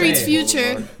he treats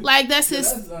Future like that's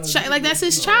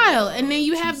his child, and then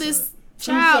you have this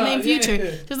child named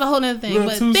Future. Just a whole other thing.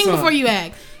 But think before you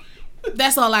act.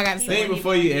 That's all I gotta say. Think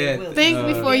before you act. Think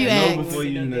before you act. Know before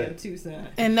you nut.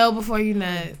 And know before you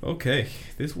nut. Okay,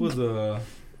 this was a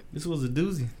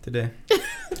doozy today.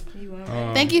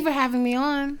 Thank you for having me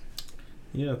on.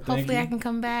 Yeah, hopefully I can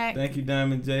come back. Thank you,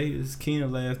 DiamondJ. This is Keena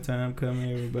last time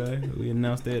coming, everybody. We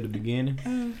announced that at the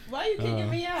beginning. Why you kicking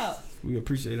me out? We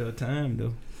appreciate her time,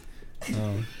 though.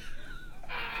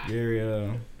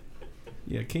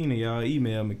 Keena, y'all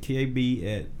email me, KB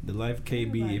at the Life of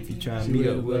KB if you try to meet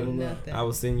up with her. I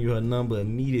will send you her number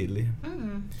immediately.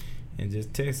 And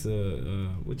just text her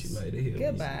what you like to hear.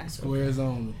 Goodbye. Squares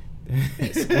only.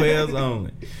 Squares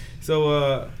only.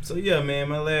 So yeah, man,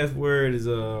 my last word is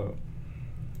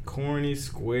corny,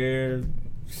 square,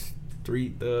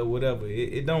 street, whatever.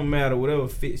 It don't matter, whatever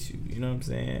fits you. You know what I'm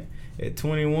saying? At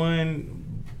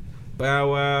 21,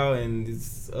 Bow Wow and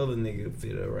this other nigga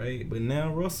fit her, right? But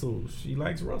now Russell, she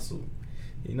likes Russell.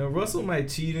 You know, Russell might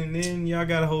cheat, and then y'all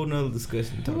got a whole nother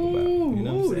discussion to talk about. You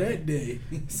know what I'm saying? That day.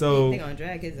 So they gonna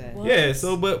drag his ass. Yeah.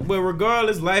 So, but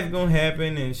regardless, life gonna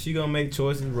happen, and she gonna make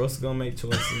choices. Russell gonna make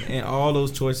choices, and all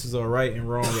those choices are right and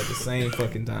wrong at the same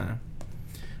fucking time.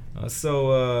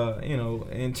 You know,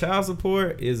 and child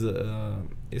support is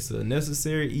it's a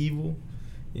necessary evil.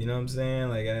 You know what I'm saying?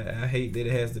 Like I hate that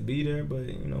it has to be there, but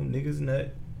you know, niggas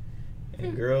nut,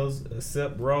 and girls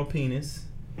accept raw penis.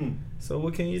 So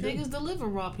what can you do? Niggas deliver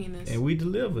raw penis. And we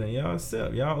deliver, and y'all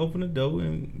accept. Y'all open the door,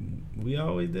 and we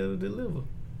always there to deliver.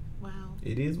 Wow.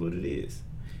 It is what it is.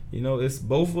 You know, it's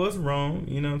both of us wrong.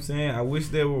 You know what I'm saying? I wish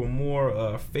there were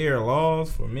more fair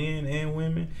laws for men and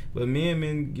women, but men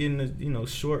been getting the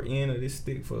short end of this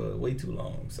stick for way too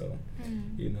long. So,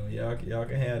 you know, y'all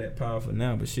can have that power for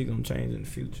now, but shit gonna change in the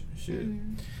future. Shit.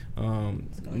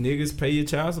 Niggas pay your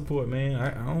child support, man.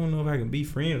 I don't know if I can be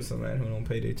friends with somebody who don't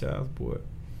pay their child support.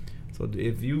 So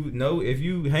if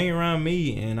you hang around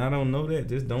me and I don't know that,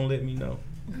 just don't let me know.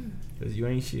 Cause you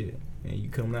ain't shit. And you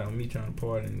coming out with me trying to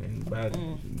party and buy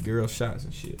girl shots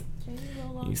and shit.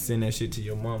 You send that shit to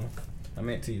your mama. I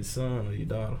meant to your son or your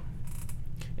daughter.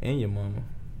 And your mama.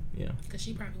 Yeah. Cause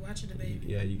she probably watching the baby.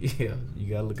 Yeah, you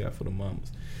gotta look out for the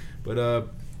mamas. But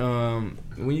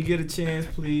when you get a chance,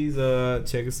 please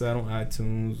check us out on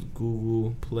iTunes,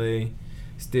 Google Play,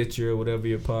 Stitcher, whatever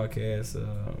your podcast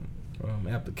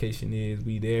application is.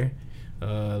 We there.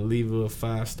 Leave a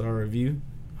 5-star review.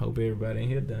 Hope everybody in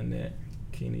here done that.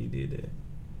 Keena, you did that.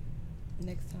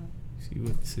 Next time.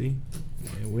 See?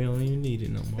 Yeah, we don't even need it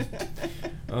no more.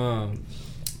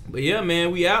 But yeah,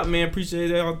 man, we out, man. Appreciate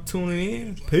y'all tuning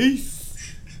in.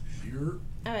 Peace.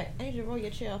 All right, I need you to roll your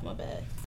chair off my bag.